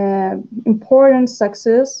important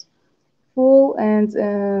successful, and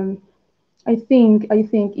I think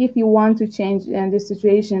if you want to change this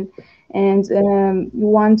situation, and you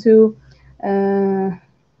want to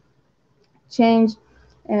change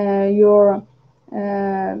your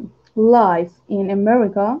life in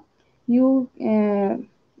America, you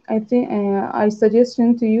I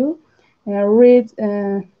suggestion to you read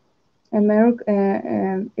Iran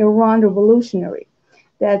Revolutionary.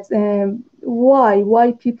 That's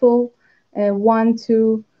why people want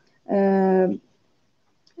to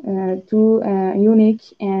unique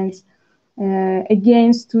and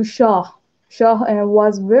against to Shah. Shah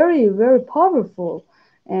was very very powerful,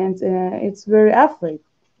 and it's very afraid,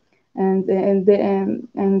 and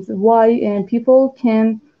why people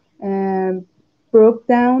can broke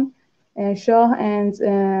down Shah and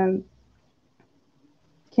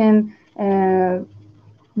can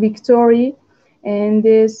victory in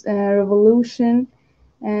this revolution,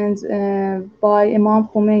 and by Imam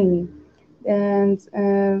Khomeini, and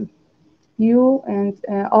you and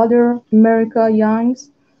other America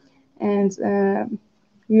youngs and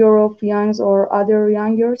Europe youngs or other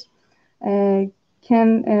youngers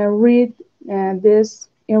can read this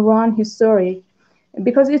Iran history,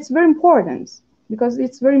 because it's very important. Because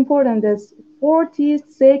it's very important that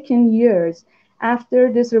 42nd years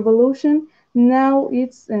after this revolution, now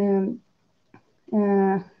it's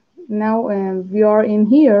we are in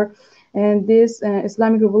here, and this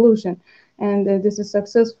Islamic revolution, and this is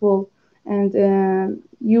successful, and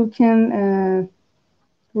you can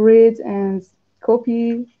read and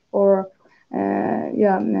copy or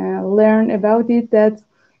learn about it, that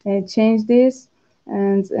change this,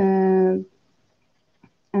 and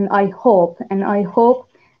I hope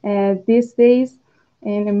these days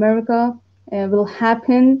in America will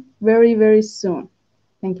happen very very soon.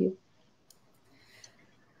 Thank you.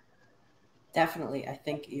 Definitely, I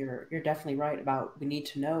think you're definitely right about we need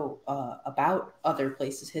to know about other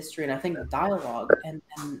places' history, and I think dialogue and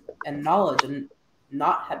knowledge and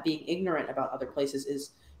not being ignorant about other places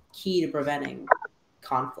is key to preventing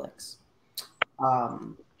conflicts. I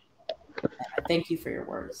thank you for your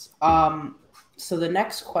words. So the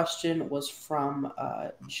next question was from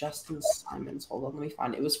Justin Simons. Hold on, let me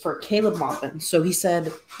find it. It was for Caleb Maupin. So he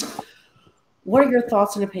said, what are your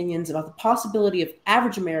thoughts and opinions about the possibility of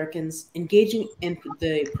average Americans engaging in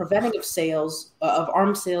the preventing of sales of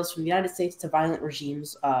arms sales from the United States to violent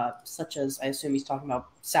regimes, such as, I assume he's talking about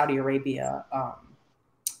Saudi Arabia,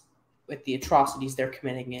 with the atrocities they're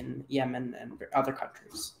committing in Yemen and other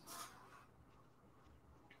countries?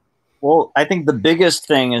 Well, I think the biggest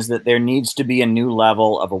thing is that there needs to be a new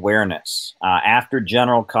level of awareness. After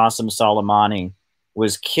General Qasem Soleimani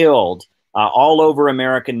was killed, all over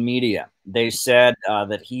American media, they said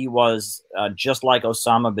that he was just like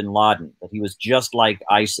Osama bin Laden, that he was just like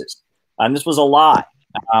ISIS. And this was a lie.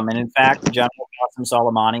 And in fact, General Qasem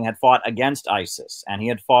Soleimani had fought against ISIS, and he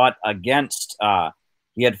had fought against the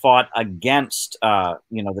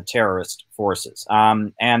terrorist forces,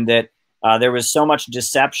 and that there was so much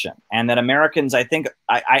deception, and that Americans, I think,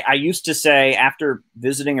 I used to say, after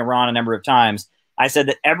visiting Iran a number of times, I said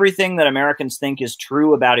that everything that Americans think is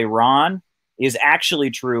true about Iran is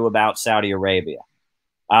actually true about Saudi Arabia.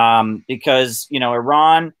 Because, you know,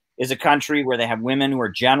 Iran is a country where they have women who are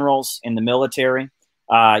generals in the military.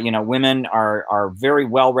 You know, women are very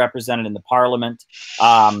well represented in the parliament.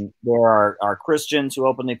 There are Christians who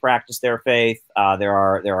openly practice their faith. There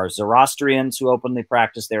are Zoroastrians who openly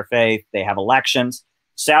practice their faith. They have elections.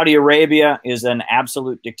 Saudi Arabia is an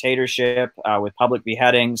absolute dictatorship with public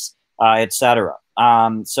beheadings, etc.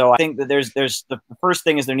 So I think that there's the first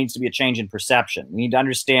thing is there needs to be a change in perception. We need to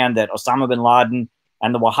understand that Osama bin Laden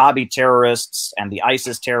and the Wahhabi terrorists and the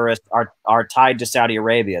ISIS terrorists are tied to Saudi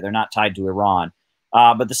Arabia. They're not tied to Iran.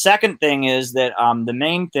 But the second thing is that the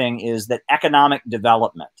main thing is that economic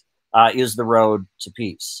development is the road to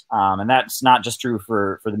peace. And that's not just true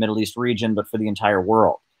for the Middle East region, but for the entire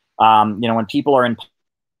world. You know, when people are in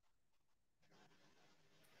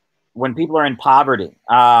poverty,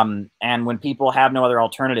 and when people have no other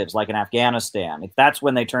alternatives, like in Afghanistan, that's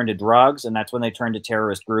when they turn to drugs, and that's when they turn to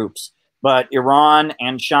terrorist groups. But Iran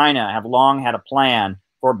and China have long had a plan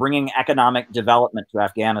for bringing economic development to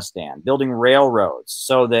Afghanistan, building railroads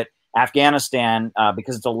so that Afghanistan,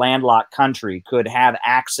 because it's a landlocked country, could have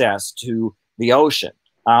access to the ocean,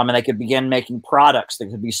 and they could begin making products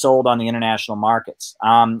that could be sold on the international markets.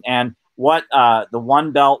 And what the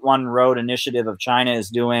One Belt, One Road initiative of China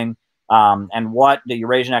is doing, and what the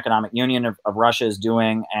Eurasian Economic Union of Russia is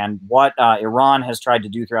doing, and what Iran has tried to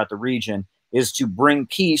do throughout the region is to bring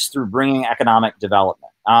peace through bringing economic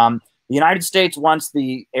development. The United States wants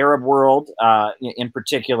the Arab world, in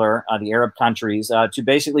particular, the Arab countries, to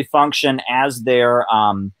basically function as their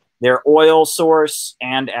oil source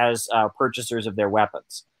and as purchasers of their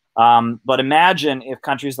weapons. But imagine if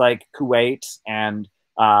countries like Kuwait and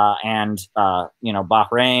you know,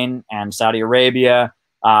 Bahrain and Saudi Arabia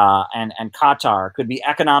and Qatar could be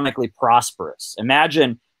economically prosperous.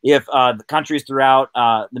 Imagine if the countries throughout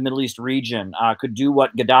the Middle East region could do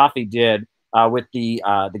what Gaddafi did with the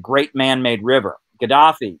Great Man-Made River.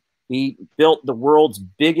 Gaddafi, he built the world's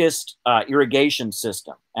biggest irrigation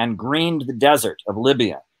system and greened the desert of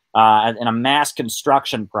Libya in a mass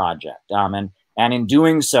construction project. And in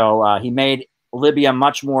doing so, he made Libya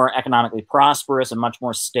much more economically prosperous and much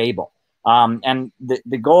more stable. And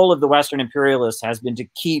the goal of the Western imperialists has been to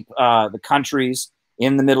keep the countries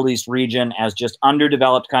in the Middle East region as just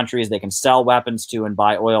underdeveloped countries they can sell weapons to and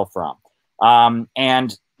buy oil from.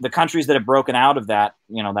 And the countries that have broken out of that,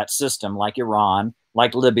 you know, that system, like Iran,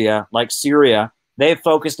 like Libya, like Syria, they've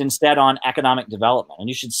focused instead on economic development. And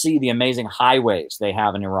you should see the amazing highways they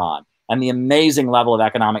have in Iran and the amazing level of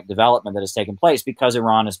economic development that has taken place because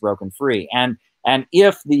Iran has broken free. And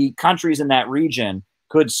if the countries in that region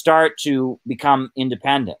could start to become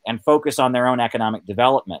independent and focus on their own economic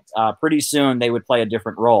development, pretty soon they would play a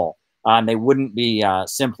different role. They wouldn't be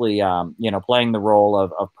simply, you know, playing the role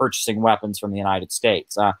of purchasing weapons from the United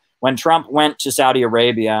States. When Trump went to Saudi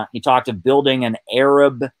Arabia, he talked of building an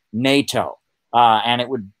Arab NATO, and it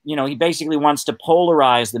would, you know, he basically wants to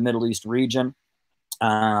polarize the Middle East region.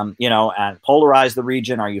 You know, and polarize the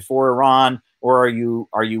region. Are you for Iran or are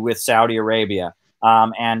you with Saudi Arabia?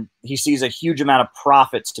 And he sees a huge amount of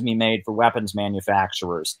profits to be made for weapons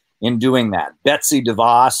manufacturers in doing that. Betsy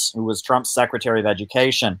DeVos, who was Trump's Secretary of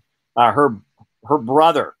Education, her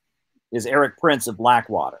brother is Eric Prince of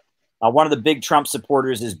Blackwater. One of the big Trump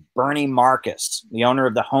supporters is Bernie Marcus, the owner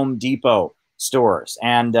of the Home Depot stores.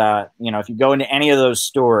 And, you know, if you go into any of those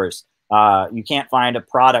stores, you can't find a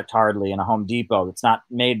product hardly in a Home Depot that's not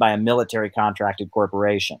made by a military contracted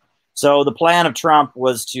corporation. So the plan of Trump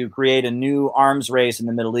was to create a new arms race in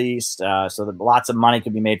the Middle East so that lots of money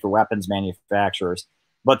could be made for weapons manufacturers.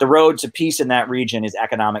 But the road to peace in that region is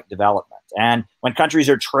economic development. And when countries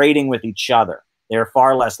are trading with each other, they're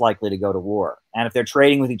far less likely to go to war. And if they're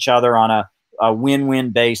trading with each other on a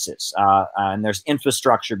win-win basis, and there's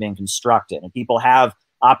infrastructure being constructed, and people have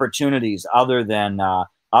opportunities other than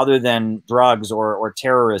drugs or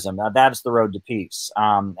terrorism, that's the road to peace.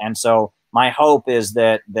 And so my hope is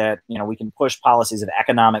that you know, we can push policies of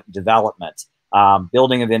economic development,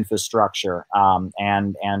 building of infrastructure,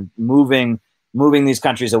 and moving these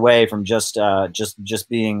countries away from just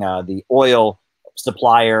being the oil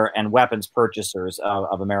supplier and weapons purchasers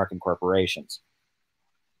of American corporations.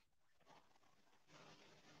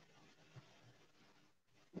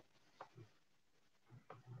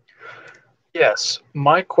 Yes,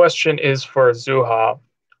 my question is for Zuha.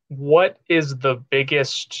 What is the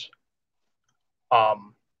biggest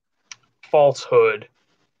falsehood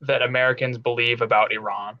that Americans believe about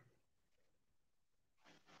Iran?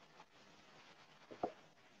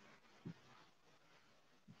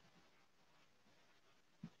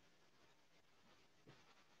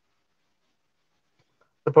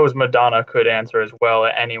 suppose Madonna could answer as well,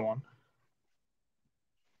 anyone.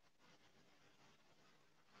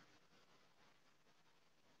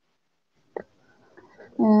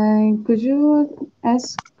 Could you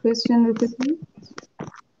ask question repeatedly?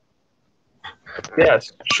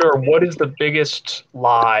 Yes, sure. What is the biggest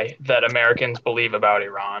lie that Americans believe about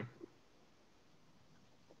Iran?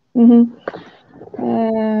 Mm-hmm.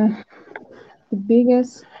 The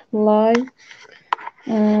biggest lie,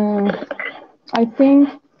 I think,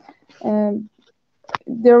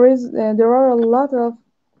 there are a lot of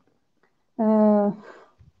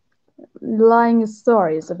lying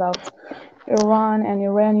stories about Iran and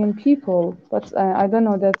Iranian people, but I don't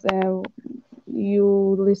know that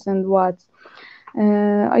you listened what.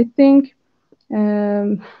 I think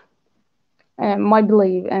my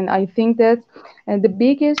belief, and I think that the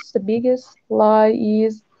biggest lie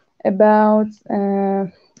is about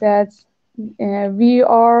that we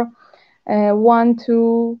are want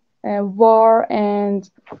to war and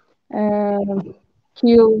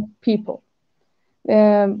kill people.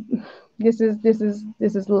 Um, this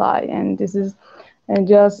is lie, and this is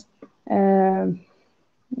just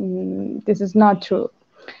this is not true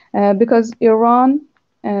because Iran,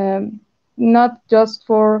 not just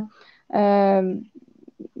for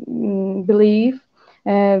belief,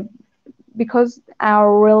 uh, because our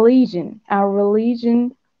religion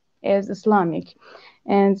is Islamic,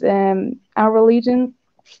 and our religion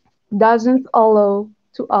doesn't allow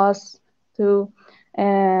to us to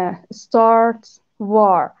start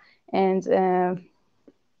war and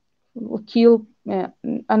kill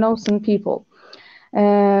innocent people.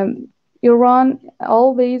 Iran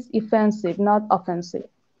always offensive, not offensive,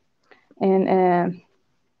 and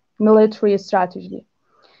military strategy.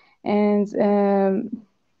 And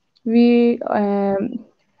we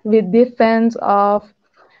defend of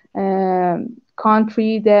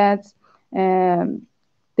country that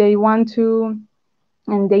they want to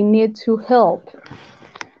and they need to help,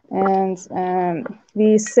 and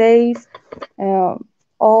we save uh,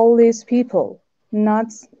 all these people,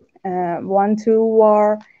 not want to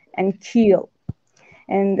war and kill.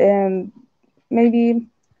 And maybe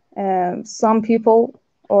some people,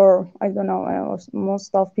 or I don't know,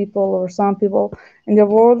 most of people or some people in the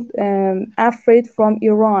world afraid from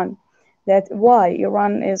Iran. That why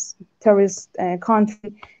Iran is terrorist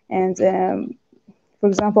country, and for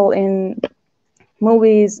example in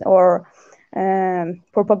movies or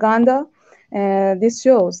propaganda, this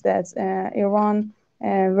shows that Iran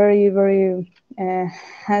very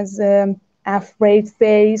has afraid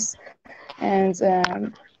face, and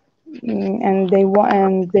they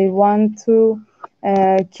want to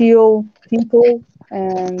kill people,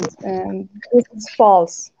 and this is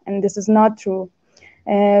false, and this is not true.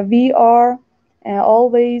 We are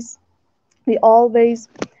always we always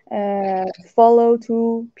follow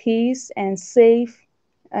to peace and safe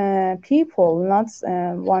people, not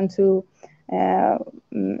want to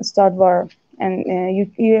start war. And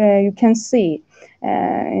you can see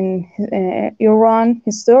in Iran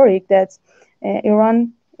historic that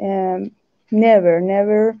Iran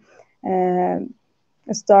never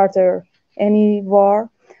started any war,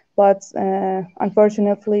 but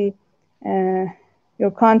unfortunately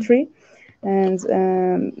your country and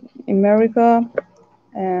America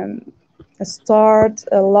start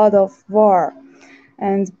a lot of war.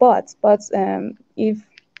 And but if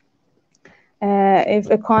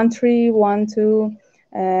a country want to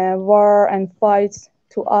war and fight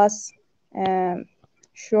to us,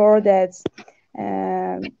 sure that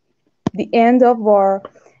the end of war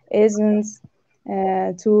isn't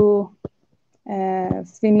to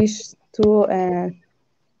finish to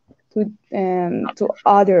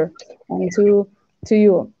other and to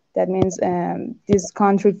you. That means this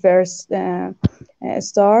country first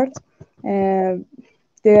start.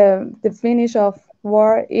 The finish of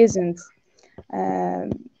war isn't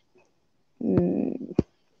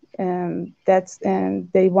that's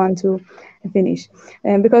they want to finish,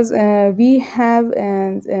 because we have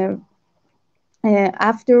and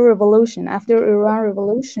after Iran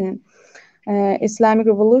revolution, Islamic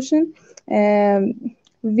revolution,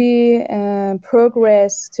 we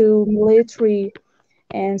progress to military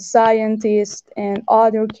and scientists and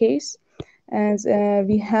other case, and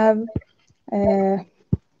we have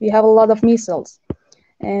a lot of missiles,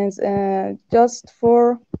 and just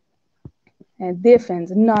for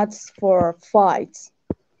defense, not for fights.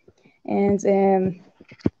 And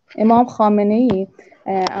Imam Khamenei,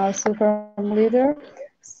 our supreme leader,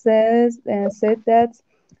 said that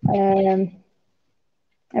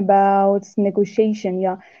about negotiation.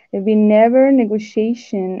 Yeah, we never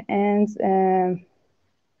negotiation, and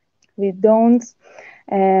we don't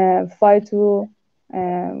fight to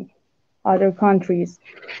other countries,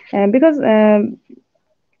 and because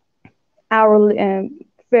our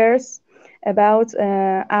first about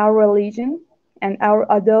our religion and our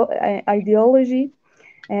ideology,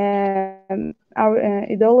 our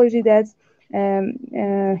ideology that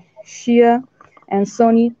Shia and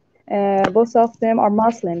Sunni, both of them are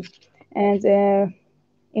Muslims, and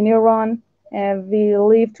in Iran we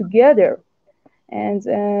live together, and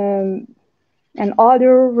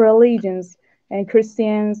other religions and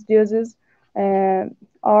Christians, Jews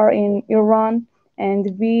are in Iran,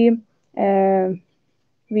 and we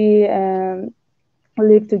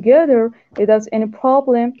live together without any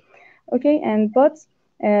problem. Okay, and but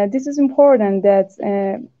this is important that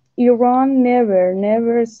Iran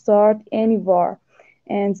never start any war,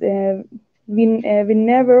 and we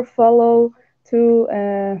never follow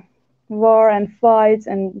to war and fight,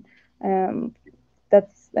 and that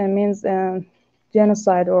means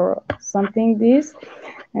genocide or something this,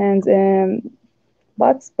 and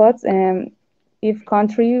but if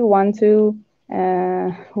country want to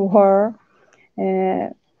war,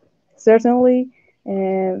 certainly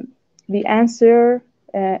we answer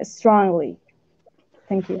strongly.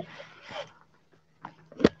 Thank you.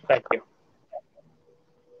 Thank you.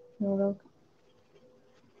 You're welcome.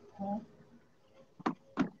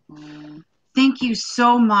 Thank you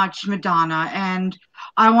so much, Madonna. And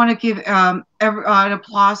I want to give an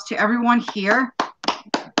applause to everyone here,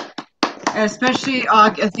 especially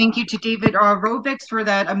a thank you to David Rovics for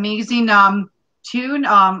that amazing tune.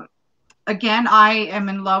 Again, I am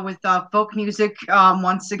in love with folk music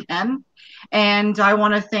once again. And I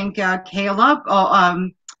want to thank Caleb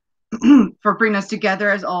for bringing us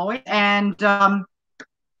together as always. And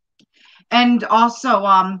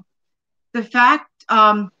also the fact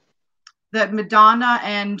that Madonna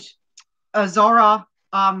and Zora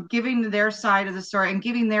giving their side of the story and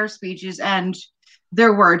giving their speeches and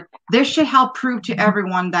their word, this should help prove to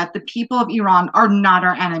everyone that the people of Iran are not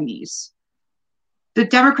our enemies. The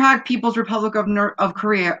Democratic People's Republic of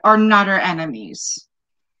Korea are not our enemies.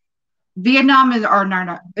 Vietnam is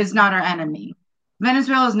not our enemy.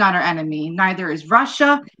 Venezuela is not our enemy. Neither is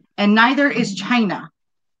Russia, and neither is China.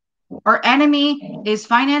 Our enemy is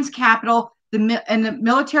finance capital, and the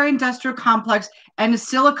military-industrial complex, and the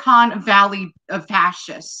Silicon Valley of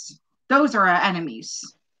fascists. Those are our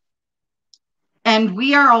enemies. And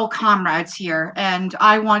we are all comrades here. And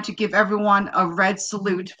I want to give everyone a red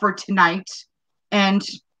salute for tonight. And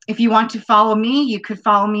if you want to follow me, you could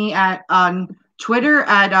follow me on Twitter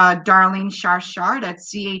at Darlene Charchar.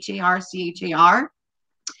 That's CharChar.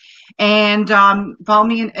 And follow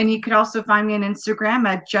me, and you could also find me on Instagram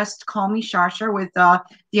at Just Call Me Charchar with the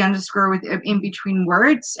underscore with in between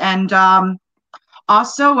words. And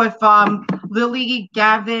also with Lily,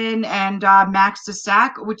 Gavin, and Max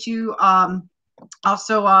Sasak, would you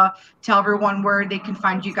also tell everyone where they can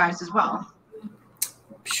find you guys as well?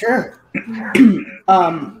 Sure.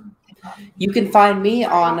 You can find me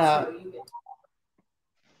on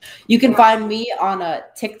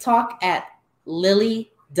TikTok at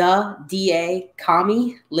Lily Da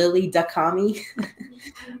Kami, Lily Da Kami.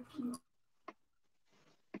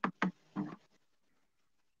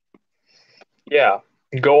 Yeah,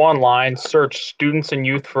 go online, search Students and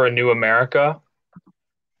Youth for a New America,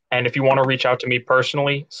 and if you want to reach out to me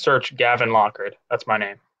personally, search Gavin Lockard. That's my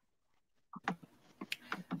name.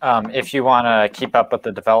 If you want to keep up with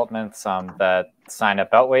the developments that Sign Up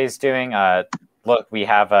Beltway is doing, look, we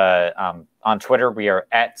have on Twitter, we are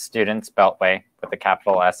at Students Beltway with a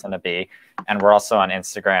capital S and a B, and we're also on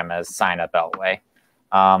Instagram as Sign Up Beltway.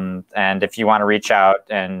 And if you want to reach out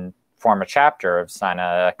and form a chapter of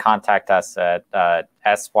SINA, contact us at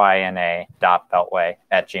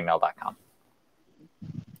syna.beltway@gmail.com.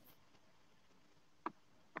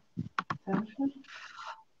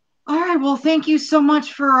 All right. Well, thank you so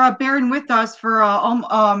much for bearing with us for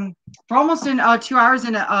almost in 2 hours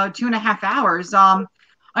and 2.5 hours. I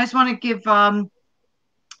just want to give. I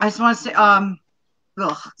just want to say.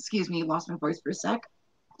 Excuse me, lost my voice for a sec.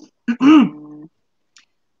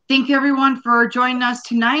 Thank you, everyone, for joining us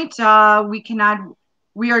tonight. We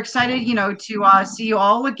are excited, to see you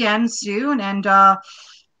all again soon. And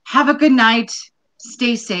have a good night.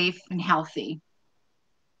 Stay safe and healthy.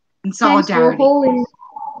 In solidarity.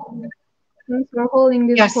 Thanks for holding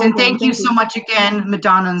this yes, program. And thank you so much again,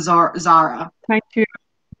 Madonna and Zara. Thank you.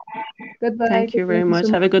 Goodbye. Thank you very much.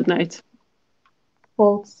 Have a good night.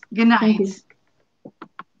 Folks. Good night.